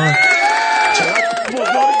ایران. چقدر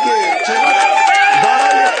بزرگه، چقدر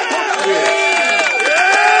دارای قطره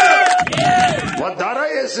و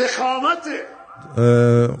دارای زخامته.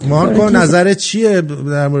 مارکو نظرت چیه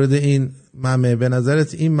در مورد این ممه؟ به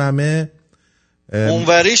نظرت این ممه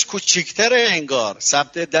اونوریش کوچیک‌تره انگار،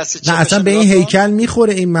 سمت دست چپش. نه اصلا به این هیکل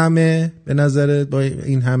میخوره این ممه به نظرت با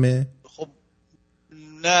این همه؟ خب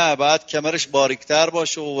نه، بعد کمرش باریکتر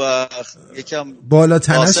باشه و یکم بالا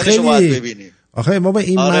تنش خیلی. آخه ما با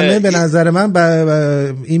این ممه به نظر من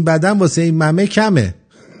این بدن واسه این ممه کمه.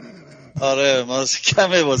 آره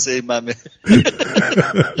کمه واسه این ممه.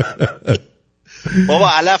 بابا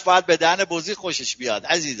علف باید به دهن بزی خوشش بیاد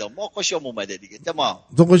عزیزم. ما خوشم اومده دیگه تمام.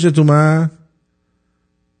 تو خوشت اومد؟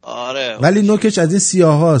 آره. ولی نوکش از این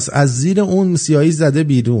سیاه هاست، از زیر اون سیاهی زده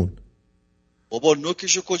بیرون. بابا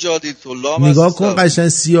نوکشو کجا دید تو؟ لام نگاه کن قشنگ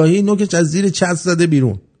سیاهی نوکش از زیر چسب زده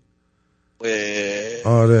بیرون.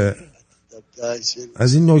 آره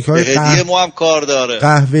از این نوک‌های هدیه ما هم کار داره.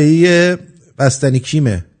 قهوه‌ای بستنی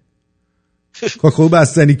کیمه. کاکائو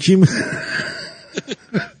بستنی کیم.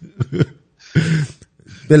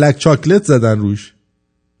 بلک چاکلت زدن روش.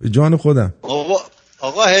 به جان خودم.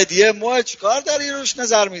 آقا هدیه ما چیکار داری روش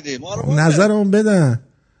نظر میدی؟ ما رو نظرمون بدن.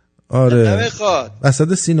 آره نمیخواد.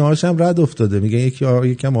 وسط سینه‌هاش هم رد افتاده، میگن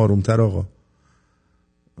یکم آرومتر آقا.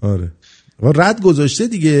 آره رد گذاشته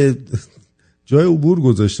دیگه، جای عبور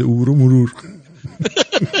گذاشته، عبور و مرور.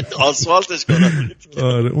 آسفالتش کنه.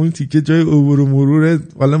 آره اون تیکه جای عبور و مروره.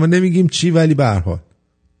 والا ما نمیگیم چی ولی به هر حال.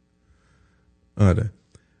 آره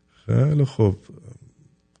خیلی خوب.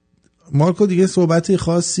 مارکو دیگه صحبتی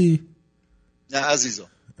خاصی؟ نه عزیزم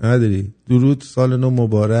نداری؟ درود سال نو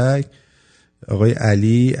مبارک. آقای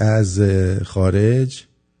علی از خارج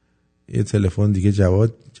یه تلفن دیگه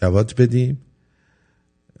جواد بدیم.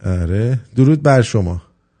 آره درود بر شما.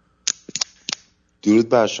 درود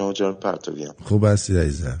بر شما جناب پرتویان. خوب هستید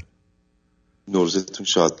عزیزم؟ نوروزتون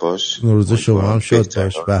شاد باش. نوروز شما هم شاد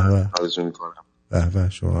باش. به به. آرزو میکنم. به به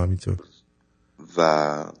شما همینطور.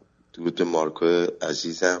 و درود به مارکو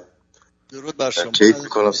عزیزم. درود بر شما. کیف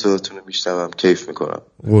میکنم صداتون رو میشنوم، کیف میکنم.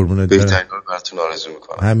 قربونت برم. بهترین رو براتون آرزو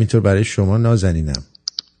میکنم. همینطور برای شما نازنینم.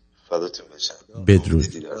 فداتون بشم. بدرود.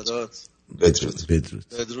 بدرود.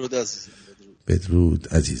 بدرود عزیزم. بدرود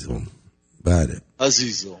عزیزم. بله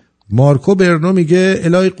عزیزم. مارکو برنو میگه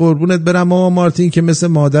الهی قربونت برم ماما مارتین که مثل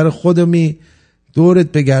مادر خودمی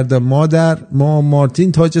دورت بگردم مادر. ماما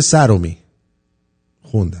مارتین تاج سرمی.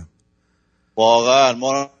 خوندم واقعا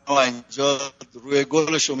ما اینجا روی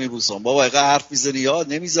گلشو میبوسم. بابا اینقدر حرف میزنی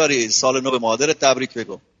یاد نمیذاری سال نو به مادرت تبریک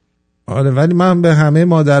بگم. آره ولی من به همه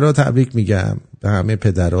مادرها تبریک میگم، به همه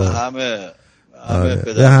پدرها،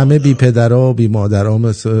 به همه بی پدرها و بی مادرها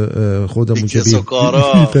مثل خودمون که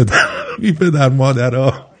بی پدر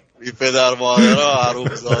مادرها، بی پدر مادرها،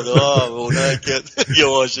 حرومزاده ها، اونایی که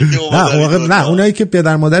یواشکی اومدن. نه اونایی که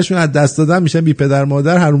پدر مادرشون از دست دادن میشن بی پدر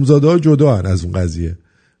مادر. حرومزاده ها جدا هن از اون قضیه.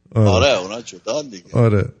 آره اونا جدا دیگه.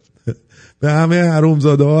 آره به همه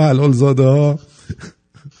حرومزاده ها، حلال زاده ها،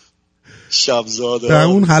 شبزاده به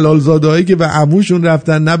اون حلال زاده هایی که به عموشون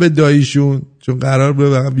رفتن نه به داییشون، چون قرار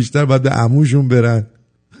بود بیشتر باید به عموشون برن،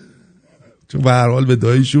 چون به هر حال به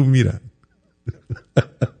داییشون میرن.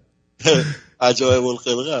 عجایب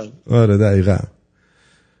الخلقه. آره دقیقاً.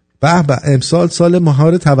 به به، امسال سال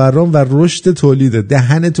مهار تورم و رشد تولیده.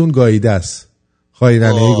 دهنتون گاییده است.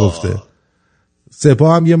 خاینانه‌ای گفته.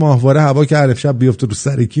 سپاه هم یه ماهواره هوا که عرف شب بیفته رو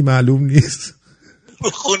سر کی معلوم نیست. رو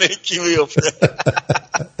خونه کی بیفته.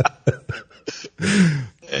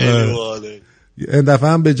 این دفعه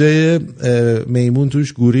هم به جای میمون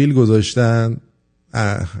توش گوریل گذاشتن.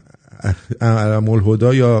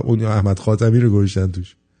 الهدا یا اون احمد خاتمی رو گذاشتن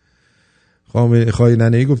توش.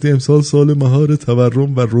 خاینانه‌ای گفته امسال سال مهار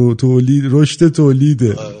تورم و رشد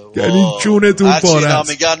تولیده. یعنی چونتون پاره است.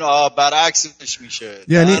 هرچی میگن برعکسش میشه.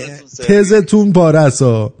 یعنی تزتون پاره است.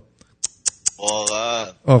 واقعا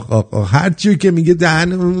هرچی که میگه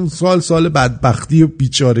دهن سال بدبختی و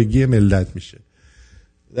بیچارگی ملت میشه.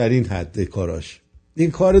 در این حد کاراش.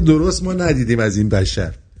 این کار درست ما ندیدیم از این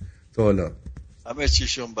بشر تا حالا. همه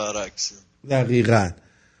چیشون برعکسه. دقیقاً.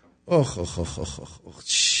 آخ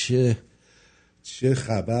چه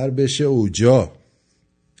خبر بشه اوجا.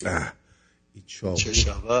 چه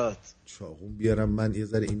شود؟ چاقون بیارم من یه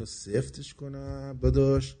ذره اینو سفتش کنم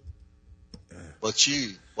داداش. با چی؟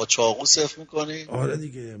 با چاقو سفت میکنی؟ آره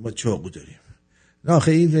دیگه ما چاقو داریم. نه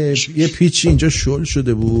آخه این یه پیچی اینجا شل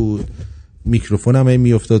شده بود، میکروفونم هم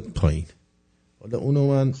میافتاد پایین. حالا اونو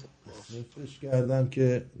من سفتش کردم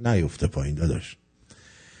که نیفته پایین داداش.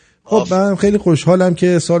 خب من خیلی خوشحالم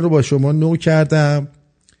که سال رو با شما نو کردم.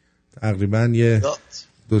 تقریبا یه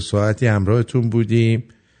 2 ساعتی همراهتون بودیم.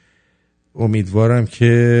 امیدوارم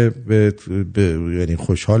که یعنی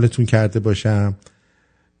خوشحالتون کرده باشم.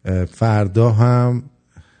 فردا هم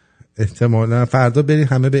احتمالا فردا برید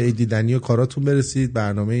همه به ایدیدنی و کاراتون برسید.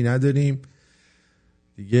 برنامه‌ای نداریم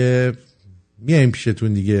دیگه، میایم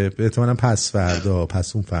پیشتون دیگه. احتمالا پس فردا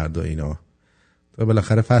پس اون فردا اینا تا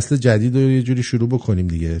بالاخره فصل جدید رو یه جوری شروع بکنیم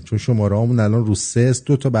دیگه، چون شماره هامون الان رو 3 است.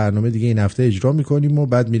 2 تا برنامه دیگه این هفته اجرا میکنیم و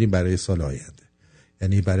بعد میریم برای سال آینده،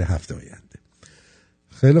 یعنی برای هفته آینده.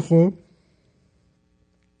 خیلی خوب.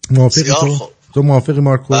 موافقی تو موافقی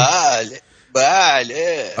مارکو؟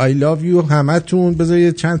 بله I love you همتون.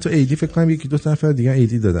 بذار چند تا ایدی فکر کنم 1-2 نفر دیگه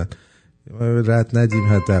ایدی دادن، رد ندیم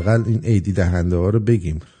حداقل این ایدی دهنده ها رو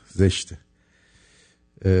بگیم. زشته.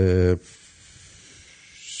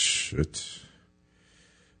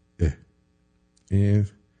 این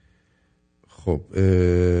خب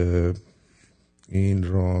این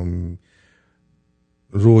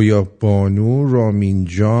رویا بانو، رامین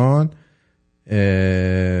جان،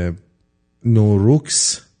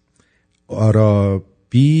 نوروکس،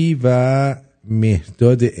 آرابی و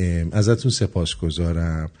مهداد ام. ازتون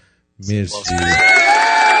سپاسگزارم. مرسی.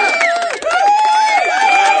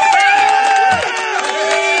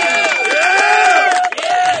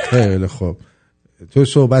 خیلی خوب. تو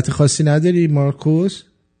صحبت خاصی نداری مارکو؟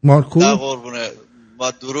 نه قربونه.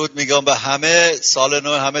 ما درود میگم به همه. سال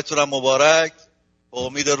نو همه تونم مبارک. با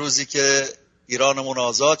امید روزی که ایرانمون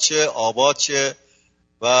آزاد شه، آباد شه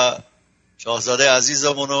و شاهزاده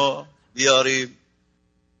عزیزمونو بیاریم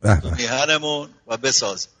تو میهنمون و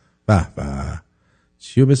بسازیم. به به.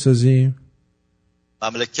 چیو بسازیم؟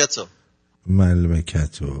 مملکتو.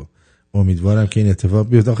 امیدوارم که این اتفاق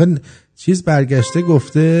بیفته. آخه چیز برگشته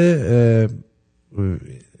گفته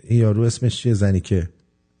این یارو اسمش چیه زنی که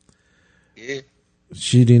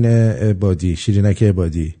شیرینک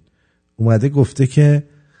عبادی اومده گفته که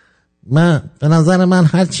به نظر من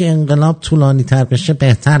هرچی انقلاب طولانی تر بشه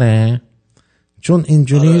بهتره، چون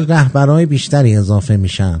اینجوری رهبرای بیشتری اضافه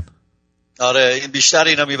میشن. آره این بیشتر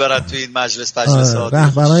اینا میبرن تو این مجلس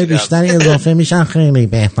رهبرای بیشتری اضافه میشن. خیلی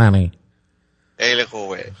بهتره. خیلی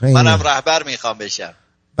خوبه. منم رهبر میخوام بشم.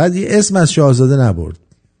 بعد یه اسم از شاهزاده نبرد.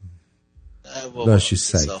 لاشی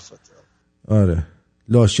سگ. آره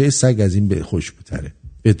لاشه سگ از این به خوشبوتره.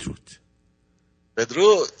 بدرود.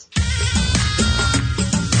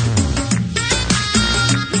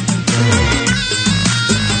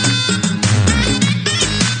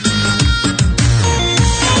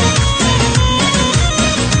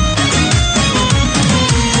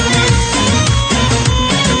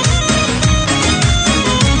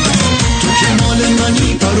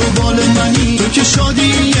 تو که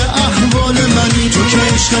شادی احوال منی، تو که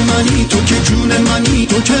عشق منی، تو که جون منی،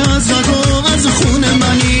 تو که از رگ و از خون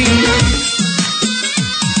منی.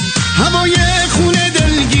 هوای خونه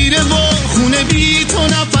دلگیره و خونه بی تو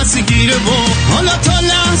نفس گیره و حالا تا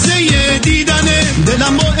لحظه دیدن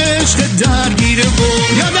دلم با عشق درگیره و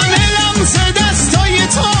یادم لمس دستای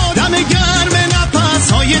تو، دم گرم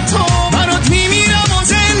نفس های تو، برات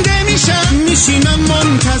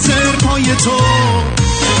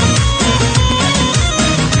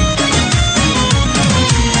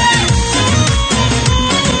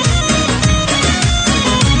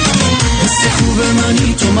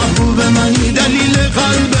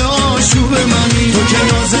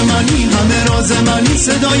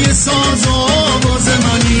صدای ساز و آواز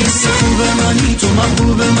منی، حس خوب منی، تو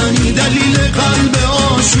محبوب منی، دلیل قلب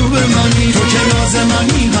آشوب منی، تو که راز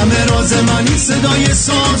منی، همه راز منی، صدای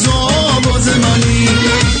ساز و آواز منی.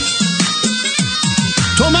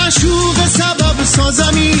 تو معشوق سبب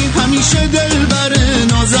سازمی، همیشه دلبر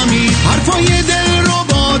نازمی، حرفای دل رو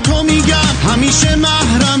با تو میگم، همیشه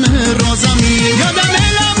محرم رازمی. یادم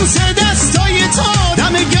لمس دستای تو،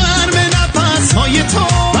 دم گرم نفسهای تو،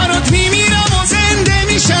 برات میمیرم و زنده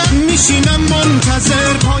میشم، میشینم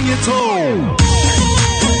منتظر پای تو.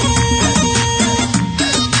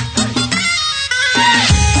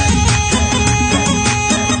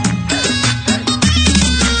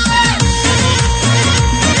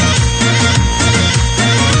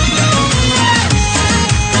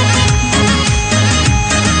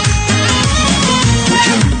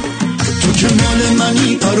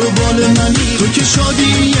 پر و بال منی، تو که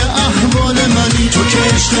شادی احوال منی، تو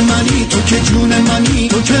که عشق منی، تو که جون منی،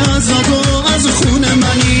 تو که از رگ و از خون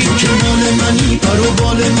منی، تو که مال منی، پر و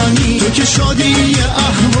بال منی، تو که شادی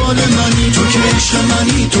احوال منی، تو که عشق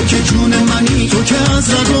منی، تو که جون منی، تو که از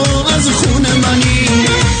رگ و از خون منی.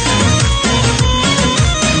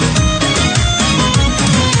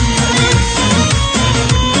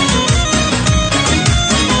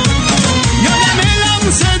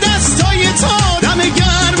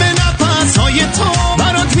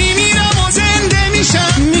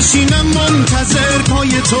 میشینم منتظر پای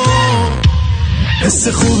تو. حس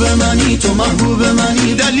خوب منی، تو محبوب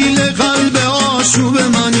منی، دلیل قلب آشوب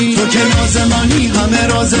منی، تو که ناز منی، همه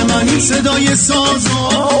راز منی، صدای ساز و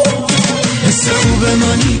حس خوب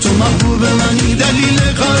منی، تو محبوب منی، دلیل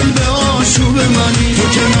قلب آشوب منی، تو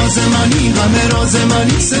که ناز منی، همه راز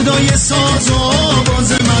منی، صدای ساز و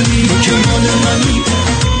آواز منی، تو که مال منی،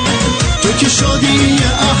 تو که شادی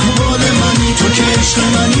احوال منی.